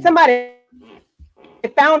 But then somebody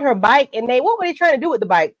found her bike, and what were they trying to do with the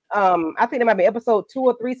bike? I think it might be episode 2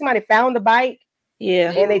 or 3. Somebody found the bike.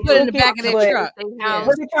 Yeah, and they put it in the back of their truck.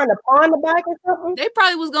 Was they trying to pawn the bike or something? They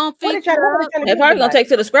probably was gonna fix it. They probably gonna take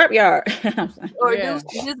to the scrapyard. Or just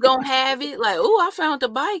gonna have it like, oh, I found the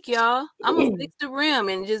bike, y'all. I'm gonna fix the rim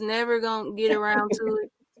and just never gonna get around to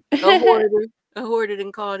it. A hoarder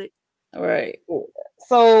and caught it. All right.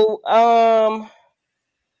 So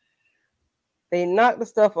they knock the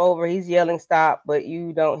stuff over. He's yelling stop, but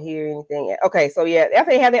you don't hear anything. Okay, so yeah,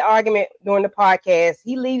 after they have the argument during the podcast,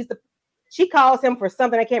 he leaves she calls him for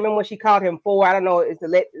something. I can't remember what she called him for. I don't know. It's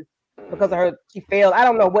because of her. She failed. I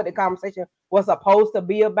don't know what the conversation was supposed to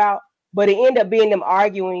be about, but it ended up being them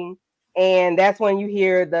arguing. And that's when you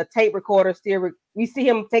hear the tape recorder still. We see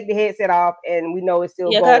him take the headset off, and we know it's still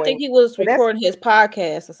going. I think he was recording his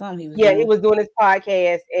podcast or something. He was doing his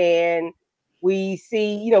podcast, and we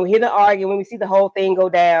see, hear the arguing. We see the whole thing go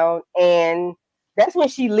down, and that's when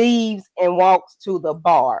she leaves and walks to the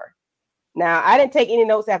bar. Now, I didn't take any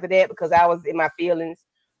notes after that because I was in my feelings.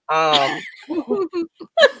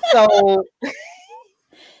 So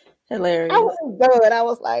hilarious. I was good. I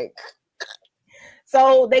was like,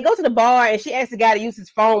 so they go to the bar and she asks the guy to use his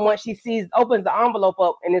phone once she opens the envelope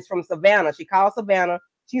up, and it's from Savannah. She calls Savannah.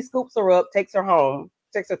 She scoops her up, takes her home,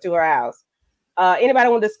 takes her to her house. Anybody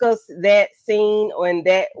want to discuss that scene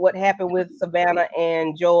what happened with Savannah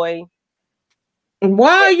and Joy?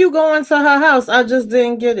 Why are you going to her house? I just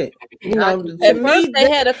didn't get it. At first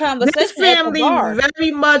they had a conversation. This family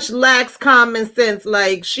very much lacks common sense.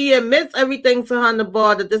 Like, she admits everything to her on the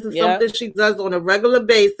bar that this is something she does on a regular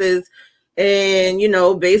basis. And,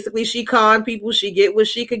 basically she conned people. She get what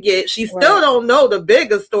she could get. She still don't know the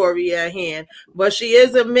bigger story at hand, but she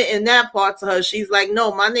is admitting that part to her. She's like,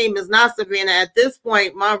 no, my name is not Savannah. At this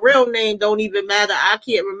point, my real name don't even matter. I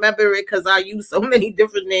can't remember it because I use so many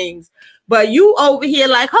different names. But you over here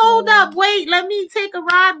like, hold up, wait, let me take a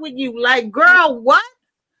ride with you. Like, girl, what?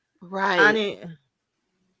 Right. I didn't.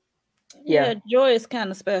 Yeah, Joy is kind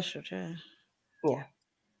of special, child. Yeah.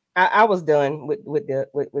 I was done with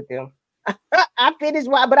them. I finished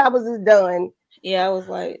but I was just done. Yeah, I was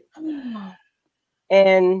like,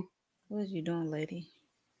 and what are you doing, lady?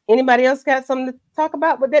 Anybody else got something to talk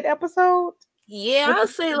about with that episode? Yeah, I'll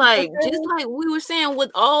say just like we were saying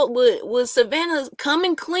with Savannah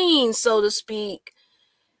coming clean, so to speak.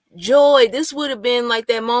 Joy, this would have been like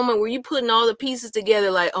that moment where you putting all the pieces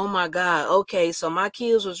together, like, oh my God, okay, so my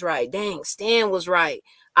kills was right. Dang, Stan was right.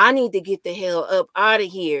 I need to get the hell up out of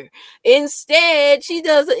here. Instead, she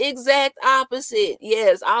does the exact opposite.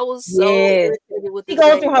 Yes, I was so irritated with she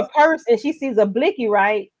goes through her purse and she sees a blicky,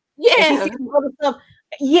 right? Yeah. And she sees some other stuff.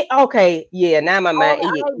 Yeah, okay. Yeah, now my mind.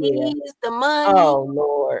 The money. Oh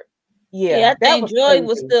Lord. Yeah, I think Joy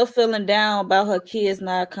was still feeling down about her kids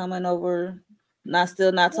not coming over, not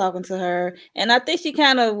talking to her. And I think she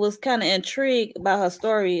was kind of intrigued about her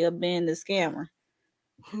story of being the scammer.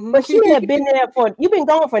 But she had been there you've been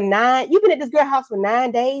gone for 9. You've been at this girl house for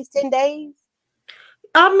 9 days, 10 days.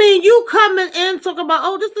 I mean, you coming in talking about,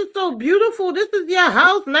 oh, this is so beautiful. This is your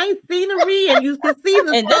house, nice scenery, and you can see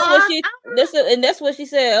the. And that's what she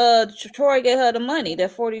said. Troy gave her the money,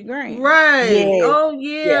 that 40 grand. Right. Yeah. Oh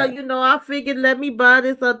yeah. You know, I figured let me buy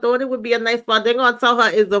this. I thought it would be a nice spot. They're gonna tell her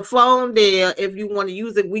is the phone there if you want to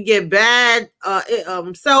use it. We get bad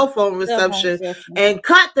cell phone reception and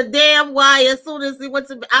cut the damn wire as soon as it went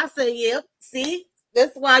to. I said, yep. See.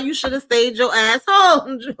 That's why you should have stayed your ass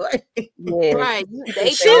home, Joy. Yeah. Right.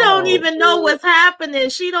 She don't even know what's happening.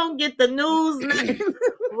 She don't get the news.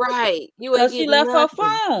 Right. She left her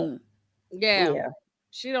phone. Yeah.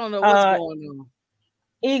 She don't know what's going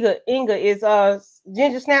on. Inga, is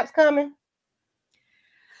Ginger Snaps coming?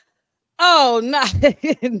 Oh no,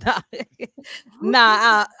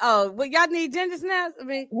 nah. Well, y'all need Ginger Snaps. I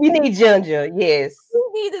mean, we need Ginger. Yes.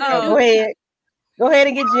 Go ahead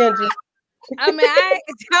and get Ginger. I mean, I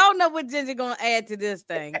don't know what Ginger gonna add to this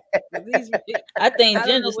thing. I think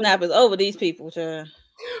Ginger Snap is over these people, child.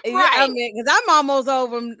 Right. I mean, because I'm almost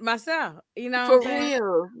over myself. You know, for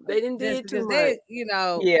real. They didn't do it too much. You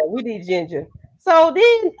know. Yeah, we need Ginger. So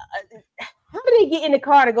then, how did they get in the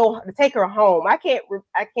car to take her home? I can't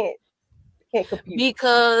compute.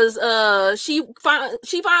 Because she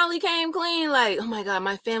finally came clean, like, oh my god,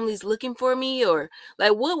 my family's looking for me, or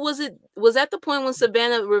like, what was it? Was that the point when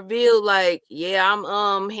Savannah revealed, like, yeah,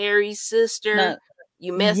 I'm Harry's sister? No.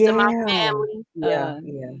 You messed up my family. Yeah,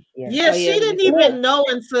 she didn't even know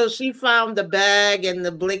until she found the bag and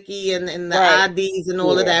the blicky and the IDs and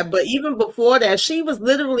all of that. But even before that, she was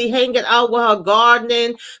literally hanging out with her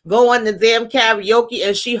gardening, going to damn karaoke,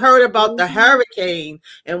 and she heard about the hurricane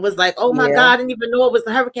and was like, oh my God, I didn't even know it was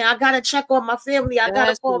a hurricane. I gotta check on my family. I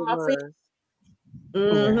gotta call my family.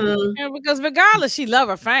 And because regardless, she loved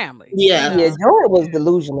her family. Yeah, Joy was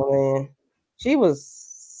delusional, man. She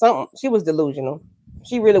was delusional.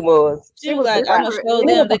 She really was. She was like, I'm gonna show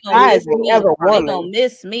them they're gonna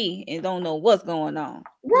miss me and don't know what's going on.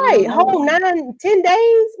 Right. Whole 9-10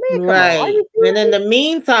 days, man. Right. And in the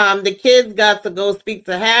meantime, the kids got to go speak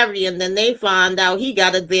to Harry, and then they find out he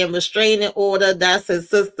got a damn restraining order. That's his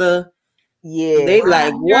sister. Yeah. They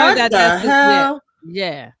like, what the hell?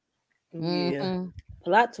 Yeah. Mm-hmm.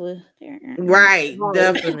 Plot twist. Right.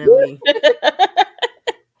 Definitely.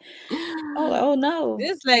 Oh no.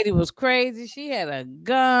 This lady was crazy. She had a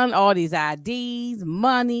gun, all these IDs,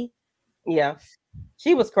 money. Yeah.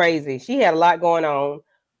 She was crazy. She had a lot going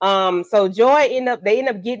on. So Joy ended up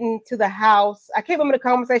getting to the house. I can't remember the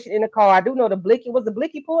conversation in the car. I do know the blicky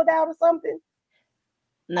pulled out or something.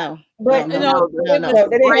 No. But no. They didn't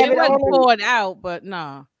have it poured out, but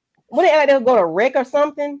no. What they go to wreck or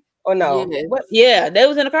something? Or no? Yeah, they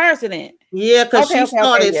was in a car accident. Yeah, because she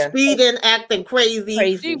started speeding, acting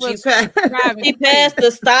crazy. She passed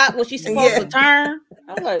the stop when she's supposed to turn.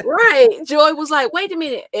 I'm like, right. Joy was like, wait a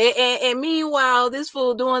minute. And meanwhile, this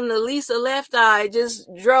fool doing the Lisa left eye just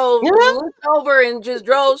drove over and just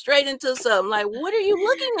drove straight into something. Like, what are you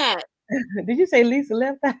looking at? Did you say Lisa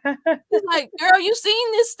left eye? He's like, girl, you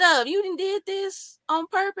seen this stuff. You did this on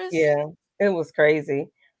purpose. Yeah, it was crazy.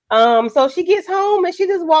 So she gets home and she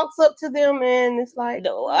just walks up to them and it's like,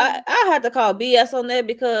 no, I had to call BS on that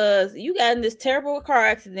because you got in this terrible car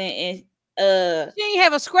accident and she ain't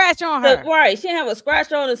have a scratch on her. Right, she didn't have a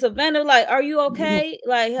scratch on her. Savannah, like, are you okay?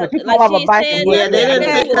 Like she said, they didn't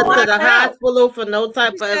take her to the hospital for no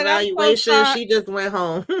type of evaluation. She just went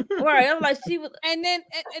home. Right, I'm like, she was, and then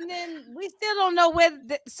we still don't know where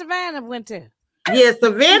Savannah went to. Yeah,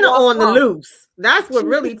 Savannah on the loose. That's what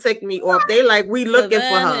really ticked me off. They like, we looking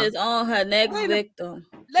Savannah for her. Is on her next victim.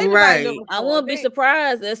 Right. I wouldn't be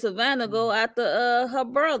surprised if Savannah go after her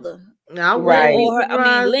brother. Right.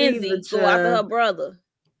 Lindsay go after her brother.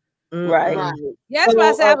 Right. Yeah, that's why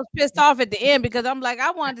I said I was pissed off at the end because I'm like, I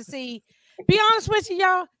wanted to see. Be honest with you,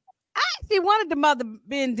 y'all. I actually wanted the mother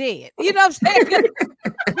being dead. You know what I'm saying?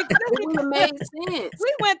 It would have made sense.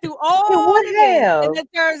 We went through all of this, and it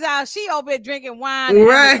turns out she over here drinking wine.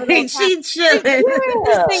 Right, she chilling.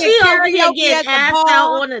 Yeah. She over here getting asked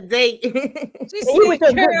out on a date. She was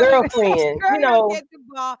a good girlfriend. You know,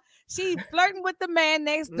 she's flirting with the man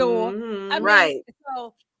next door. Mm-hmm. I mean, right.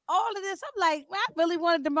 So all of this, I'm like, I really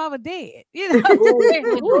wanted the mother dead. You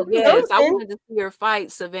know? Yes, I wanted to see her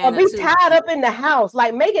fight Savannah. Or be tied up in the house,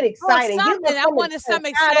 like make it exciting. I wanted some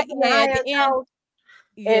excitement at the end.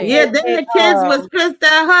 Then the kids was pissed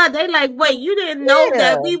at her. They like, wait, you didn't know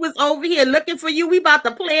that we was over here looking for you. We about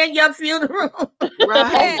to plan your funeral.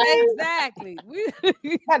 Right. Exactly. We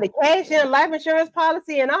had to cash in life insurance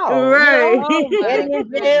policy and all. Right. You know,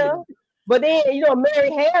 in jail. But then,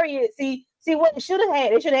 Mary Harriet, see, See what they should have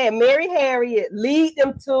had? They should have had Mary Harriet lead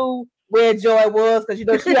them to where Joy was, because you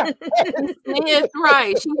know she. Yes,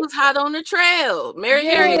 right. She was hot on the trail. Mary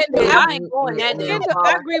Harriet. I ain't going that damn far.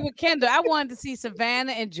 I agree with Kendall. I wanted to see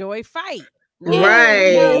Savannah and Joy fight.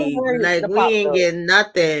 Right. Like we ain't getting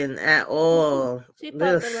nothing at all. She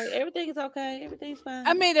popped up like everything's okay, everything's fine.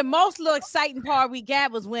 I mean, the most little exciting part we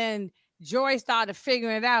got was when Joy started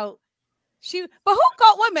figuring it out. But who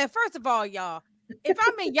got wait a minute, first of all, y'all, if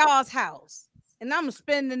I'm in y'all's house and I'm gonna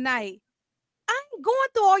spend the night, I ain't going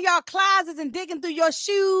through all y'all closets and digging through your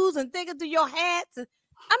shoes and digging through your hats.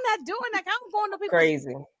 I'm not doing that. I'm going to people.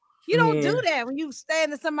 Crazy. You don't do that when you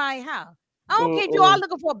stand in somebody's house. I don't care if you all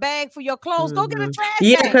looking for a bag for your clothes. Go get a trash bag.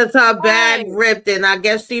 Yeah, because her bag ripped, and I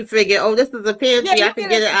guess she figured, oh, this is a pantry. I can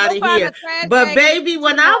get it out of here. But baby,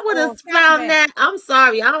 when I would have found that, I'm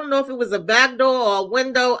sorry, I don't know if it was a back door or a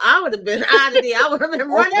window. I would have been out of there. I would have been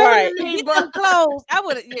running to get some clothes. I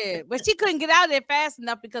would have, but she couldn't get out of there fast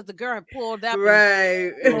enough because the girl had pulled up.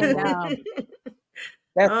 Right.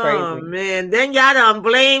 That's crazy. Oh man, then y'all done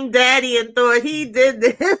blamed Daddy and thought he did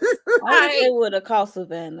this. I think it would have cost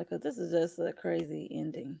Savannah, because this is just a crazy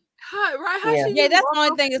ending. Yeah, that's the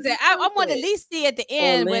only thing is that I want to at least see at the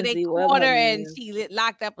end where they caught her and she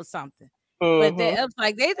locked up or something. But it was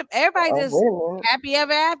like everybody just happy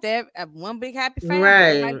ever after, one big happy family.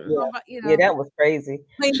 Right. Like, yeah, that was crazy.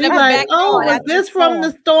 She's like, oh, was this from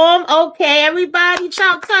the storm? Okay, everybody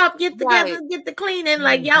chop, get together, get the cleaning.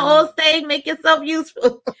 Like, y'all all stay, make yourself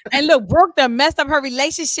useful. And look, Brooke done messed up her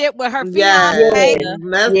relationship with her fiance.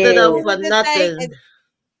 Messed it up for nothing.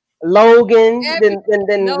 Logan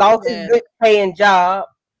then lost his good paying job,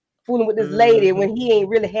 fooling with this lady when he ain't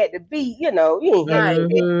really had to be, you ain't had to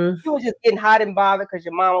be. You was just getting hot and bothered because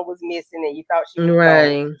your mama was missing and you thought she was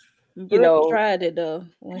gone. Brooke tried it though.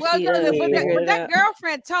 Well, that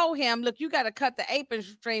girlfriend told him, look, you got to cut the apron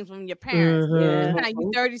strings from your parents.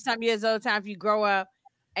 You 30-something years old, time if you grow up.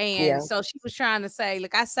 And so she was trying to say,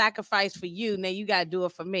 look, I sacrificed for you, now you got to do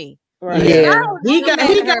it for me. Right. Yeah, he got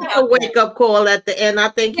a wake up call at the end. I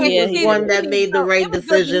think he was one that made the right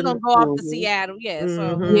decision. He's gonna go off to Seattle,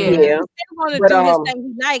 so he's gonna do this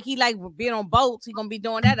thing he like being on boats. He's gonna be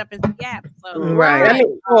doing that up in Seattle. So. Right. I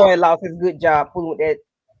mean, Troy lost his good job fooling with that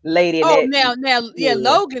lady. Now,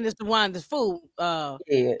 Logan is the one that's fool. I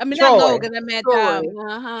mean, Troy. Not Logan. I meant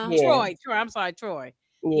Troy. I'm sorry, Troy.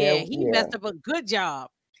 Yeah, he messed up a good job.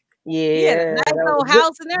 Yeah, nice little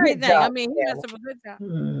house and everything. I mean, he messed up a good job.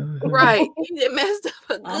 Right, he messed up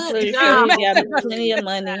a good job. He got plenty of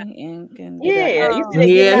money and can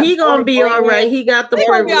he gonna be all right. He got the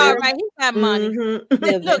privilege. All right. He got money.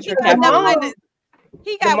 Look, he got enough money.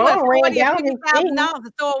 He got $40,000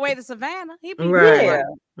 to throw away to Savannah. He be and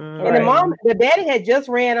the daddy had just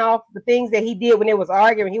ran off the things that he did when they was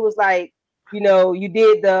arguing. He was like, you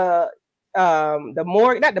did the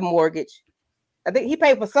mortgage, not the mortgage. I think he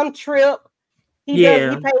paid for some trip. He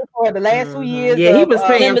paid for the last 2 years. Yeah, he was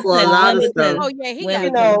paying for a lot of stuff. Oh yeah, he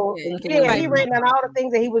he ran out all the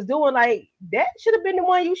things that he was doing. Like that should have been the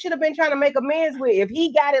one you should have been trying to make amends with. If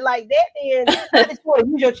he got it like that, then I just want to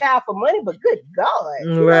use your child for money. But good God,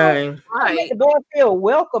 right. Make the boy feel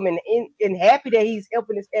welcome and happy that he's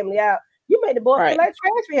helping his family out. You made the boy feel like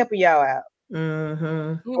trash for helping y'all out. He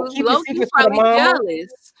was probably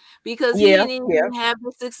jealous because he didn't even have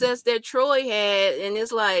the success that Troy had, and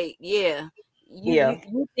it's like, you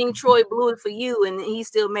think Troy blew it for you, and he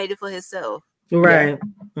still made it for himself, right?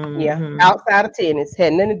 Outside of tennis,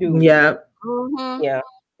 had nothing to do with it.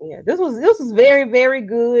 This was very, very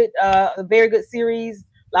good. A very good series.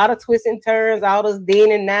 A lot of twists and turns. All this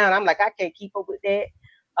then and now. And I'm like, I can't keep up with that.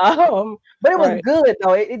 But it was good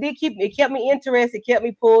though. It kept me interested. It kept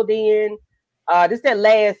me pulled in. Just that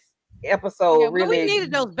last episode really. We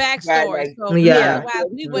needed those backstories. So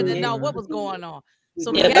we wouldn't know what was going on.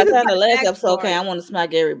 So by the time the last episode came, I want to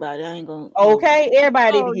smack everybody. I ain't gonna. Okay,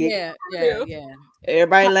 everybody. Yeah.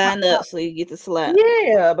 Everybody lined up so you get the slap.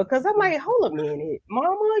 Yeah, because I'm like, hold a minute,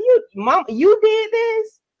 Mama, you did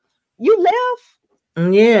this? You left?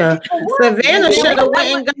 Yeah, Savannah should have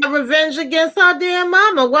went and got revenge against her damn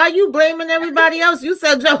mama. Why you blaming everybody else? You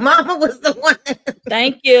said your mama was the one.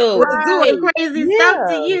 Thank you. Was doing crazy stuff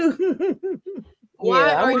to you.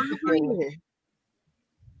 Why are you blaming?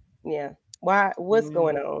 Yeah. Why? What's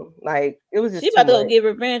going on? Like it was just. She about to go get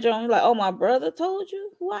revenge on you. Like, oh, my brother told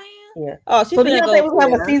you who I am. Yeah. Oh, she finna go.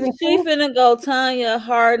 She finna go Tanya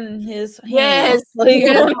Harden his hands. So he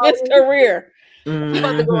ruined his career.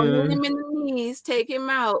 About to go hit him in the knees, take him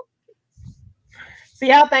out. So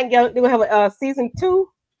y'all think y'all do have a season 2?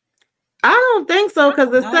 I don't think so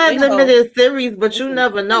because it said limited series, but you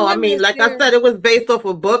never know. I mean, like I said, it was based off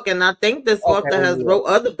a book, and I think this author has wrote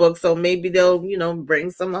other books, so maybe they'll,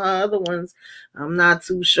 bring some of her other ones. I'm not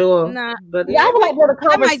too sure. Nah, but I would like to know the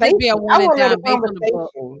conversation. I want to know the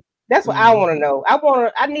conversation. That's what I want to know.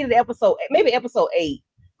 I needed episode, maybe episode 8.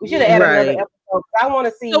 We should have added another episode. I want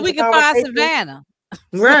to see so we can find Savannah.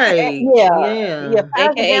 Right. Yeah. I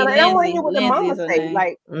want to hear what the mama say.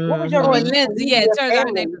 Like, what was your Lindsay? Yeah, it turns out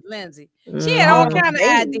her name was Lindsay. She had all kind of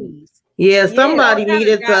IDs. Yeah, somebody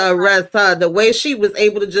needed to arrest her. The way she was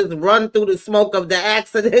able to just run through the smoke of the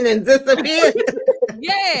accident and disappear.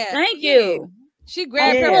 Yeah. Thank you. She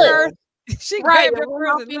grabbed her purse. She grabbed her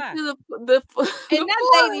purse and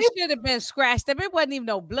that lady should have been scratched up. It wasn't even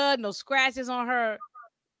no blood, no scratches on her.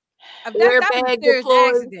 That was a serious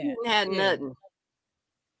accident. Had nothing.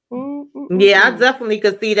 Yeah, I definitely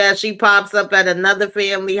could see that. She pops up at another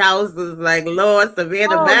family house. It's like, Lord,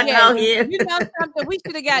 Savannah back out here. You know something? We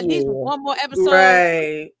should have got at least one more episode,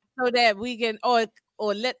 right? So that we can, or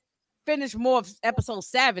finish more of episode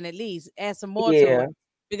 7 at least. Add some more to it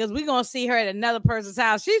because we're gonna see her at another person's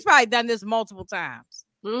house. She's probably done this multiple times.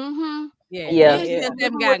 Mm-hmm. Yeah.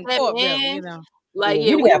 Them got in court, really, Like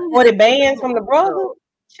you got 40 bands from the brother,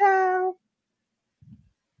 child.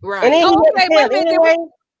 Right. And then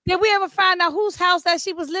did we ever find out whose house that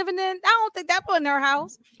she was living in? I don't think that wasn't her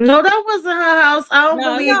house. No, that wasn't her house. I don't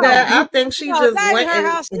believe that. I think she just went in her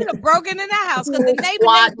house. She'd have broken in that house because the neighbor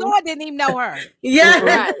next door didn't even know her. Yeah.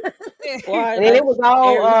 Right. And then it was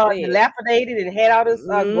all dilapidated and had all this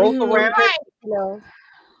growth around it,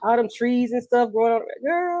 all them trees and stuff growing on.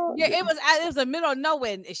 Girl. Yeah, it was the middle of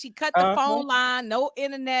nowhere. She cut the phone line, no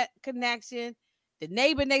internet connection. The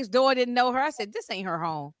neighbor next door didn't know her. I said, this ain't her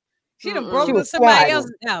home. She done broke into somebody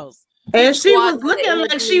else's house. And she was looking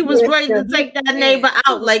like she was ready to take that neighbor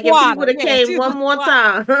out. Like if he would have came one more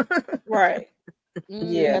time. Right.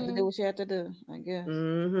 Yeah. Have to do what you have to do, I guess.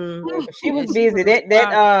 She was busy.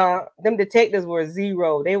 Them detectives were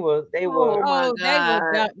zero. They were terrible.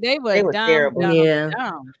 Yeah.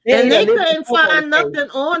 And they couldn't find nothing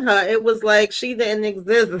on her. It was like she didn't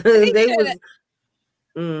exist.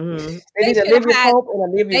 They should have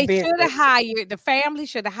hired the family.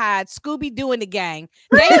 Should have hired Scooby-Doo and the gang.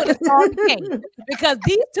 They would have solved the case because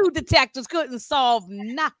these 2 detectives couldn't solve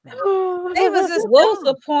nothing. They was just what was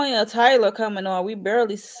the point of Tyler coming on? We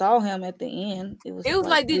barely saw him at the end. It was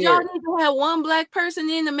like, did y'all need to have one black person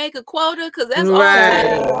in to make a quota? Because that's all.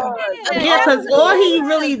 Yeah, because all he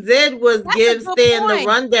really did was give Stan the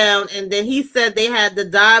rundown, and then he said they had the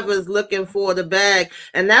divers looking for the bag,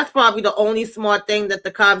 and that's probably the only smart thing that the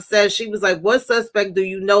cop said. She was like, what suspect do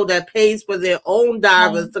you know that pays for their own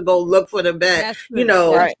divers to go look for the bag? That's true.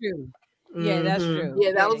 That's true. Yeah, that's true.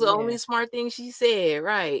 Yeah, that was the only smart thing she said,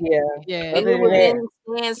 right? Yeah. And but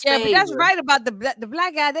that's right about the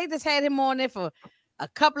black guy. They just had him on there for a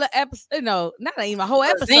couple of episodes, not even a whole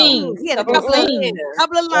episode. He had a couple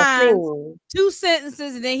of lines, 2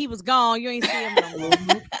 sentences, and then he was gone. You ain't see him no more.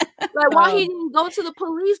 Like, why he didn't go to the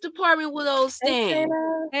police department with those things?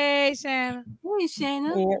 Hey, Shanna. Hey,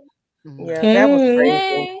 Shanna. Yeah, that was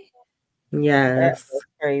crazy. Yes, that was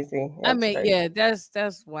crazy. I mean,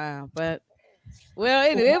 that's wild, but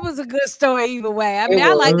it was a good story either way. I mean,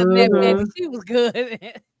 I like the baby. She was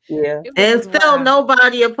good. Yeah, and still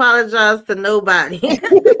nobody apologized to nobody.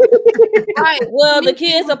 Right. Well, the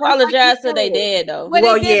kids apologized to their dad though.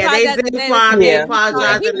 Well, they did find they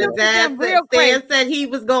apologized, and the dad said he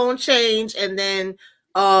was going to change, and then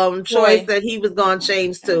Troy said he was going to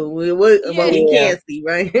change too. Well, we can't see,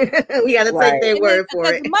 right? We got to take their word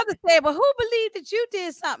for it. The mother said, "Well, who believed that you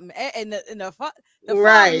did something?" And the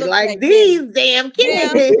right, like these damn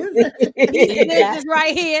kids. These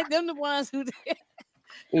right here, them the ones who did.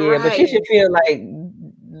 Yeah, but you should feel like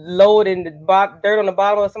loading the dirt on the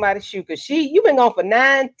bottom of somebody's shoe because you've been gone for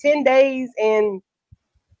 9-10 days and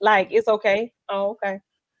like it's okay. Oh, okay.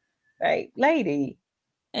 Like, lady.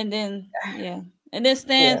 And then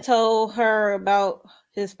Stan told her about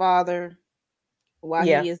his father, why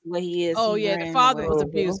he is what he is. Oh, yeah, the father was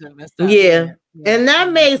abusive and stuff. Yeah. And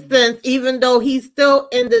that made sense, even though he still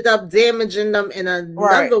ended up damaging them in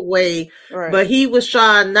another way. Right. But he was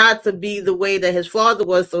trying not to be the way that his father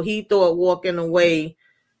was. So he thought walking away,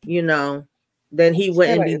 then he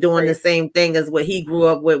wouldn't be doing the same thing as what he grew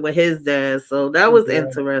up with his dad. So that was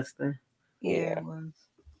interesting. Yeah.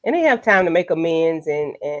 And they have time to make amends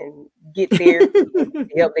and get there the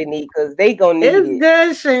help they need because they gonna need it. It's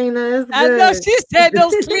good, Shayna. It's good. I know she said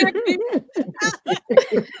those clear people.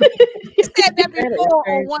 She said that before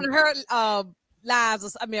on one of her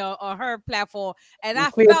lives, on her platform, and I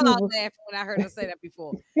Clear fell out people. laughing when I heard her say that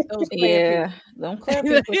before. Those clear Yeah, people. them clear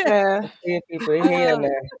people. Yeah. Clear people. Hell no.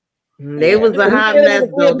 They was a hot Yeah. mess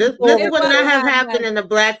though. This It would was not a have hot happened mess. in the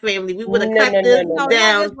Black family. We would have No, cut no, this no, No, no.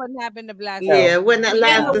 down. this wouldn't happen to Black Yeah, family. wouldn't have Yeah,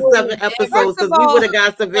 lasted we- 7 episodes First of because we all, would have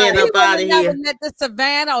got Savannah we up out would of never here. let the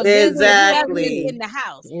Savannah or Lizzie or whoever Exactly. in the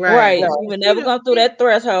house. Right. No. You would never go through that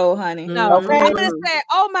threshold, honey. No, Okay. I would have said,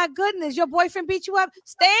 "Oh my goodness, your boyfriend beat you up.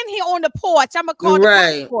 Stand here on the porch. I'm gonna call the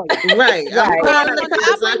Right, police for you." right. I'm Right. calling the I'll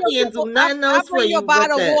cops. I bring your can't do people- nothing I'll else for bring your you but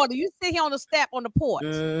bottle of that. water. You sit here on the step on the porch,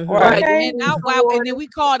 Mhm. Right. Okay. and then we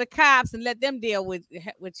call the cops and let them deal with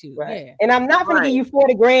you. Right. Yeah. And I'm not gonna Right. give you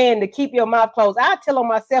 40 grand to keep your mouth closed. I'll tell on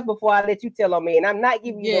myself before I let you tell on me. And I'm not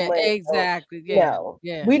giving you Yeah, the money. So, exactly. Yeah. no.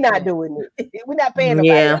 Yeah. We're not yeah. doing it. We're not paying nobody.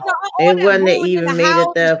 Yeah. off. All It that wouldn't have ruins in even the made it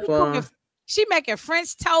house, that and far. she making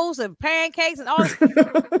French toast and pancakes and all.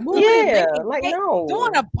 Yeah, like no.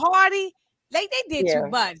 Doing a party. Like they did Yeah. too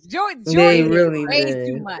much. Jordan They did really way did.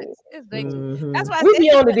 too much. It's ridiculous. Mhm. That's why I We said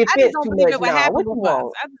be on the I just defense don't too believe much it would now. happen What with you us.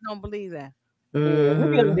 want? I just don't believe that. Yeah,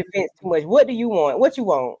 we be on the Mhm. defense too much. What do you want? What you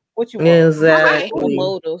want? What you want? Your Exactly.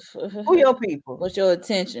 motive. Who your people? What's your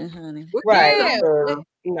attention, honey? Right. Yeah.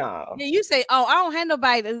 No. Yeah, you say, "Oh, I don't have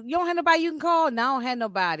nobody. You don't have nobody you can call." No, I don't have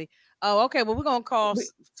nobody. Oh, okay. Well, we're gonna call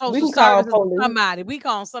social can call services or police. somebody. We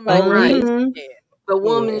call somebody. Right. Mhm. Yeah. The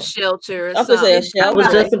woman's Yeah. shelter. Or I could say a something. I was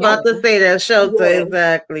shelter. just about to say that shelter. Yeah.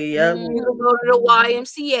 Exactly. Yep. Mhm. You can go to the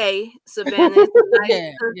YMCA, Savannah. It's a nice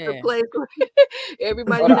Yeah, the yeah. place.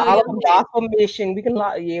 Everybody Or the know Olive your name. Gospel Mission. We can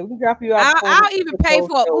drop you off. I'll even pay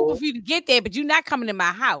for an Uber for you to get there, but you're not coming to my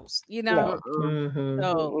house. You know. Mhm.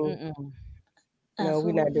 So, Mm-mm. No,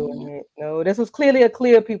 we're not Absolutely. doing it. No, this was clearly a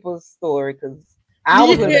clear people's story because I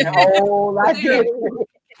was living a whole lot different.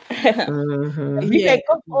 Mhm. We can't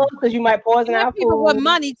cook for because you might poison and our people food. with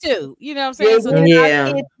money too. You know what I'm You saying? ain't So cleaning Yeah. our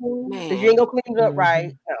kitchen Man. because you ain't gonna clean it up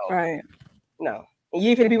right. No, Right. no. And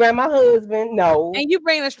you finna be around my husband. No. and you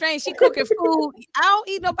bring a strange, she cooking food. I don't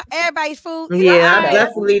eat everybody's food. You know, Yeah, I Right.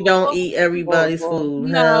 definitely don't eat everybody's food.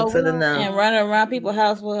 Hell No, to the no. no. And running around people's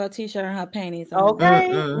house with her t-shirt and her panties on. Okay.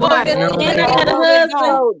 Mm-mm. Well, then, No, And ma'am. they got a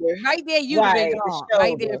husband. right there, you'd have been Right, the gone.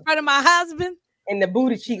 Right there in shoulder. front of my husband. And the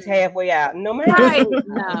booty cheeks halfway out. No man. Right.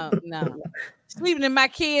 No. Sleeping in my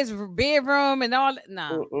kids' bedroom and all that.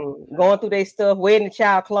 No. Going through their stuff, wearing the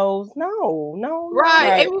child clothes. No. Right.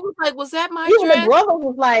 Right. Amy was like, "Was that my Even my dress?" brother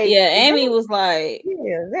was like, Yeah, "Is Amy that- was like,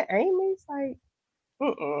 yeah, is that Amy?" It's like,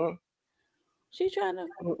 she trying to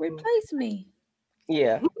replace me.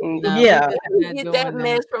 yeah, No, yeah. we're not Get doing that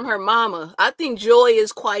mess from her mama. I think Joy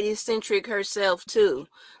is quite eccentric herself too.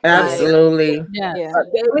 Absolutely. Yeah. Yeah.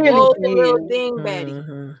 Clearly Bold she little is.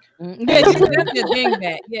 dingbatty. Mhm. Yeah, she's definitely a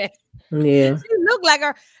dingbat. Yeah. Yeah. She looked like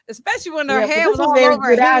her, especially when her Yeah, but hair this was was all very over her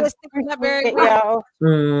good. I head, sticking up very appreciate y'all.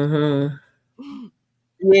 Mhm.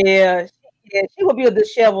 Yeah, she would be a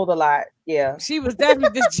disheveled a lot. Yeah. She was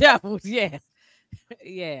definitely disheveled. Yeah.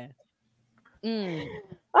 Yeah.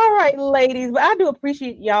 All right, ladies. But I do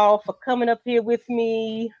appreciate y'all for coming up here with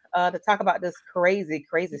me to talk about this crazy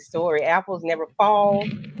story. Apples Never Fall.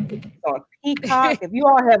 It's on Peacock. If you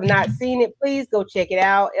all have not seen it, please go check it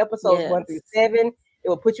out. Episodes 1 through 7. It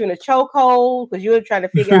will put you in a chokehold because you're trying to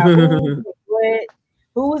figure out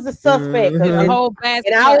who is the suspect. The whole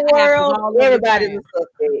In our world, everybody's a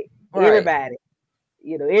suspect. Right. Everybody.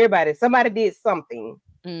 You know, everybody. Somebody did something.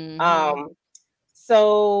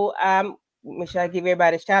 So make sure I give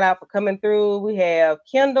everybody a shout out for coming through. We have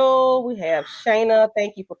Kendall, we have Shayna.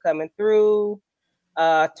 Thank you for coming through.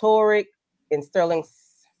 Toric and Sterling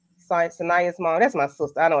Sanaya's mom. That's my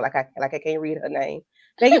sister. I know, like I can't read her name.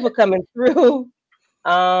 Thank you for coming through.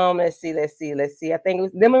 Let's see. I think it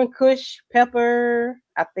was Lemon Kush Pepper.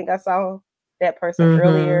 I think I saw that person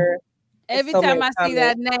earlier. Every So time many I see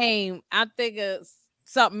that comments. name, I think of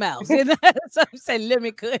something else. You know, so you say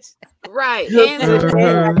Lemon Kush. Right. That's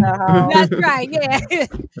right. Yeah.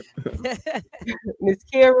 Miss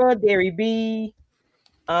Kira, Derry B.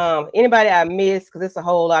 Anybody I missed, because it's a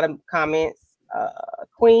whole lot of comments.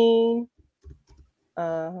 Queen,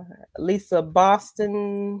 Lisa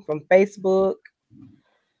Boston from Facebook,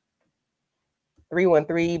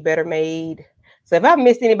 313 Better Made. So if I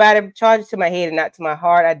missed anybody, charge it to my head and not to my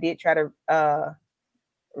heart. I did try to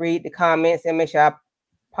read the comments and make sure I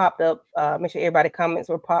popped up, make sure everybody's comments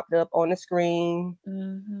were popped up on the screen.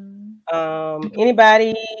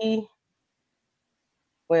 Anybody?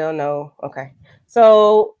 Well, no. Okay.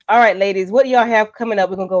 So, all right, ladies, what do y'all have coming up?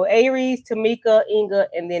 We're gonna go Aries, Tamika, Inga,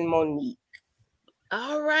 and then Monique.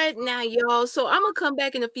 All right, now, y'all. So I'm gonna come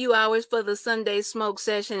back in a few hours for the Sunday smoke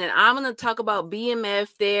session, and I'm gonna talk about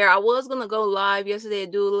BMF there. I was gonna go live yesterday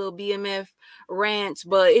and do a little BMF rant,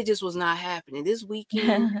 but it just was not happening. This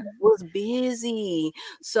weekend was busy.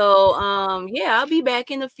 So yeah, I'll be back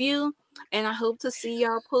in a few, and I hope to see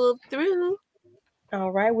y'all pull through.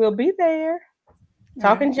 All right, we'll be there.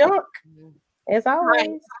 Talking junk, as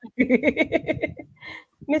always.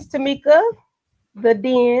 Miss Tamika, the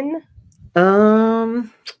Den.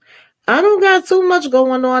 I don't got too much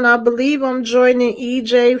going on. I believe I'm joining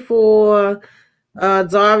EJ for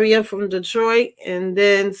Daria from Detroit, and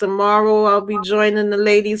then tomorrow I'll be joining the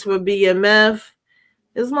ladies for BMF.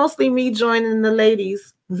 It's mostly me joining the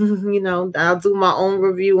ladies. You know, I'll do my own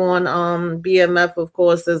review on BMF, of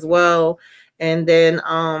course, as well. And then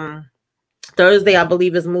Thursday, I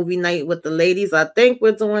believe, is movie night with the ladies. I think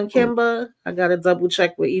we're doing Kimba. I gotta double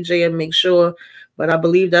check with EJ and make sure, but I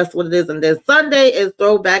believe that's what it is. And then Sunday is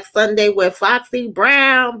Throwback Sunday with Foxy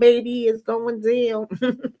Brown, baby, is going down.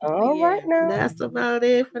 All right now. That's about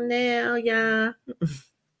it for now, y'all.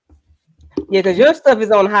 Yeah, because your stuff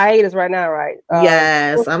is on hiatus right now, right?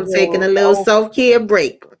 Yes, I'm taking a little self-care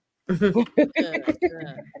break.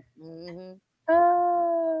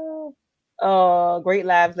 Great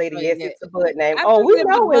Lives Lady. Yes, yeah. it's a bud name. I We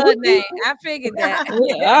know it. name. I figured that.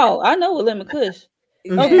 I know a Lemon Kush.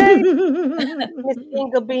 Okay. Miss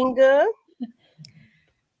Binga Binga.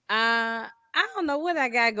 I don't know what I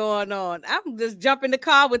got going on. I'm just jumping the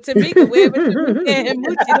car with Tamika wherever and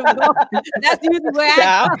that's usually where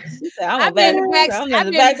I'm in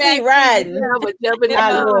the backseat riding. I'm jumping in the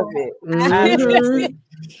car. I love it.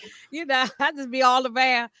 You know, I just be all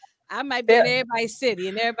around. I might be in everybody's city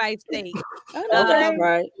and everybody's state. I know that's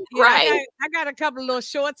right. Right. I got a couple of little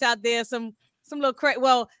shorts out there. Some little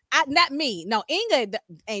well, not me. No, Inga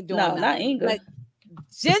ain't doing nothing. Not Inga. But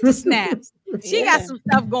Ginger Snaps. She got some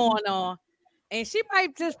stuff going on. And she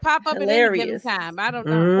might just pop up at any given time. I don't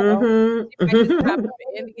know. She might just pop up at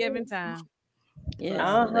any given time.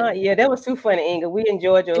 Yeah. Yeah, that was too funny, Inga. We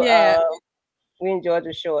enjoyed your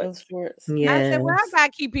shorts. Yeah. I said, well, I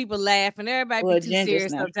gotta keep people laughing. Everybody be too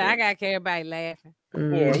serious sometimes. I gotta keep everybody laughing.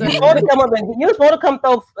 Yeah, you're supposed to come up and you're supposed to come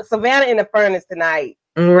throw Savannah in the furnace tonight.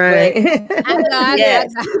 Right. I know.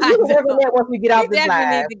 Once we get off this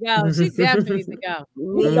live. She definitely needs to go.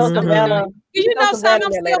 You know, Savannah. You know something?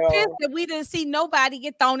 I'm still pissed that we didn't see nobody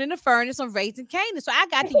get thrown in the furnace on Raising Canaan. So I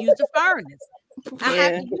got to use the furnace. I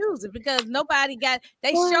have to use it because nobody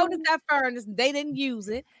they showed us that furnace and they didn't use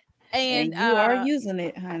it. And you are using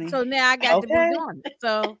it, honey. So now I got to be doing it.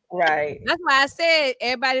 So right. That's why I said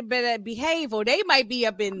everybody better behave or they might be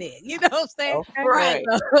up in there. You know what I'm saying? Okay. Right.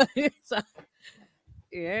 So,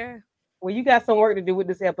 yeah. Well, you got some work to do with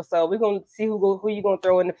this episode. We're gonna see who you gonna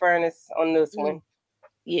throw in the furnace on this one.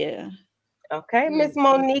 Yeah. Okay, Miss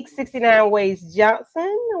Monique 69 Ways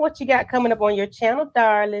Johnson. What you got coming up on your channel,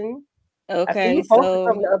 darling? Okay, I see you posted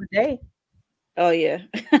something the other day. Oh yeah,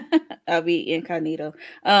 I'll be incognito.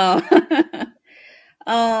 I'm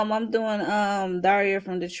doing Daria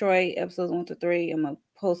from Detroit, episodes 1 to 3. I'm gonna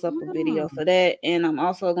post up a video for that, and I'm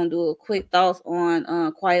also gonna do a quick thoughts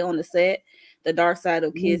on Quiet on the Set, the Dark Side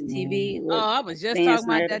of Kids TV. I was just talking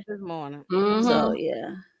about that this morning. So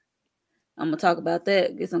yeah, I'm gonna talk about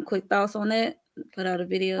that. Get some quick thoughts on that. Put out a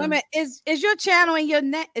video. Wait a minute, is your channel and your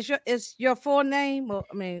name is your full name? Or,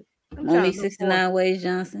 I mean. Monique 69 Ways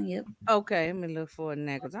Johnson. Yep. Okay, let me look for it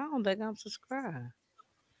now because I don't think I'm subscribed.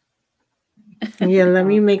 Yeah, let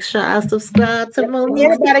me make sure I subscribe to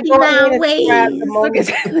Monique 69 Ways.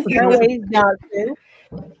 Ways Johnson.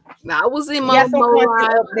 I was in my up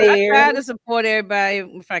there. I try to support everybody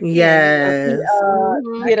if I can. Yes.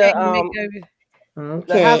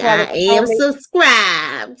 Okay, I am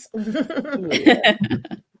subscribed.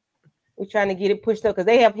 We're trying to get it pushed up because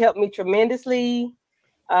they have helped me tremendously.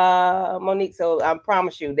 Monique, so I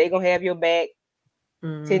promise you, they're gonna have your back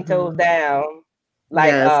 10 toes down.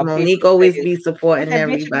 Like yes, Monique always be supporting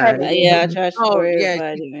everybody. Yeah, I try to support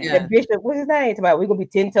everybody. Yeah. Bishop, what's his name? We're gonna be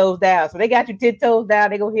 10 toes down. So they got you 10 toes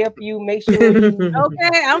down, they're gonna help you make sure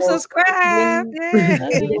okay, I'm subscribed. Yeah.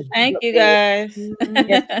 Thank you guys.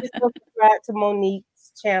 Yes, subscribe to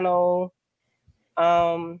Monique's channel.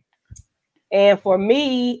 And for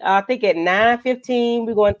me, I think at 9:15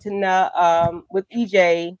 we're going to with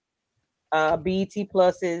EJ, BET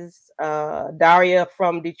Plus's Daria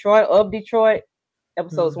from Detroit,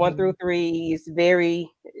 episodes 1 through 3 is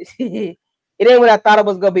very. It ain't what I thought it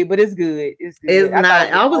was gonna be, but it's good. It's good. It's not.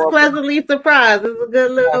 I was pleasantly surprised. It's a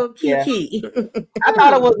good little kiki. I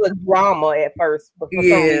thought it was a drama at first, but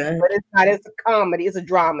it's not. It's a comedy. It's a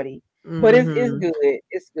dramedy. But it's good.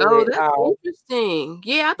 It's good. Oh, that's interesting.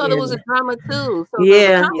 Yeah, I thought it was a drama too. So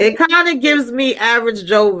it kind of gives me Average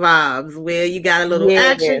Joe vibes, where you got a little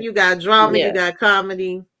action, you got drama, you got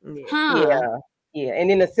comedy. Yeah. And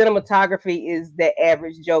then the cinematography is the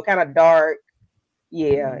Average Joe, kind of dark.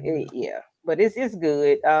 Yeah. But it's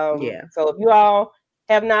good. So if you all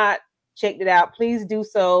have not checked it out, please do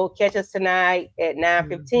so. Catch us tonight at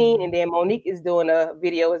 9:15, and then Monique is doing a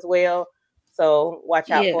video as well. So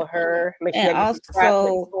watch out for her. Make sure and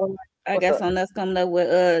also, I guess on us coming up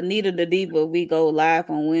with Nita the Diva, we go live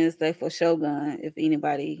on Wednesday for Shogun. If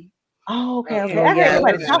anybody. Oh, okay.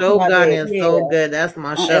 Shogun is so good. That's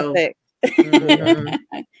my show.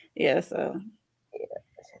 Yeah. So.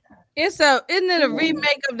 Isn't it a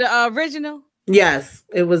remake of the original? Yes,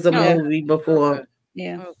 it was a movie before. Okay.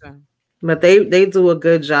 Yeah. Okay. But they do a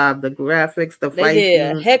good job. The graphics, the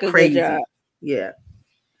fighting, heck of crazy. Good job. Yeah.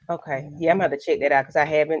 Okay. Yeah, I'm gonna have to check that out because I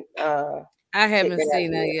haven't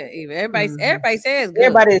seen that yet either. Everybody says good.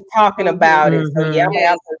 Everybody is talking about it. So yeah, I'm gonna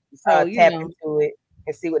have to tap into it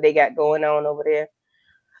and see what they got going on over there.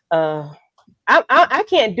 I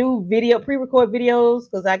can't do pre-record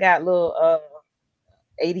videos because I got little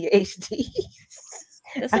ADHD.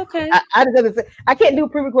 It's okay. I can't do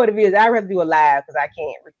pre-recorded videos. I'd rather do a live because I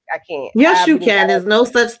can't. Yes, you can. There's no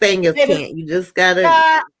such thing as can't. You just gotta.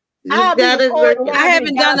 I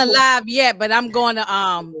haven't done a live yet, but I'm going to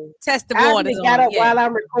test the waters. I got up while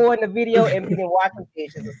I'm recording the video and been watching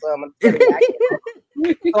pictures or something.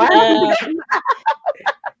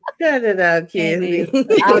 Cut it out, Candy.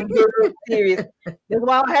 I'm serious. That's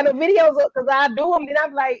why I had the videos up because I do them. Then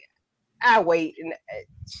I'm like, I wait and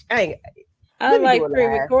I like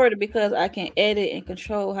pre-recorded because I can edit and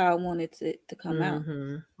control how I want it to come out.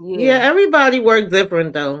 Yeah, everybody works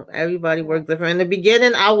different though. Everybody works different. In the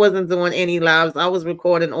beginning, I wasn't doing any lives. I was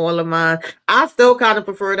recording all of mine. I still kind of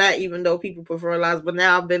prefer that, even though people prefer lives. But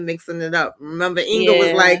now I've been mixing it up. Remember, Inga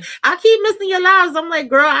was like, "I keep missing your lives." I'm like,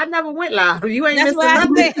 "Girl, I never went live. You ain't missing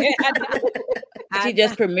nothing." She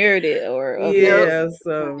just premiered it,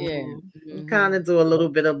 so kind of do a little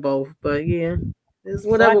bit of both. But yeah, it's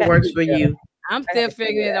whatever works for you. I'm still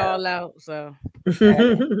figuring it all out. So, but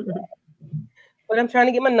I'm trying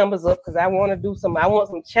to get my numbers up because I want to do some. I want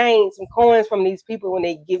some change, some coins from these people when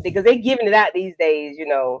they give, because they're giving it out these days. You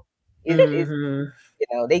know,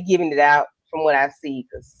 they giving it out from what I see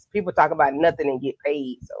because people talk about nothing and get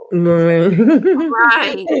paid. So,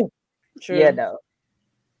 right, true. Yeah, though.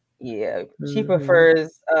 Yeah, she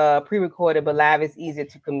prefers pre-recorded, but live is easier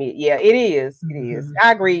to commit. Yeah, it is. It is.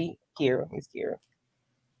 I agree, Kira. It's Kira.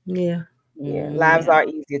 Yeah. Yeah, lives are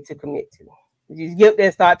easier to commit to. You just get there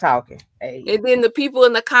and start talking. Hey. And then the people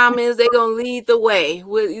in the comments, they're gonna lead the way.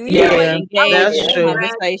 That's true.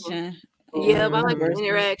 Conversation. Yeah, I like the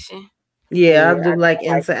interaction. Yeah, I do like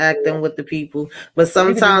interacting with the people, but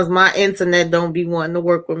sometimes my internet don't be wanting to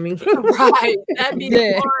work with me. Right, that'd be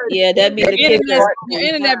the part. Yeah, that'd be the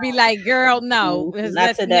internet be like, girl, no,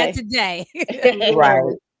 not today. Not today.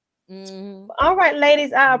 Right. All right,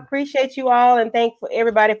 ladies, I appreciate you all and thank for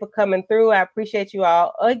everybody for coming through. I appreciate you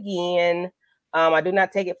all again. I do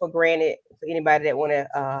not take it for granted for anybody that want to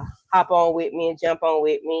hop on with me and jump on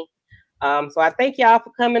with me. So I thank y'all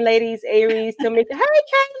for coming, ladies. Aries, Tamika. Hey,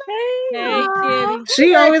 Kayla. Hey,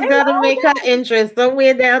 she always got to make her interest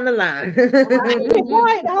somewhere down the line.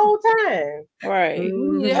 Right, the whole time. Right.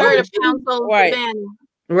 You heard of Council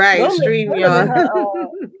Right, StreamYard.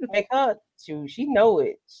 Make her. She know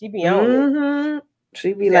it. She be on it.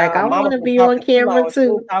 She be like, I want to be on camera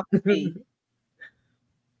too. Talk to me.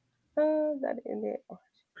 That in there.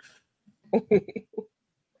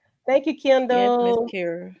 Thank you, Kendall.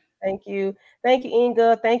 Yes, Thank you,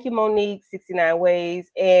 Inga. Thank you, Monique. 69 Ways,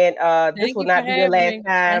 and this will not be your last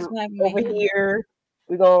time over here.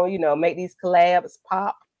 We're gonna, make these collabs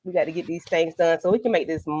pop. We got to get these things done so we can make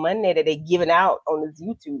this money that they're giving out on this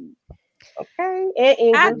YouTube. Okay,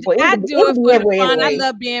 and I do it for the fun. I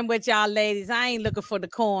love being with y'all ladies. I ain't looking for the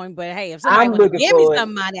coin, but hey, if somebody wants to give me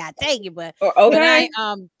some money, I take it. But I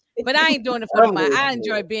ain't doing it for the money. I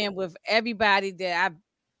enjoy being with everybody that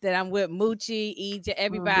I'm with. Moochie, EJ,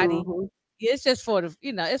 everybody. It's just for the,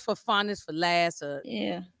 it's for fun, it's for laughs.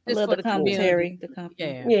 It's for the commentary.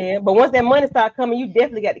 Yeah, but once that money start coming, you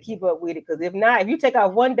definitely got to keep up with it. Because if not, if you take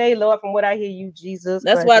out one day, Lord, from what I hear you, Jesus.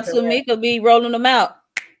 That's why Tamika be rolling them out.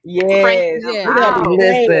 Yes.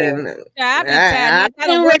 Listen. I be tired. I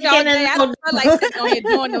don't work all day. I don't feel like sitting on here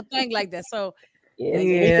doing no thing like that. So on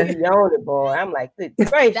it, boy. I'm like,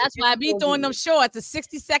 great. That's why I be doing them shorts, the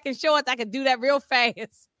 60-second shorts. I can do that real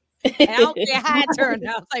fast. And I don't care how it turned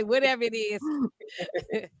out. It's like whatever it is.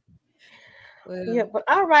 Well, Yeah, but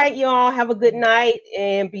all right, y'all have a good night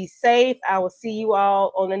and be safe. I will see you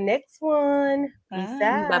all on the next one. Peace Bye.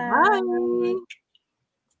 out. Bye-bye.